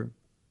particular,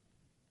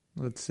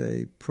 let's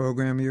say,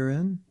 program you're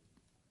in.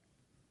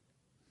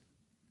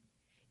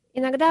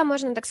 Иногда,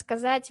 можно так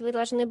сказать, вы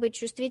должны быть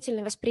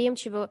чувствительны,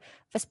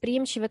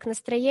 восприимчивы к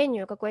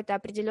настроению какой-то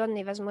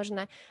определенной,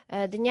 возможно,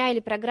 дня или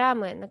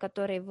программы, на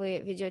которой вы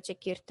ведете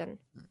киртан.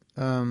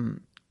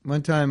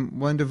 One time,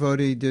 one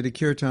devotee did a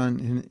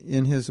kirtan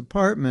in his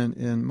apartment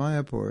in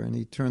Mayapur, and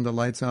he turned the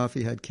lights off,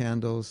 he had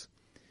candles,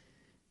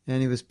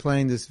 and he was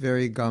playing this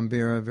very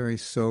gambhira, very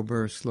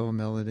sober, slow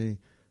melody.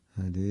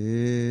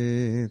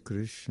 Hare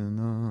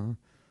Krishna,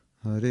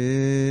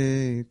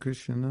 Hare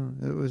Krishna.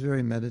 It was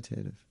very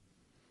meditative.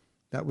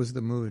 That was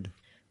the mood.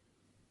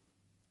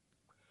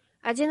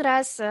 Один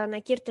раз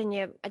на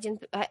киртане,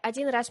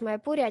 один раз в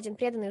Майяпуре один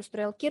преданный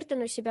устроил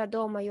киртан у себя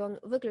дома, и он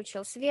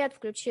выключил свет,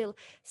 включил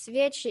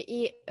свечи,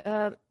 и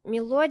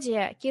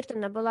мелодия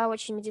киртана была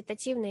очень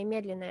медитативная и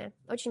медленная.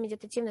 Очень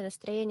медитативное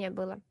настроение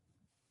было.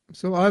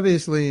 So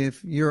obviously,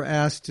 if you're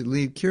asked to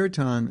lead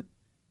kirtan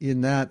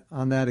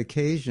on that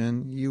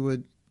occasion, you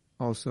would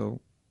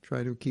also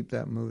try to keep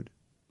that mood.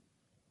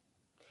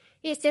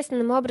 И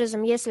естественным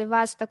образом, если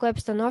вас в такой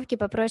обстановке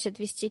попросят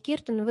вести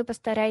киртан, вы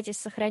постараетесь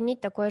сохранить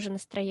такое же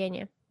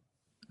настроение.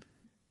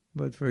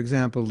 But for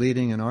example,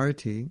 leading an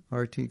arti,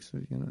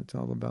 it's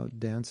all about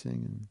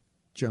dancing and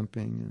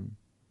jumping and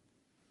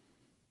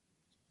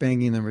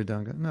banging the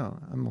mridanga. No,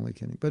 I'm only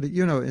kidding. But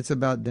it's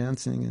about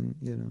dancing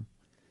and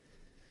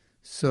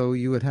so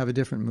you would have a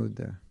different mood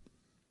there.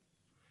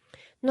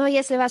 Но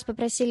если вас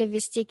попросили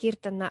ввести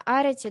киртан на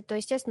арити, то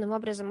естественным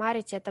образом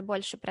арити это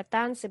больше про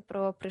танцы,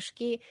 про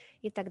прыжки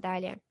и так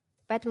далее.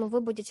 Поэтому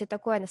вы будете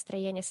такое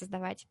настроение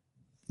создавать.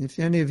 If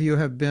any of you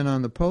have been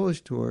on the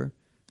Polish tour,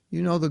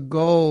 you know the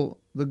goal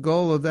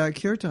of that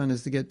kirtan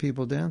is to get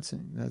people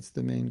dancing. That's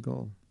the main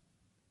goal.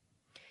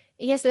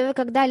 И если вы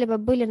когда-либо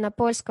были на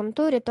польском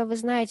туре, то вы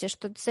знаете,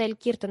 что цель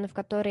киртанов,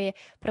 которые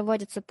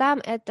проводятся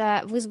там,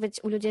 это вызвать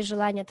у людей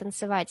желание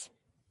танцевать.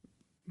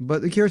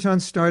 But the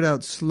kirtans start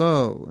out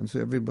slow, and so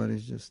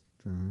everybody's just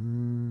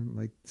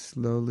like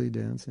slowly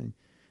dancing.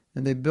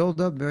 And they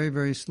build up very,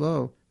 very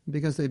slow.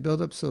 Because they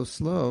build up so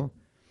slow,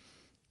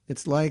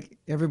 it's like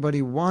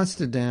everybody wants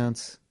to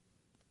dance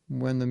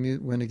when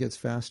it gets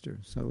faster.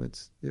 So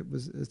it's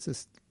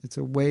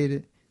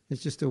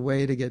just a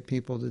way to get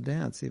people to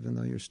dance, even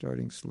though you're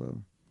starting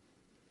slow.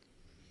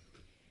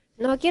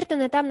 Но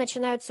киртаны там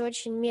начинаются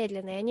очень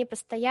медленно, и они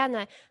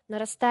постоянно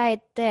нарастает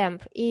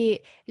темп.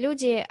 И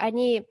люди,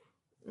 они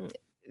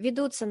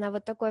ведутся на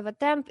вот такой вот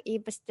темп, и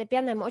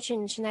постепенно им очень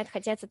начинает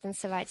хотеться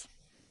танцевать.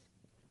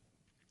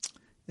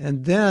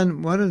 And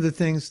then one of the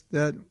things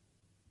that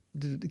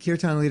the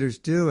kirtan leaders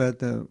do at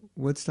the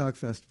Woodstock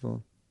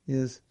Festival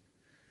is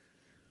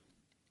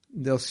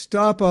they'll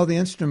stop all the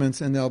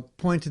instruments and they'll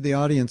point to the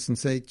audience and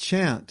say,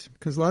 chant.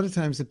 Because a lot of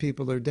times the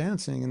people are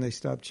dancing and they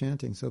stop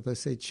chanting. So if they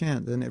say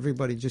chant, then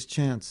everybody just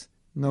chants.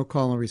 No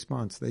call and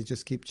response. They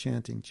just keep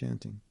chanting.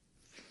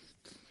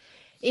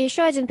 И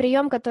еще один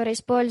прием, который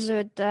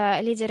используют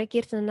лидеры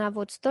киртана на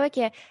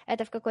Вудстоке,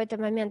 это в какой-то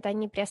момент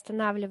они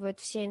приостанавливают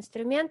все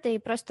инструменты и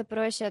просто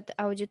просят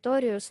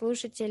аудиторию,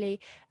 слушателей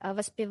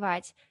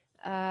воспевать,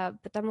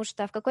 потому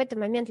что в какой-то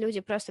момент люди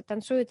просто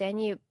танцуют, и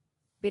они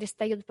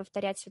перестают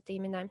повторять святые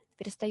имена,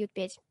 перестают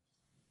петь.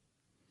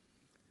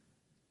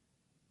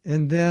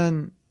 And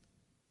then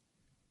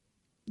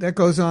that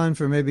goes on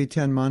for maybe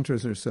 10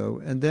 mantras or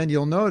so, and then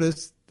you'll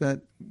notice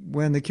that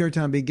when the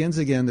kirtan begins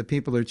again, the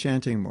people are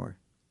chanting more.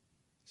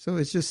 So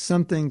it's just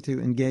something to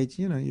engage,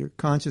 you're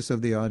conscious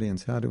of the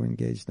audience, how to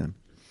engage them.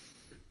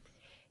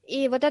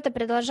 И вот это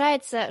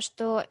продолжается,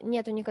 что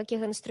нету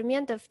никаких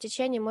инструментов в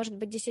течение, может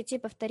быть, 10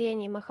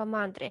 повторений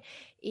махамантры,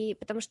 и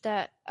потому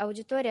что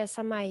аудитория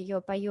сама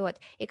ее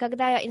поет. И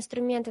когда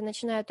инструменты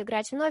начинают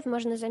играть вновь,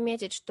 можно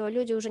заметить, что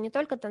люди уже не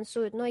только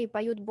танцуют, но и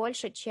поют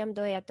больше, чем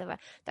до этого.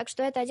 Так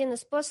что это один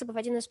из способов,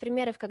 один из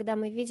примеров, когда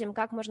мы видим,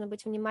 как можно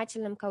быть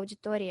внимательным к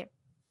аудитории.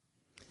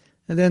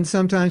 And then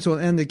sometimes we'll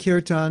end the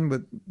kirtan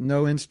with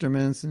no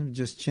instruments and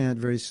just chant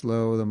very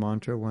slow the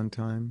mantra one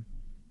time,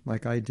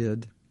 like I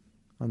did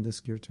on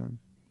this kirtan.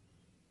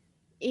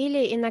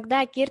 Или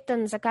иногда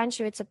киртан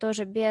заканчивается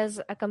тоже без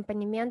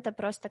аккомпанемента,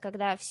 просто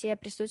когда все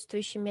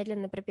присутствующие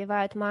медленно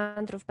пропевают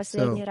мантру в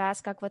последний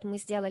раз, как вот мы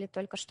сделали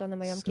только что на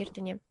моем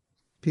киртане.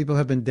 People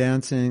have been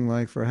dancing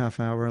like for a half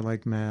hour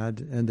like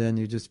mad, and then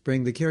you just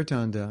bring the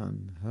kirtan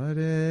down.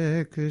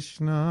 Hare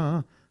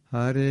Krishna,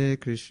 Hare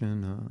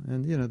Krishna.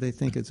 And, they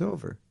think it's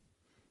over.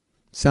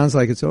 Sounds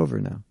like it's over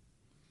now.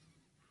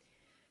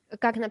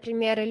 Как,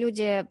 например,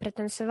 люди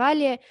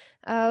протанцевали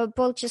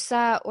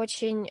полчаса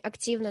очень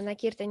активно на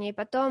киртане, и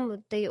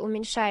потом ты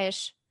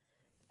уменьшаешь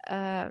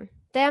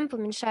темп,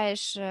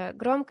 уменьшаешь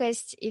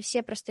громкость, и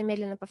все просто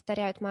медленно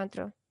повторяют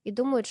мантру и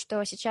думают,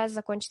 что сейчас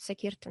закончится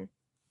киртан.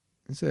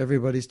 And so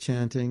everybody's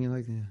chanting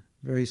like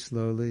very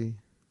slowly.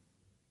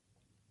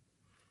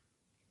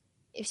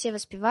 И все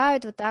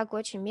воспевают вот так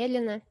очень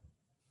медленно.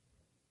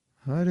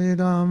 Hare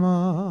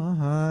Rama,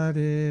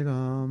 Hare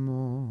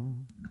Rama.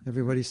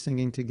 Everybody's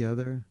singing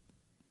together.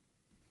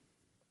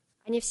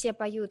 Они все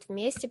поют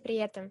вместе при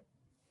этом.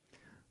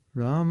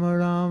 Rama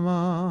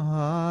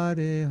Rama,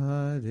 Hare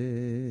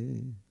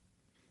Hare.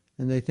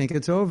 And they think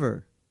it's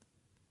over.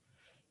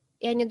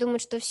 И они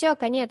думают, что все,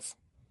 конец.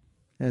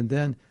 And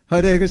then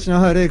Hare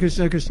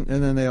Krishna, Krishna.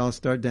 And then they all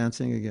start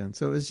dancing again.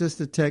 So it's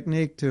just a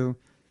technique to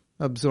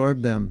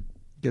absorb them,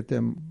 get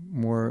them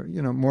more,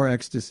 more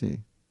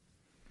ecstasy.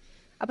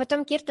 А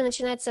потом киртан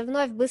начинается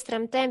вновь в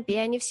быстром темпе, и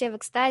они все в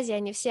экстазе,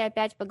 они все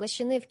опять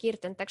поглощены в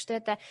киртан. Так что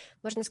это,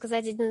 можно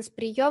сказать, один из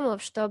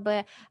приемов,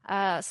 чтобы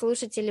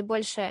слушатели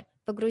больше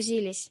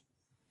погрузились.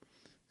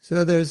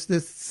 So there's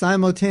this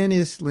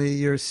simultaneously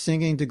you're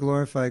singing to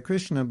glorify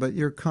Krishna, but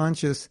you're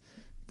conscious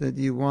that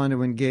you want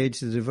to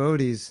engage the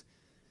devotees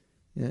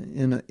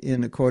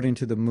in according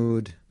to the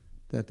mood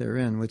that they're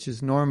in, which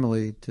is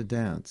normally to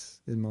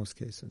dance in most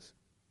cases.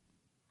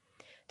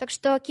 Так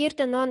что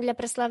киртан, он для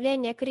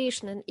прославления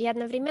Кришны, и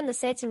одновременно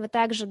с этим вы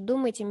также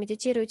думаете,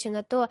 медитируете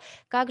на то,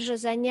 как же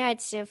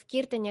занять в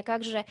киртане,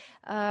 как же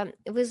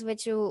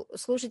вызвать у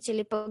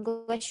слушателей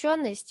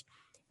поглощенность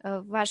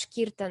в ваш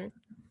киртан,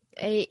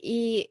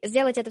 и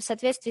сделать это в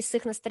соответствии с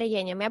их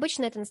настроением. И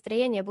обычно это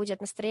настроение будет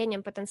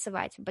настроением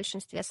потанцевать в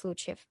большинстве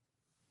случаев.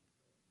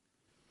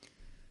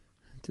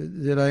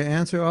 Did I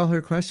answer all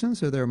her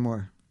questions, or are there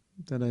more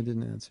that I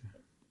didn't answer?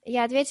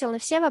 Я ответила на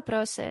все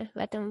вопросы в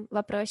этом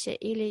вопросе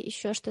или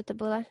еще что-то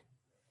было?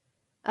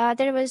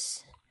 There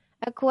was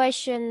a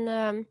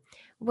question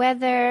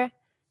whether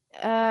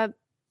the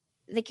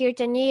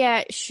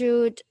kirtaniya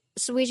should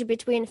switch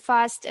between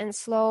fast and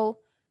slow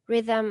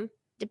rhythm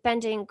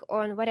depending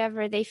on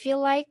whatever they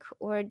feel like,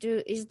 or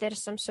is there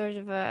some sort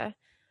of a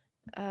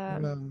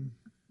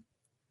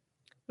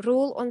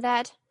rule on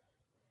that?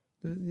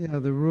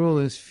 The rule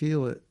is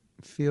feel it.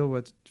 Feel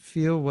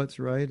what's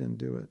right and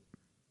do it.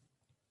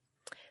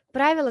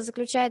 Правило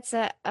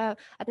заключается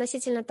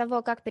относительно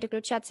того, как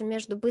переключаться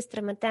между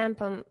быстрым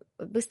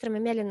и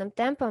медленным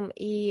темпом,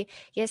 и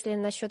если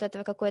насчет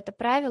этого какое-то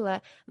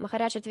правило,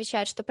 Махарадж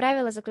отвечает, что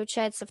правило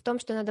заключается в том,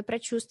 что надо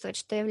прочувствовать,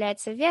 что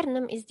является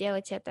верным, и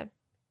сделать это.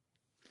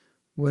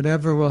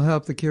 Whatever will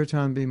help the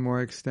kirtan be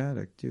more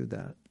ecstatic, do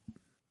that.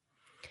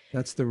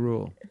 That's the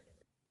rule.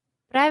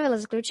 Правило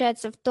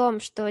заключается в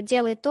том, что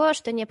делай то,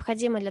 что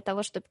необходимо для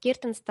того, чтобы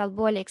киртан стал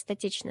более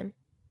экстатичным.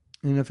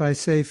 And if I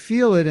say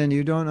feel it and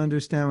you don't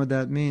understand what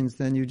that means,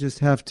 then you just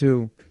have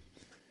to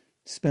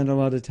spend a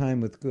lot of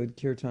time with good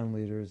kirtan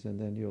leaders and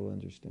then you'll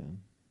understand.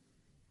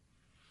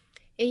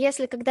 И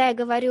если, когда я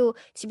говорю,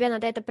 тебе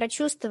надо это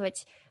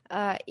прочувствовать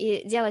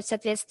и делать в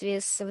соответствии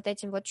с вот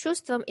этим вот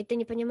чувством, и ты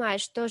не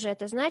понимаешь, что же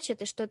это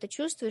значит и что ты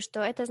чувствуешь,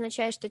 то это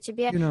означает, что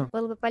тебе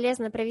было бы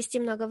полезно провести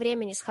много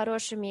времени с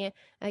хорошими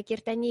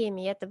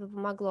киртаниями, и это бы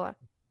помогло.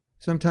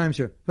 Sometimes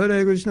you're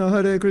Hare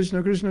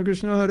Krishna, Krishna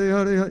Krishna, Hare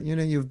Hare.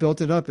 You've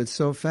built it up. It's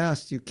so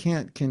fast. You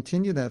can't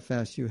continue that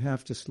fast. You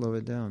have to slow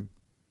it down.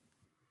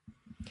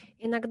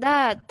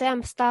 Иногда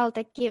темп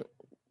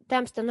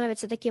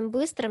становится таким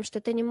быстрым,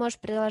 что ты не можешь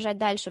продолжать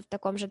дальше в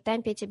таком же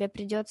темпе, и тебе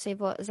придется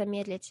его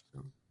замедлить.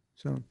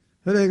 So,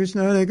 Hare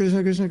Krishna,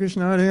 Krishna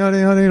Krishna, Hare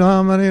Hare, Hare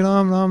Ram,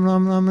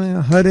 Ram Ram,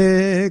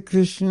 Hare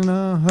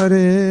Krishna,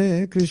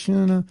 Hare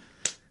Krishna.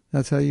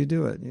 That's how you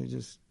do it. You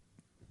just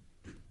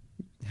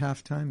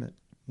half time it,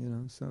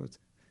 so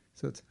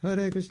it's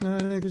Hare Krishna,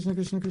 Krishna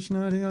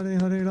Krishna, Hare Hare,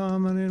 Hare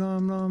Ram,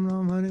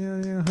 Ram Hare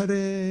Hare,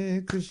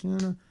 Hare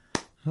Krishna,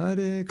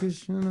 Hare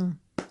Krishna.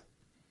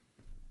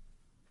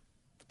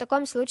 В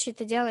таком случае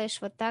ты делаешь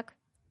вот так.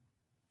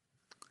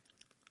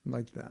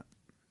 Like that.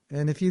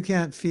 And if you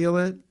can't feel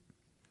it,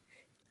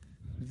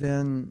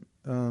 then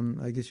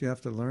I guess you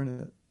have to learn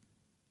it.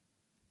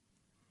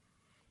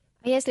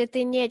 А если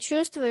ты не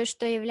чувствуешь,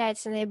 что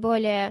является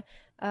наиболее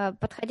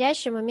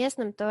подходящим и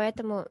местным, то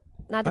этому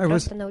надо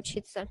просто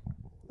научиться.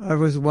 I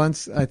was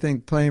once, I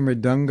think, playing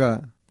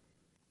Mridanga,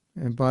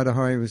 and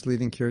Badahari was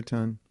leading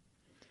kirtan,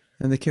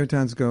 and the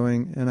kirtan's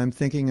going, and I'm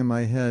thinking in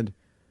my head,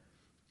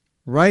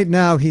 right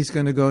now he's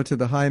going to go to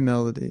the high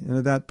melody, and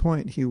at that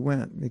point he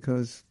went,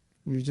 because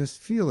you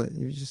just feel it.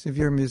 If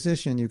you're a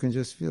musician, you can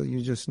just feel,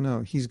 you just know,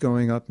 he's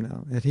going up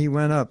now, and he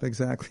went up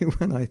exactly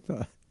when I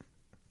thought.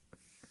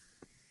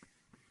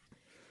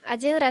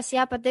 Один раз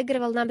я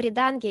подыгрывал на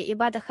мриданге, и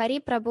Бадахари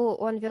Прабху,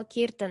 он вел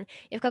киртан.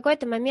 И в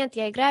какой-то момент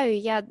я играю, и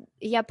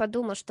я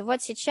подумал, что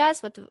вот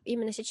сейчас, вот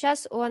именно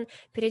сейчас он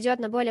перейдет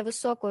на более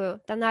высокую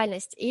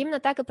тональность. И именно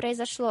так и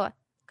произошло.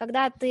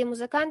 Когда ты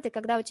музыкант, и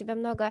когда у тебя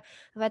много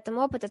в этом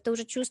опыта, ты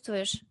уже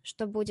чувствуешь,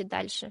 что будет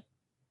дальше.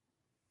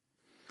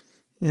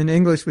 In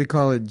English we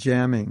call it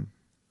jamming.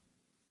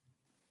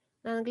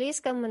 На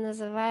английском мы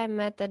называем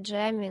это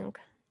jamming.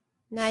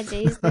 Надя,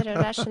 is there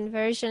a Russian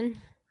version?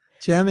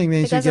 Jamming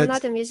means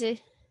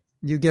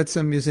you get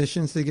some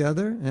musicians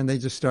together and they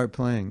just start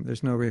playing.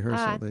 There's no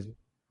rehearsal.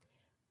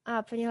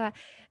 Поняла.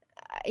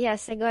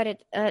 Yes, I got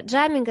it.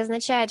 Jamming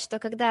означает, что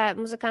когда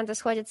музыканты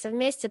сходятся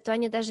вместе, то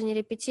они даже не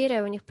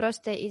репетируя, у них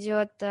просто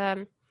идет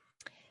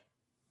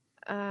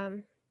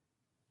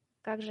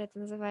Как же это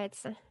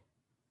называется?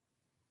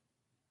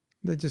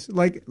 They just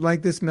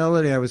like this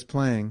melody I was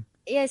playing.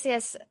 Yes,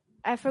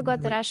 I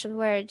forgot the Like, Russian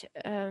word.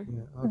 yeah,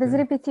 Без okay.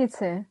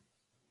 репетиции.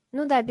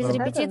 Ну да, без Oh.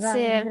 Да, без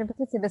репетиции.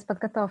 репетиции, без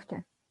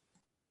подготовки.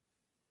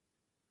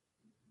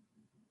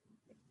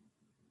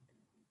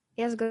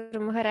 Yes, Guru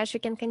Maharaj, you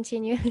can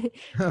continue.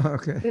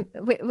 Okay.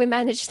 We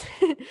managed.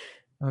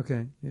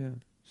 Okay. Yeah.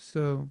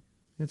 So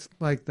it's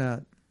like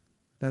that.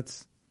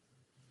 That's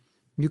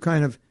you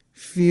kind of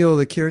feel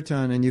the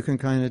kirtan, and you can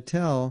kind of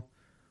tell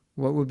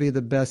what would be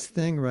the best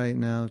thing right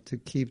now to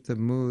keep the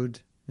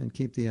mood and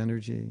keep the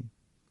energy.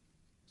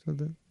 So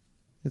that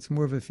it's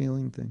more of a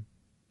feeling thing.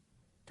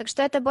 Так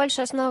что это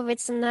больше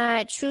основывается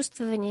на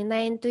чувствовании,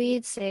 на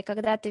интуиции.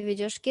 Когда ты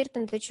ведешь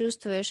киртан, ты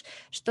чувствуешь,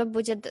 что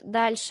будет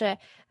дальше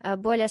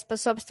более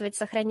способствовать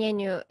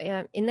сохранению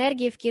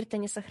энергии в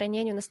киртане,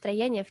 сохранению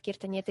настроения в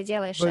киртане, и ты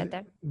делаешь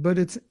это. But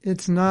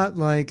it's not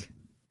like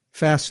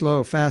fast,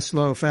 slow, fast,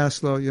 slow, fast,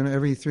 slow.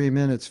 Every 3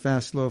 minutes,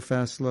 fast, slow,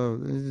 fast, slow.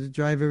 It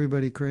drive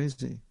everybody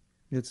crazy.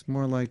 It's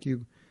more like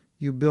you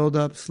build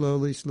up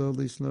slowly,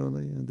 slowly,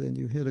 slowly, and then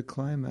you hit a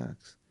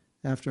climax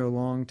after a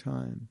long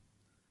time,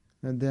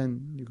 and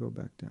then you go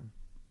back down.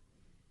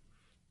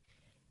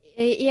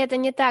 И это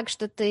не так,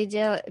 что ты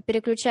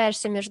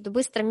переключаешься между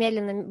быстро,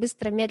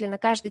 медленно,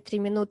 каждые 3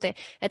 минуты.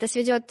 Это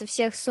сведет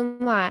всех с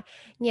ума.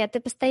 Нет, ты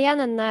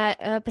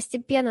постоянно,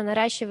 постепенно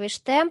наращиваешь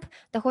темп,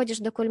 доходишь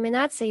до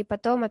кульминации, и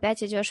потом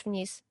опять идешь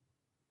вниз.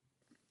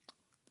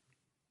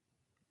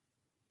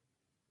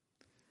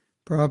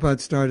 Prabhupada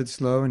started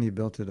slow and he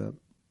built it up.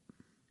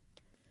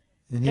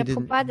 And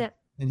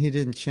he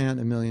didn't chant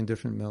a million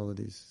different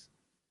melodies.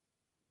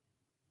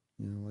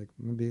 Like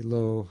maybe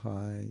low,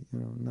 high,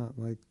 not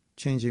like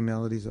changing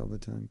melodies all the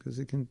time, because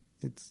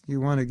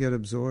you want to get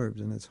absorbed,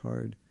 and it's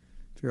hard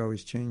if you're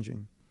always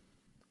changing.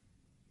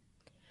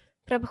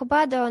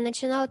 Прабхупада, он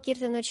начинал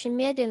киртан очень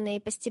медленно и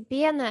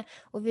постепенно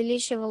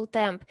увеличивал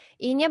темп.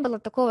 И не было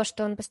такого,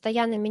 что он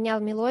постоянно менял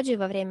мелодию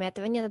во время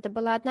этого. Нет, это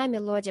была одна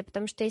мелодия,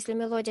 потому что если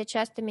мелодия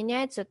часто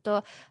меняется,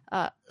 то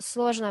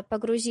сложно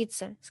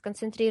погрузиться,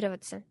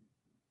 сконцентрироваться.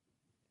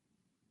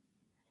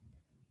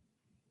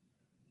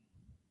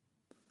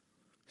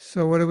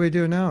 So what do we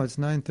do now? It's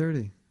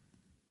 9:30.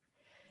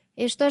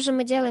 И что же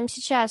мы делаем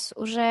сейчас?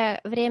 Уже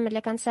время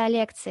для конца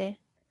лекции.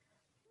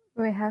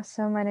 We have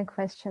so many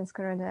questions,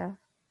 Gurudev.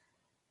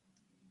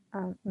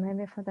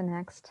 Maybe for the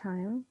next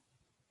time.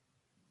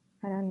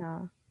 I don't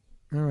know.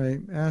 All right.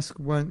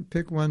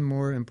 Pick one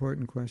more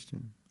important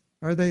question.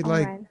 Are they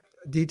Right.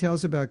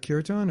 details about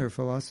kirtan or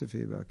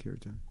philosophy about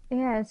kirtan?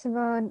 Yeah, it's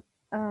about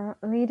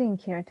leading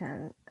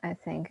kirtan, I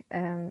think,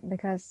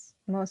 because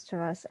most of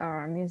us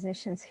are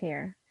musicians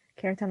here,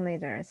 kirtan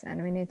leaders,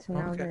 and we need to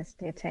know these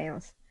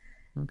details.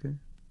 Okay.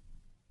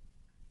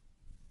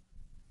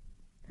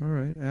 All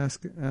right.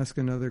 Ask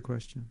another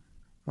question.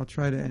 I'll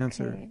try to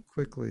answer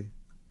quickly.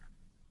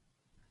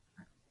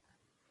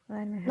 У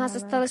нас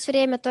осталось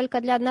время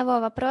только для одного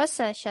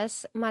вопроса.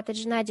 Сейчас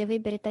Матаджи Надя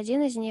выберет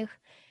один из них,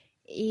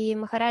 и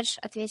Махарадж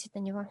ответит на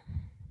него.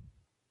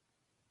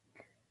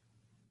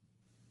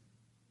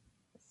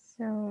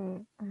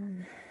 So,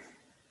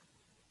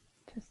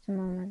 just a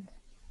moment.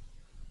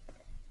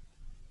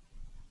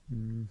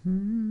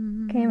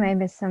 Mm-hmm. Okay,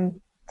 maybe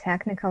some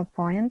technical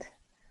point.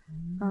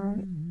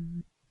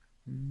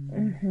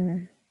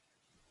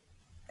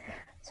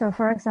 So,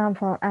 for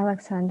example,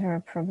 Alexander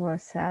Prabhu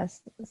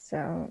says,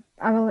 so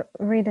I will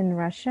read in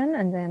Russian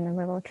and then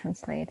we will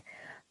translate.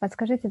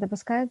 Подскажите,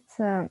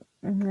 допускается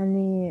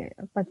ли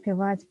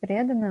подпевать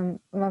преданным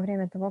во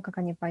время того, как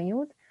они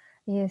поют,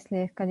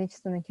 если их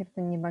количество на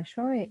киртане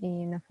небольшое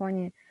и на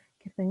фоне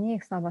киртани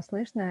их слабо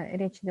слышно,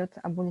 речь идет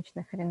об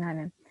уличных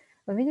харинаме?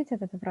 Вы видите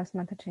этот вопрос,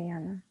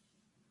 Матаджияна?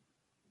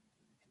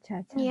 В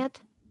чате?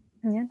 Нет.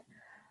 Нет?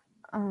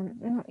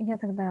 Ну, я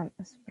тогда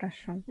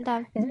спрошу.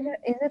 Да.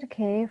 Is it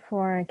okay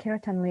for a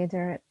kirtan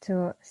leader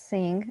to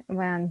sing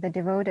when the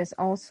devotees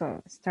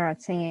also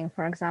start singing?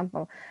 For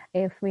example,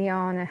 if we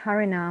are on a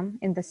harinam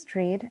in the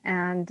street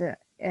and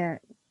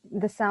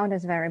the sound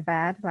is very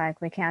bad, like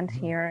we can't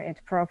hear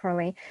it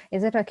properly,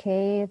 is it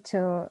okay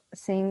to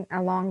sing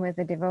along with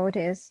the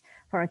devotees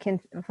for a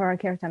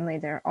kirtan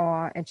leader,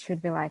 or it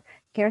should be like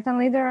kirtan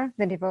leader,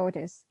 the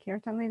devotees,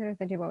 kirtan leader,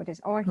 the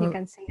devotees, or he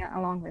can sing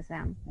along with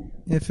them?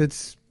 If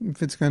it's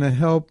going to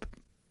help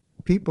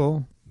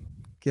people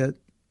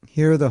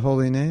hear the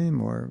holy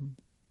name or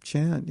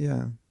chant,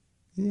 yeah,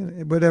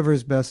 whatever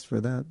is best for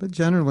that. But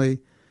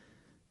generally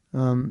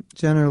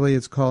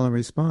it's call and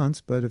response.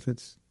 But if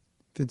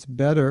it's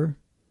better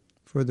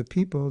for the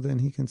people, then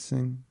he can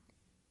sing.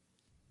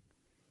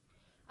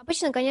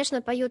 Обычно,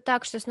 конечно, поют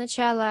так, что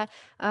сначала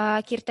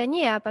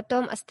киртани, а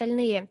потом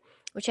остальные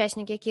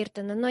участники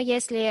киртана. Но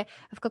если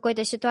в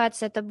какой-то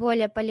ситуации это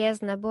более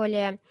полезно,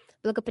 более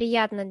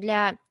благоприятно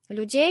для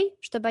людей,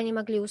 чтобы они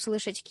могли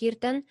услышать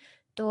киртан,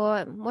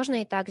 то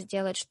можно и так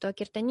сделать, что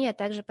киртания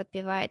также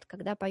подпевает,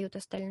 когда поют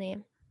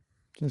остальные.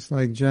 Just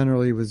like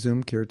generally with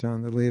Zoom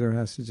kirtan, the leader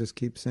has to just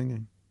keep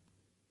singing.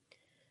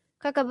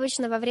 Как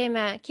обычно во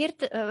время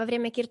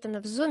киртана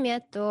в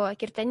Зуме, то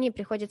киртани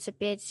приходится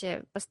петь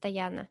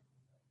постоянно,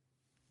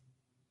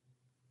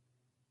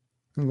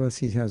 unless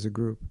he has a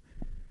group.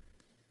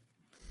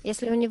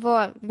 если у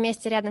него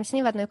вместе рядом с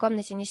ним в одной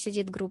комнате не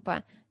сидит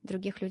группа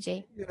других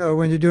людей. You know,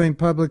 when you're doing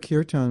public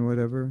kirtan,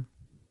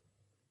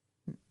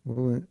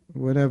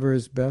 whatever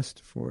is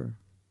best for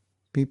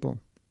people,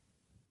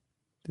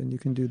 then you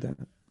can do that.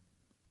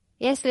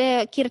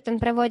 Если киртан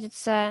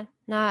проводится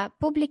на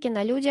публике,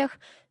 на людях,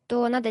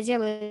 то надо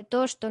делать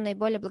то, что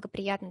наиболее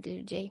благоприятно для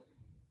людей.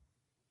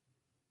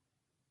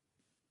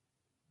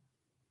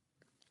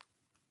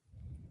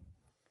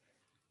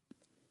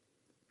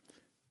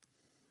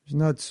 There's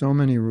not so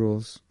many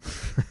rules.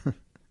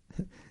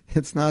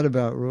 It's not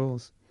about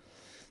rules.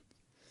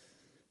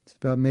 It's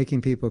about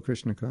making people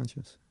Krishna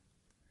conscious.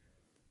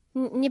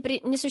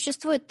 Не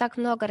существует так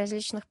много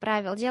различных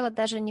правил. Дело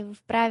даже не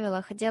в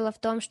правилах. Дело в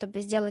том,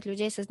 чтобы сделать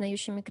людей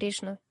сознающими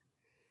Кришну.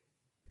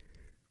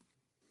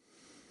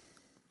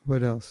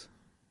 What else?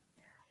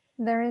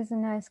 There is a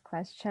nice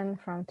question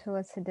from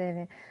Tulasi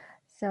Devi.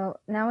 So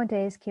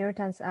nowadays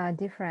kirtans are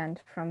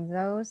different from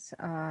those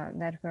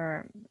that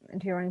were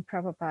during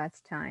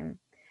Prabhupada's time.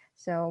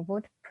 So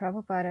would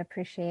Prabhupada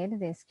appreciate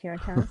these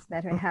kirtans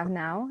that we have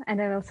now?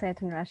 And I will say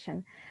it in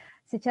Russian.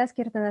 Сейчас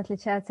киртаны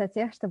отличаются от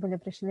тех, что были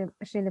при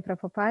Шриле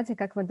Прабхупаде.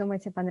 Как вы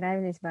думаете,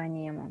 понравились бы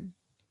они ему?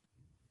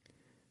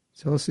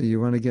 Tulsi, you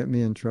want to get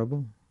me in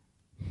trouble?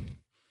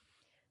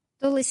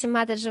 Туласи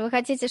Матаджи, вы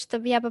хотите,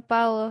 чтобы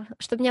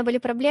чтобы у меня были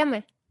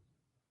проблемы?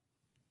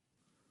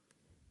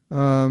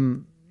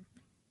 We're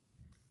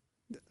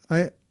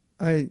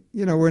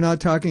not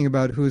talking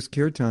about who's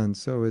kirtan,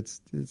 so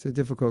it's a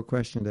difficult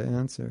question to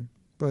answer.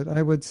 But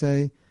I would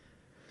say,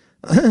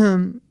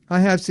 I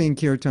have seen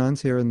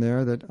kirtans here and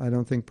there that I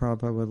don't think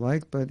Prabhupada would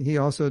like, but he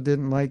also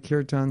didn't like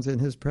kirtans in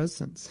his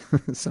presence.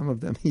 Some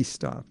of them he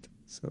stopped,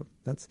 so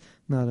that's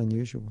not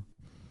unusual.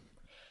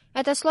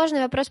 Это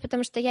сложный вопрос,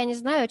 потому что я не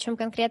знаю,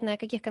 о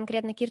каких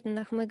конкретно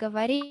киртанах мы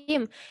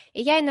говорим.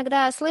 И я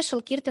иногда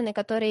слышал киртаны,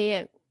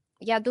 которые,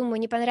 я думаю,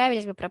 не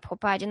понравились бы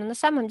Прабхупаде, но на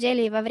самом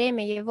деле и во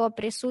время его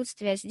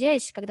присутствия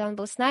здесь, когда он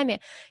был с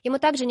нами, ему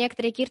также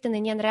некоторые киртаны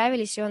не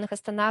нравились, и он их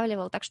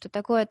останавливал, так что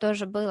такое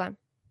тоже было.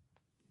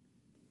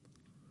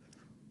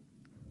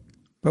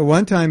 But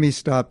one time he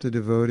stopped a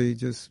devotee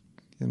just,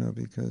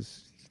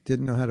 because he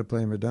didn't know how to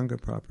play mridanga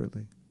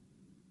properly.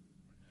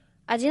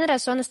 Один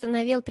раз он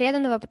остановил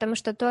преданного, потому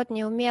что тот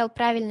не умел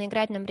правильно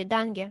играть на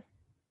мриданге.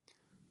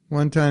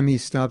 One time he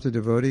stopped a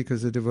devotee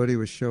because the devotee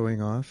was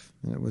showing off,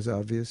 and it was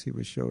obvious he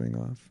was showing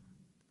off.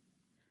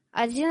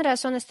 Один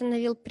раз он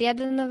остановил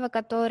преданного,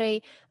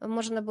 который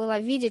можно было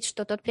видеть,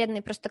 что тот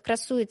преданный просто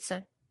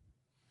красуется.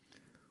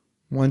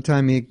 One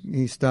time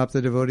he stopped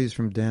the devotees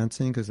from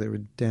dancing because they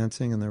were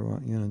dancing, and they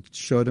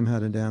showed them how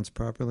to dance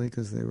properly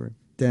because they were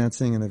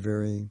dancing in a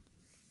very,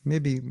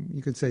 maybe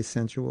you could say,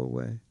 sensual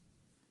way.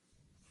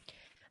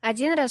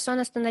 Один раз он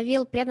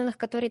остановил преданных,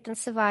 которые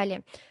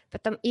танцевали,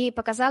 и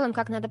показал им,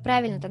 как надо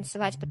правильно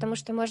танцевать, потому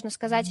что, можно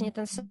сказать, они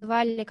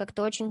танцевали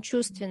как-то очень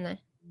чувственно.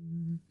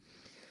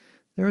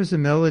 There was a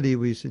melody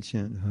we used to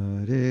chant,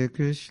 Hare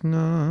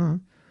Krishna,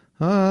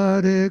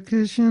 Hare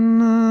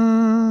Krishna,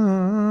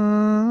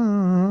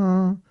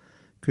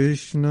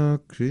 Krishna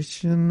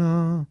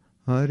Krishna,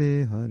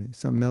 Hare Hare.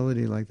 Some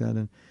melody like that.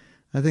 And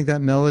I think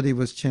that melody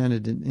was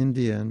chanted in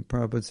India, and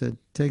Prabhupada said,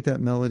 take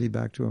that melody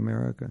back to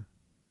America.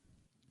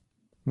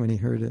 When he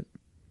heard it.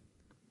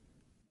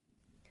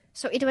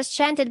 So it was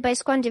chanted by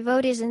ISKCON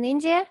devotees in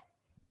India?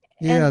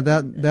 Yeah,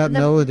 that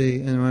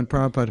melody, and when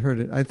Prabhupada heard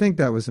it, I think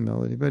that was a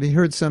melody, but he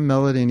heard some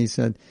melody and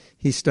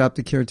he stopped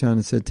the kirtan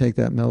and said, take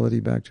that melody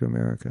back to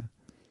America.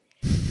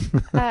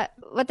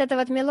 Вот эта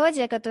вот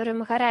мелодия, которую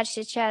Махарадж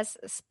сейчас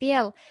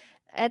спел,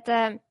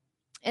 эту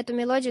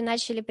мелодию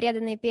начали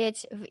преданные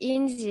петь в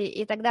Индии,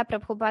 и тогда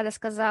Прабхупада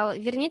сказал,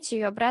 верните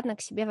ее обратно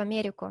к себе в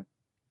Америку.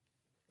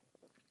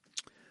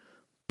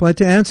 But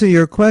to answer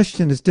your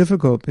question is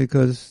difficult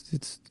because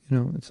it's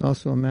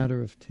also a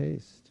matter of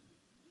taste.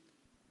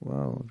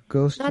 Wow, a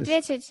ghost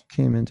just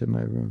came into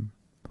my room.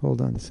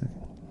 Hold on a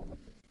second.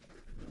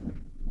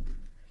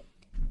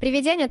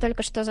 Привидение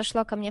только что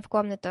зашло ко мне в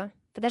комнату.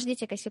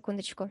 Подождите-ка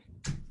секундочку.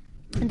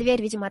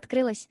 Дверь, видимо,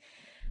 открылась.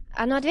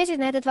 Но ответить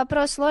на этот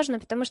вопрос сложно,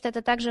 потому что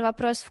это также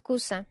вопрос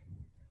вкуса.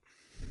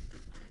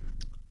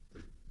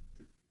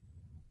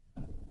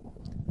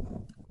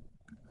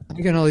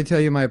 I can only tell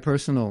you my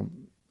personal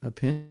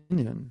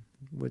opinion,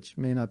 which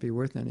may not be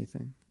worth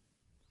anything.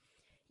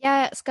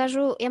 Я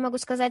могу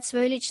сказать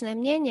свое личное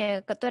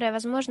мнение, которое,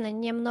 возможно,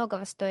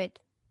 немногого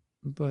стоит.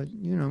 But,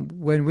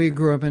 when we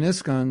grew up in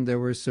ISKCON, there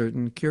were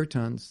certain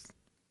kirtans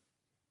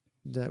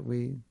that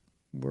we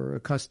were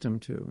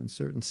accustomed to in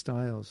certain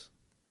styles.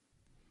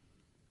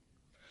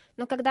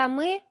 Но когда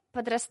мы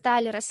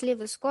подрастали, росли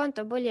в ISKCON,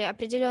 то были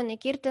определенные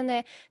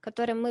киртаны,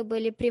 которым мы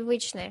были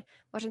привычны.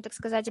 Можно так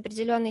сказать,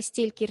 определенный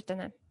стиль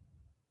киртана.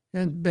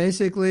 And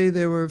basically,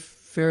 they were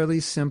fairly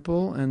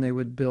simple, and they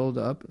would build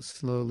up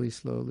slowly,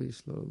 slowly,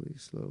 slowly,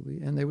 slowly,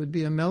 and they would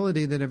be a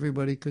melody that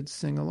everybody could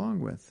sing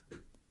along with.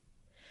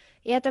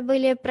 И это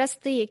были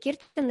простые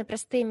киртаны,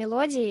 простые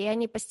мелодии, и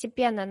они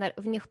постепенно,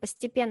 в них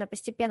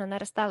постепенно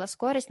нарастала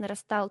скорость,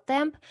 нарастал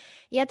темп,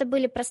 и это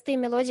были простые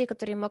мелодии,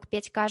 которые мог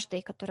петь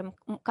каждый, которым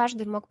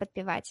каждый мог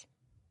подпевать.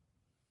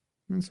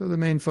 And so the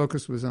main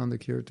focus was on the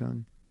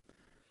kirtan,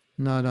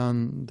 not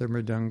on the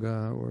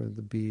mridanga or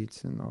the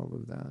beats and all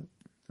of that.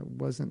 It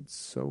wasn't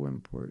so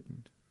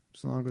important.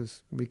 As long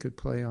as we could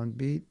play on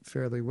beat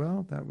fairly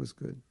well, that was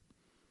good.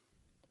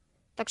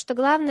 Так что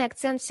главный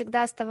акцент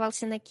всегда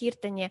оставался на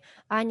киртане,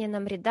 а не на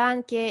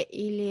мриданке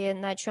или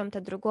на чем-то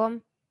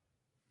другом.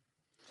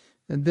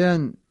 And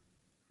then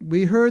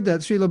we heard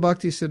that Srila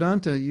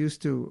Bhaktisiddhanta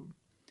used to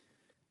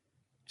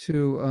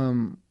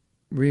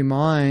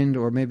remind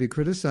or maybe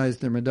criticize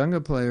the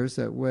mridanga players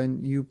that when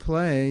you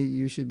play,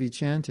 you should be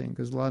chanting,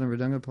 because a lot of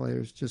mridanga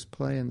players just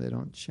play and they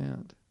don't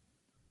chant.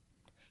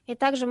 И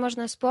также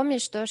можно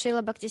вспомнить, что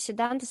Шрила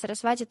Бхактисиддханта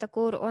Сарасвати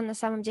Такур, он на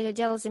самом деле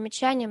делал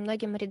замечание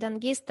многим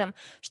мридангистам,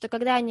 что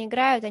когда они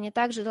играют, они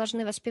также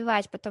должны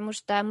воспевать, потому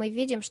что мы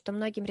видим, что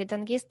многие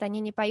мридангисты,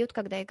 они не поют,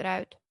 когда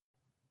играют.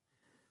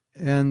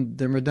 And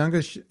the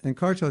mridanga and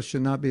kartal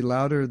should not be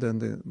louder than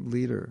the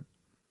leader.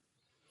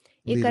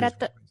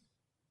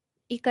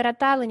 И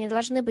караталы не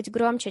должны быть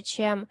громче,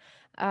 чем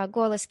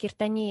голос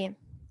киртании.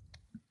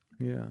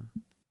 Yeah.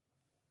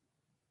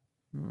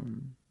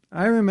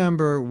 I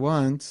remember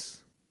once,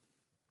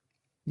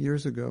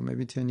 years ago,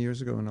 maybe 10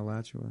 years ago in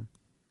Alachua.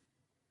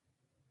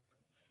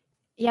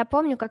 Я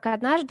помню, как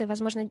однажды,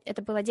 возможно,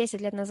 это было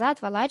 10 лет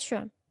назад, в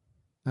Алачу,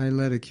 I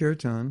led a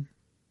kirtan,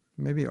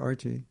 maybe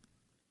arti.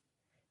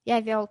 я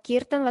вел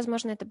киртан,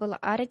 возможно, это было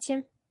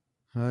арати.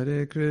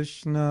 Hare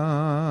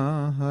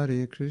Krishna,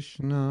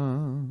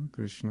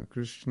 Krishna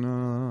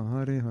Krishna,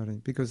 Hare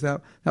Hare. Because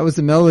that was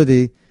the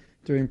melody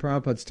during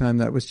Prabhupada's time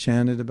that was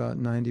chanted about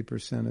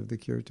 90% of the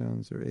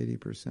kirtans, or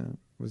 80%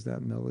 was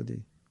that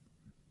melody.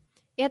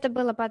 И это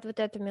было под вот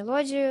эту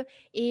мелодию,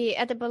 и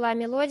это была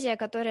мелодия,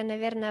 которая,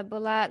 наверное,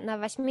 была на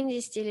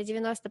 80 или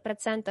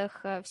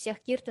 90%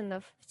 всех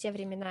киртанов в те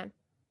времена.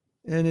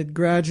 And it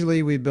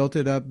gradually, we built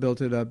it up,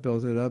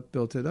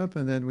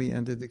 and then we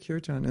ended the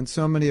kirtan. And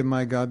so many of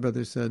my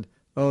godbrothers said,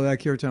 oh, that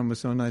kirtan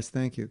was so nice,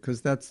 thank you,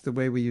 because that's the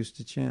way we used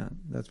to chant.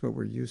 That's what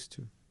we're used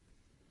to.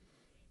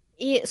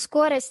 И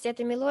скорость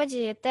этой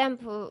мелодии,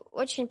 темп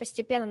очень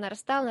постепенно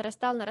нарастал,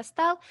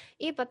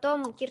 и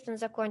потом киртан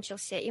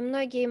закончился. И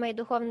многие мои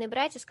духовные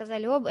братья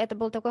сказали, о, это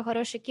был такой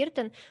хороший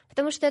киртан,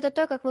 потому что это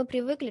то, как мы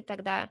привыкли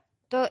тогда.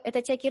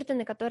 Это те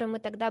киртаны, которым мы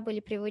тогда были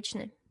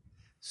привычны.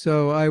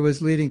 So I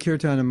was leading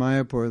kirtan in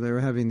Mayapur. They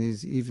were having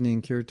these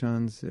evening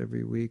kirtans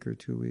every week or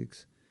 2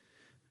 weeks.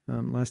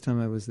 Last time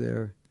I was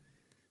there.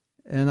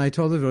 And I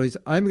told the devotees,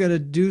 I'm going to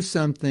do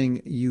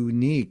something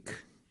unique.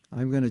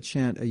 I'm going to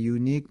chant a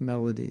unique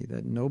melody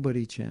that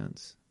nobody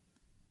chants.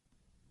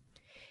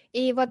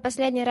 И вот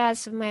последний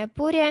раз в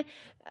Майяпуре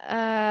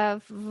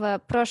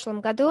в прошлом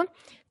году,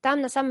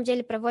 там на самом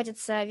деле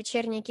проводятся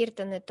вечерние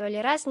киртаны, то ли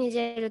раз в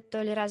неделю,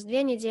 то ли раз в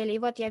 2 недели. И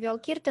вот я вел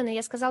киртаны, и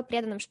я сказал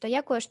преданным, что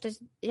я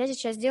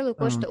сейчас делаю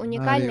кое-что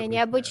уникальное,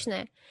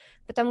 необычное,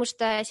 потому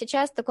что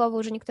сейчас такого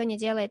уже никто не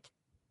делает.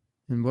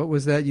 And what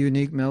was that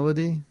unique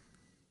melody?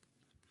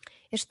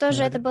 И что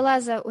же это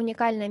была за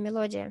уникальная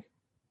мелодия?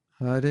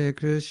 Hare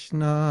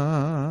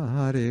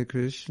Krishna, Hare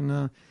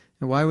Krishna.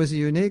 And why was it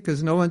unique?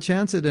 Because no one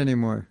chants it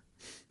anymore.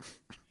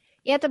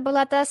 И это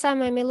была та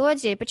самая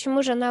мелодия. И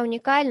почему же она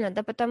уникальна?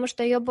 Да потому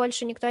что ее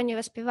больше никто не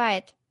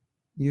воспевает.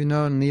 You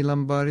know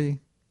Neelambari?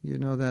 You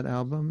know that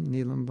album,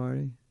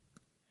 Neelambari?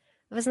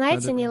 Вы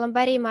знаете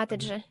Ниламбари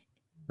Матаджи?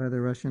 By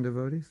the Russian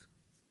devotees?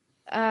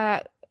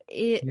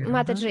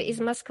 Матаджи из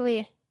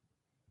Москвы.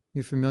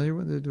 You familiar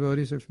with the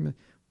devotees? Are familiar?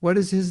 What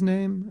is his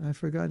name? I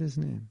forgot his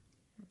name.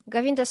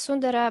 Говинда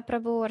Сундара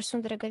Прабhu, or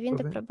Sundara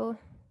Govinda Prabhu.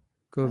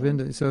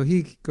 Govinda. So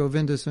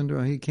Govinda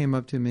Sundara, he came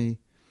up to me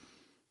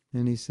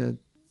and he said,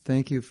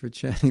 thank you for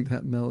chanting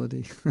that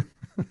melody.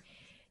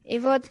 И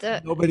вот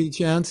Nobody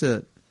chants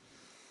it.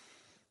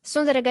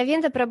 Сундара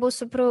Говинда Прабhu,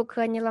 супруг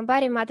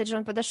Ниламбари Матаджи,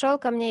 он подошел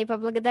ко мне и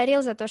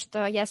поблагодарил за то,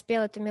 что я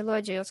спел эту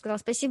мелодию. Он сказал,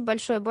 спасибо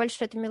большое,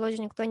 больше эту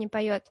мелодию никто не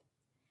поет.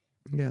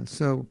 Yeah,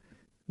 so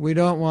we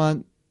don't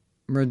want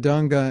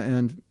mridanga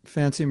and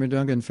fancy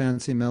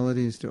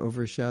melodies to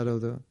overshadow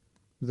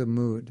the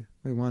mood.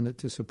 We want it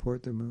to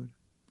support the mood.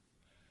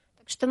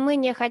 Так что мы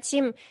не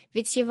хотим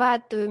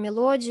витиеватую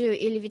мелодию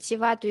или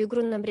витиеватую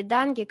игру на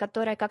мриданге,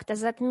 которая как-то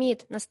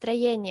затмит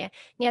настроение.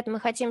 Нет, мы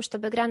хотим,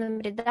 чтобы игра на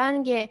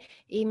мриданге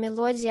и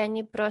мелодии,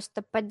 они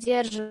просто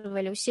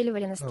поддерживали,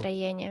 усиливали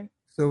настроение.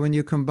 So when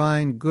you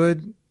combine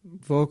good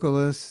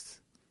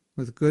vocalists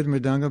with good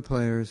mridanga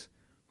players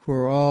who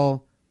are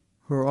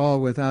all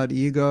without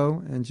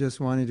ego and just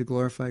wanting to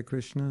glorify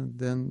Krishna,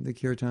 then the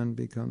kirtan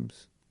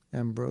becomes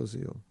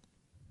ambrosial,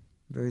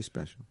 very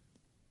special.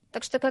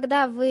 Так что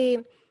когда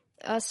вы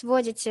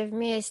сводите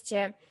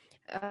вместе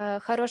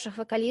хороших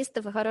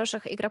вокалистов и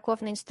хороших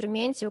игроков на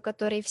инструменте, у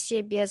которых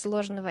все без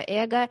ложного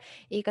эго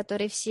и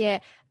которые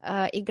все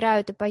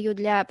играют и поют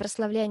для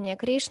прославления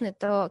Кришны,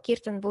 то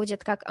киртан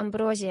будет как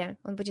амброзия,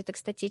 он будет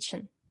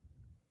экстатичен.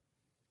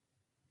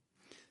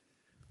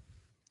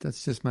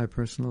 That's just my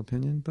personal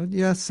opinion. But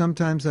yes,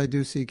 sometimes I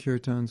do see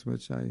kirtans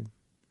which I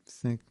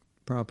think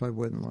Prabhupada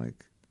wouldn't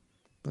like.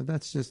 But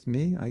that's just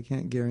me. I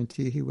can't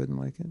guarantee he wouldn't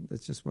like it.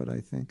 That's just what I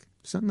think.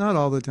 Not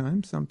all the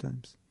time,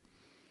 sometimes.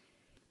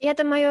 И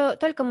это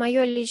только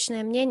мое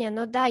личное мнение,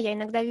 но да, я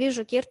иногда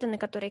вижу киртаны,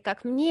 которые,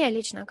 как мне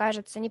лично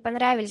кажется, не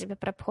понравились бы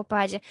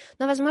Прабхупаде,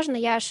 но, возможно,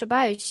 я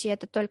ошибаюсь, и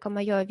это только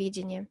мое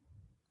видение.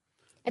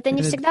 Это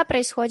не всегда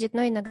происходит,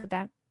 но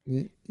иногда.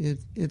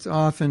 It's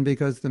often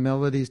because the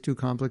melody is too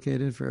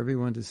complicated for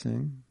everyone to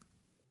sing.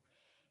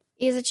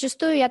 И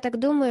зачастую я так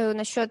думаю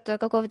насчет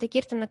какого-то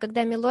киртана,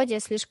 когда мелодия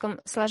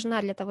слишком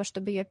сложна для того,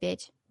 чтобы ее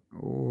петь.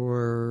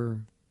 Or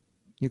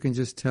you can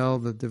just tell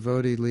the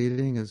devotee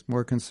leading is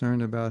more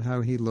concerned about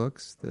how he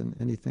looks than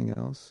anything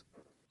else.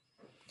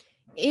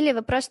 Или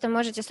вы просто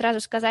можете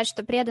сразу сказать,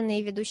 что преданный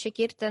и ведущий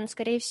киртан,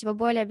 скорее всего,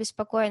 более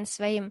обеспокоен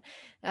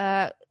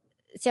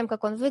тем,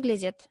 как он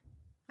выглядит,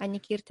 а не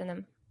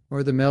киртаном.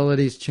 Or the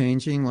melody's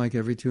changing like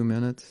every 2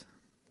 minutes.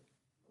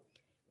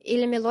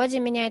 Или мелодия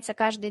меняется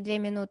каждые 2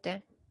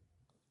 минуты.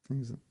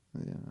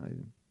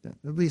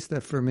 At least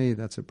that for me,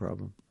 that's a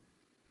problem.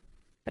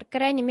 По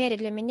крайней мере,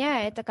 для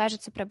меня это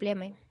кажется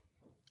проблемой.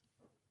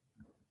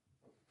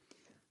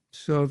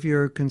 So if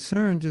you're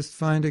concerned, just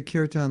find a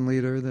kirtan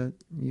leader that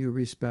you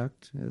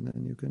respect, and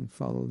then you can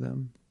follow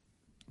them.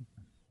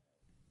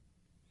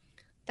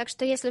 Так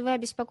что если вы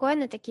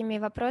обеспокоены такими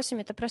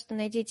вопросами, то просто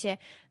найдите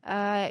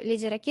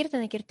лидера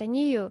киртана,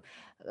 киртанию,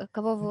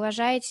 кого вы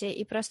уважаете,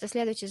 и просто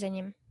следуйте за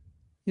ним.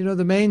 You know,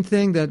 the main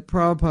thing that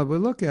Prabhupada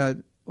would look at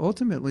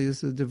ultimately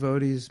is the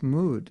devotee's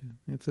mood.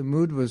 If the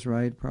mood was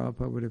right,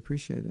 Prabhupada would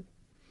appreciate it.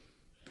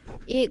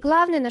 И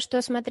главное, на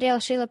что смотрел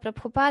Шрила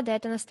Прабхупада,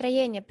 это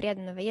настроение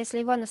преданного. Если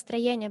его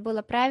настроение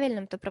было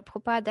правильным, то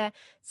Прабхупада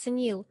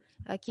ценил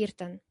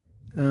киртан.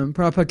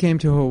 Prabhupada came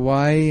to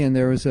Hawaii, and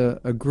there was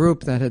a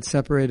group that had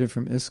separated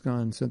from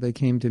ISKCON, so they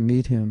came to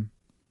meet him.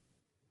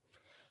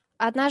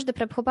 Однажды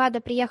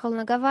Прабхупада приехал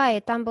на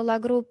Гавайи, там была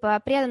группа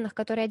преданных,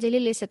 которые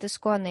отделились от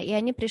Искона, и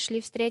они пришли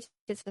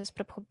встретиться с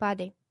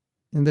Прабхупадой.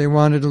 And they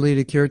wanted to lead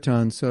a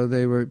kirtan, so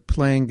they were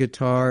playing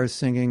guitar,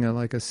 singing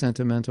like a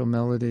sentimental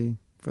melody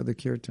for the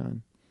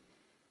kirtan.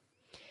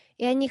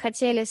 И они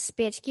хотели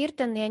спеть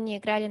киртан, и они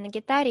играли на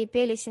гитаре и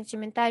пели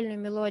сентиментальную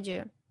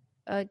мелодию.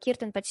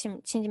 Киртан под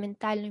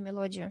сентиментальную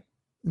мелодию.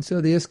 And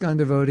so the ISKCON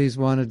devotees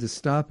wanted to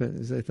stop it,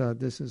 as they thought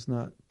this is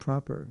not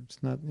proper.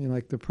 It's not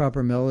like the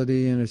proper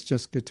melody, and it's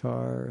just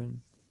guitar, and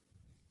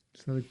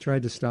so they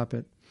tried to stop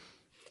it.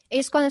 И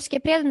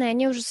исконовские преданные,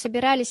 они уже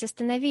собирались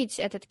остановить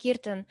этот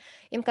киртан.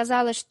 Им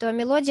казалось, что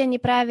мелодия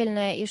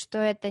неправильная, и что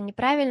это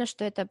неправильно,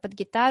 что это под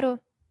гитару.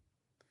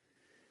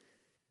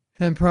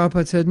 And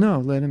Prabhupada said, no,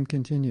 let him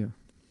continue.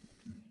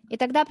 И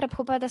тогда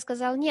Прабхупада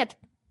сказал, нет,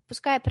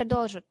 пускай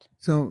продолжат.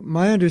 So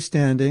my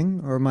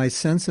understanding, or my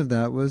sense of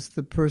that, was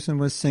the person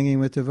was singing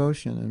with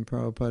devotion, and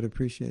Prabhupada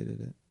appreciated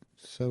it.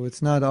 So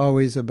it's not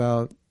always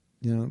about,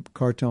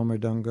 kartal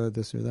mridanga,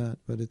 this or that,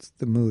 but it's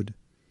the mood.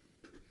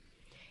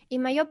 И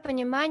мое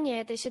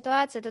понимание этой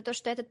ситуации, это то,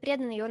 что этот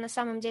преданный, он на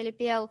самом деле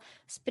пел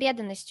с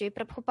преданностью, и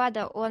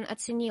Прабхупада, он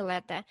оценил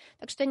это.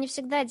 Так что не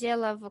всегда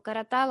дело в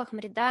караталах,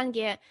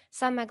 мриданге,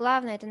 самое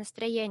главное — это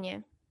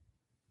настроение.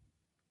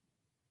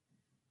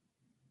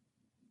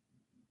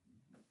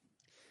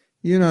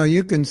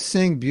 You can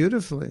sing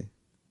beautifully.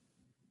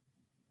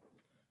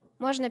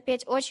 Можно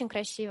петь очень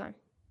красиво.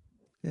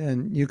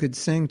 And you could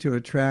sing to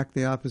attract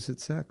the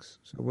opposite sex.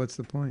 So what's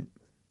the point?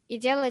 И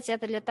делать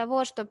это для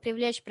того, чтобы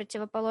привлечь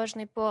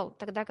противоположный пол.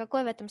 Тогда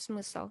какой в этом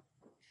смысл?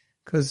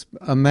 Because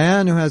a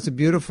man who has a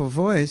beautiful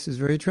voice is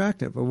very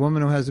attractive. A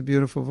woman who has a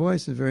beautiful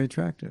voice is very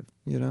attractive.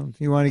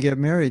 If you want to get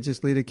married,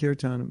 just lead a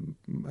kirtan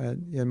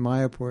in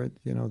Mayapur,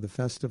 the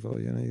festival.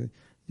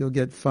 You'll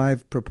get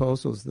 5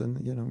 proposals then,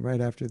 right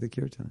after the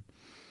kirtan.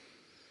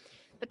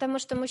 Потому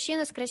что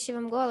мужчина с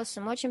красивым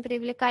голосом очень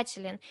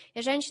привлекателен,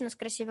 и женщина с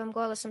красивым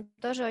голосом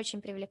тоже очень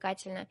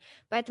привлекательна.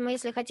 Поэтому,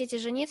 если хотите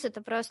жениться,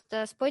 то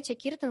просто спойте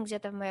киртан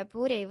где-то в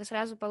Майяпуре, и вы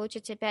сразу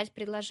получите 5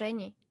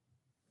 предложений.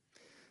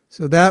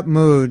 So that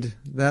mood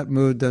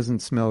doesn't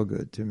smell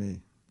good to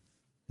me.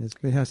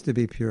 It has to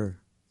be pure.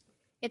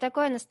 И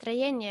такое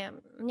настроение,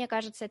 мне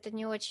кажется, это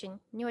не очень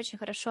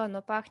хорошо,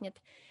 оно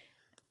пахнет.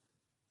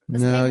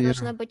 Настроение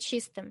должно быть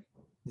чистым.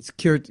 It's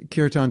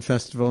Kirtan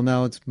festival.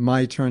 Now it's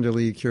my turn to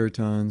lead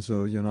Kirtan,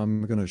 so,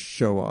 I'm going to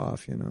show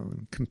off,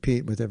 and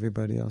compete with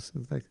everybody else.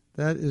 It's like,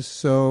 that is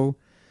so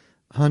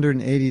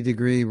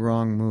 180-degree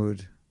wrong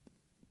mood.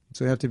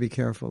 So you have to be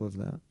careful of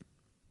that.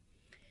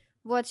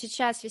 Вот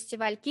сейчас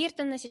фестиваль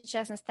Киртана,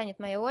 сейчас настанет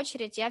моя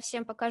очередь, я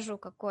всем покажу,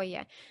 какой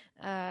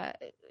я.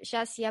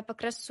 Сейчас я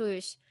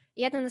покрасуюсь.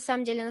 И это на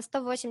самом деле на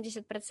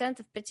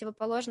 180%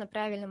 противоположно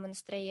правильному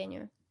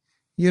настроению.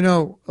 A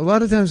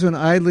lot of times when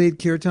I lead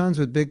kirtans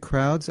with big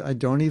crowds, I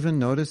don't even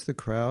notice the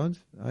crowd.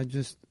 I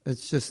just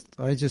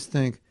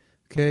think,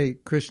 okay,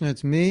 Krishna,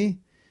 it's me,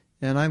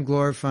 and I'm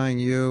glorifying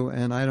you,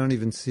 and I don't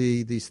even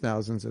see these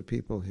thousands of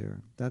people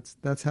here.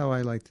 That's how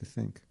I like to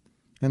think.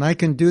 And I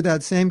can do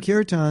that same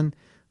kirtan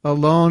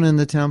alone in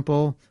the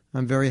temple.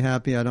 I'm very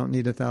happy. I don't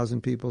need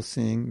 1,000 people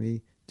seeing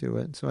me to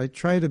it. So I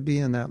try to be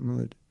in that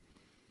mood.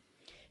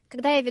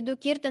 Когда я веду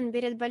киртан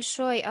перед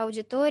большой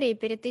аудиторией,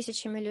 перед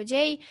тысячами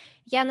людей,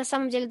 я на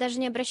самом деле даже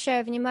не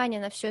обращаю внимания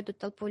на всю эту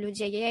толпу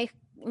людей, я их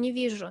не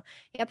вижу.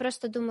 Я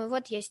просто думаю,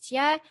 вот есть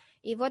я,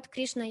 и вот,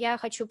 Кришна, я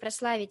хочу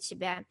прославить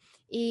тебя.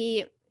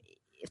 И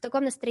в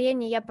таком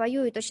настроении я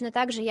пою, и точно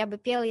так же я бы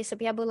пела, если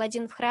бы я был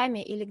один в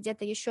храме или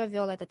где-то еще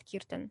вел этот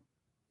киртан.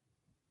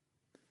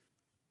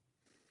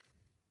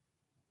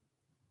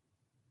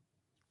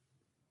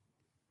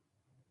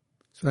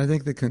 So I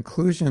think the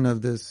conclusion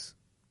of this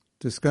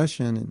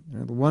discussion,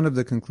 one of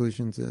the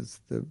conclusions is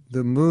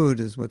the mood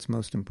is what's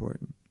most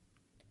important.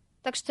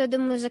 Так что, я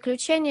думаю,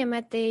 заключением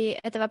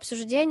этого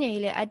обсуждения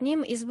или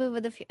одним из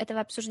выводов этого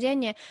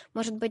обсуждения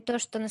может быть то,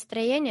 что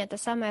настроение — это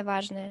самое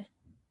важное.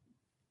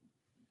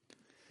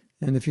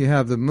 And if you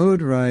have the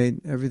mood right,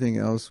 everything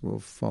else will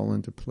fall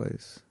into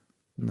place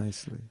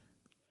nicely.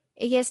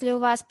 И если у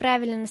вас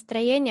правильное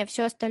настроение,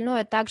 все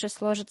остальное также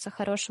сложится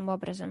хорошим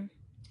образом.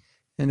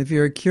 And if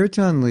you're a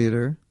kirtan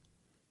leader,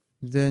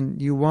 then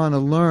you want to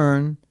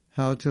learn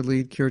how to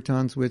lead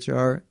kirtans which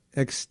are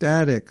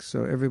ecstatic,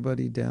 so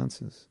everybody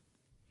dances.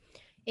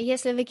 И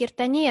если вы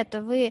киртане,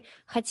 то вы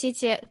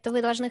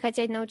должны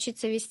хотеть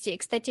научиться вести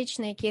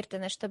экстатичные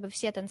киртаны, чтобы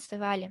все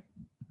танцевали.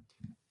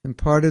 And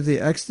part of the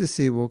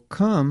ecstasy will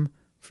come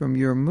from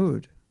your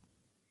mood.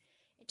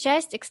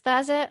 Часть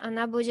экстаза,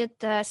 она будет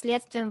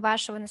следствием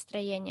вашего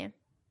настроения.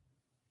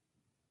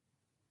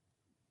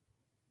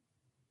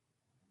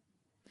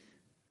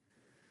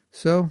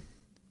 So,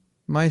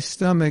 my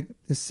stomach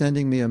is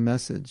sending me a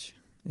message.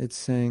 It's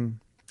saying,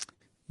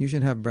 you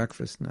should have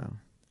breakfast now.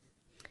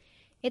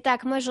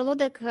 Итак, мой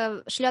желудок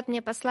шлет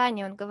мне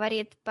послание, он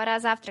говорит, пора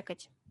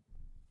завтракать.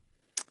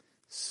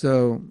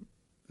 So,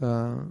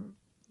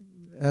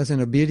 as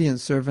an obedient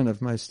servant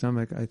of my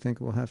stomach, I think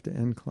we'll have to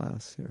end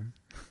class here.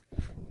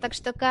 Так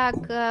что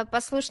как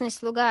послушный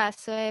слуга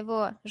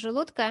своего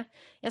желудка,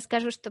 я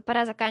скажу, что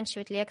пора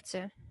заканчивать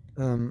лекцию.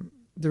 The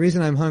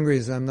reason I'm hungry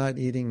is I'm not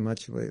eating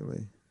much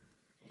lately.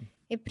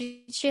 И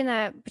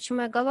причина,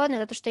 почему я голодный,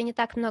 это то, что я не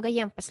так много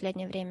ем в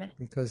последнее время.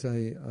 Because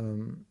I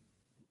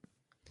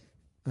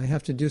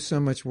have to do so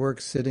much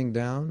work sitting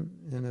down,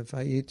 and if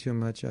I eat too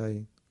much,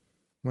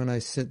 when I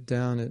sit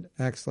down, it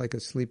acts like a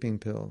sleeping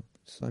pill.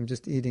 So I'm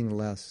just eating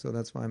less. So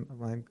that's why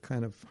I'm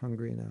kind of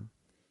hungry now.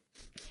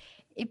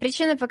 И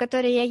причина, по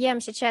которой я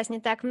ем сейчас не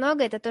так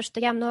много, это то, что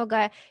я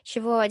много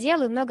чего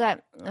делаю,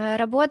 много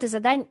работы,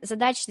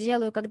 задач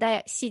делаю,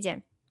 когда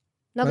сидя.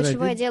 Много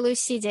чего я делаю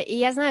сидя. И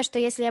я знаю, что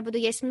если я буду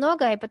есть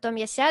много, и потом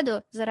я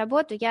сяду за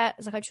работу, я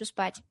захочу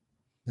спать.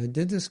 I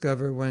did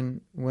discover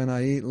when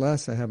I eat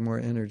less, I have more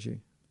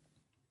energy.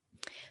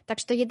 Так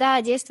что еда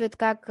действует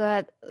как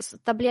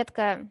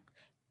таблетка,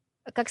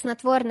 как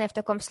снотворное в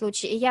таком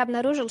случае. И я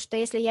обнаружил, что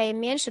если я ем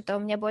меньше, то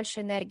у меня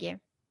больше энергии.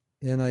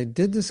 And I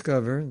did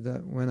discover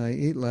that when I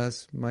eat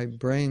less, my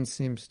brain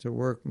seems to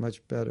work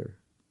much better.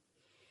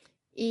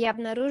 И я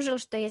обнаружил,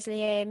 что если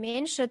я ем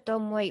меньше, то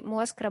мой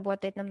мозг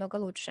работает намного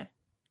лучше.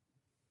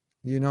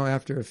 You know,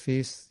 after a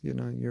feast,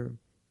 your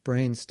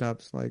brain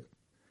stops, like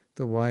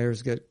the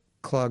wires get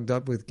clogged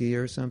up with ghee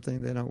or something.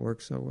 They don't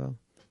work so well.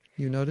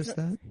 You notice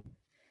that?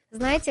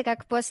 Знаете,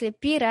 как после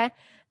пира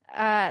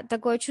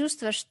такое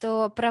чувство,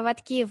 что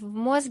проводки в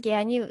мозге,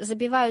 они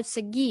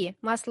забиваются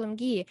маслом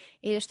ги,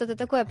 или что-то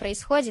такое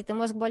происходит, и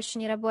мозг больше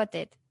не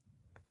работает.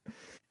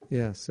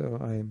 Yeah, so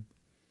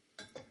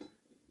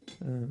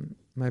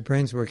my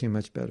brain's working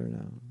much better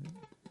now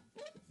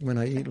when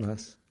I eat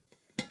less.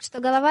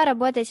 Что голова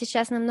работает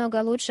сейчас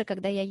намного лучше,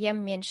 когда я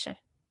ем меньше.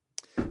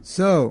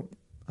 So,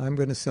 I'm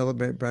going to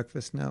celebrate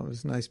breakfast now. It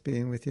was nice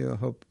being with you. I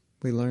hope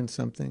we learned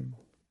something.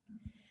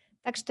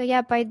 Так что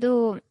я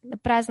пойду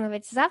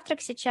праздновать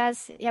завтрак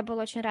сейчас. Я был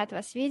очень рад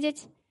вас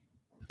видеть.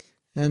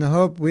 And I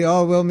hope we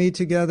all will meet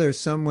together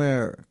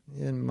somewhere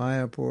in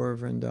Mayapur,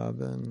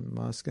 Vrindavan,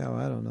 Moscow,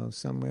 I don't know,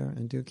 somewhere,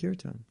 and do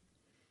kirtan.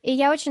 И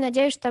я очень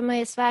надеюсь, что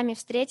мы с вами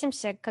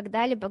встретимся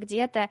когда-либо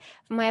где-то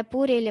в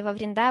Майяпуре или во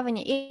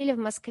Вриндаване или в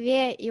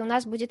Москве, и у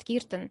нас будет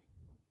киртан.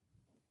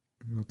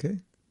 Okay.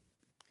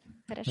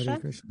 Хорошо?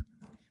 Hare Krishna.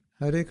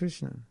 Hare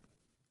Krishna.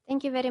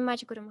 Thank you very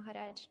much, Guru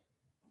Maharaj.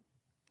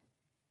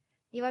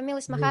 Его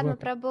милость You're Махатма welcome.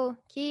 Прабху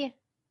Ки.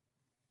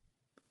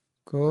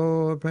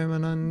 Go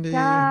Premanandi.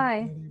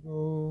 Jai.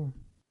 Go.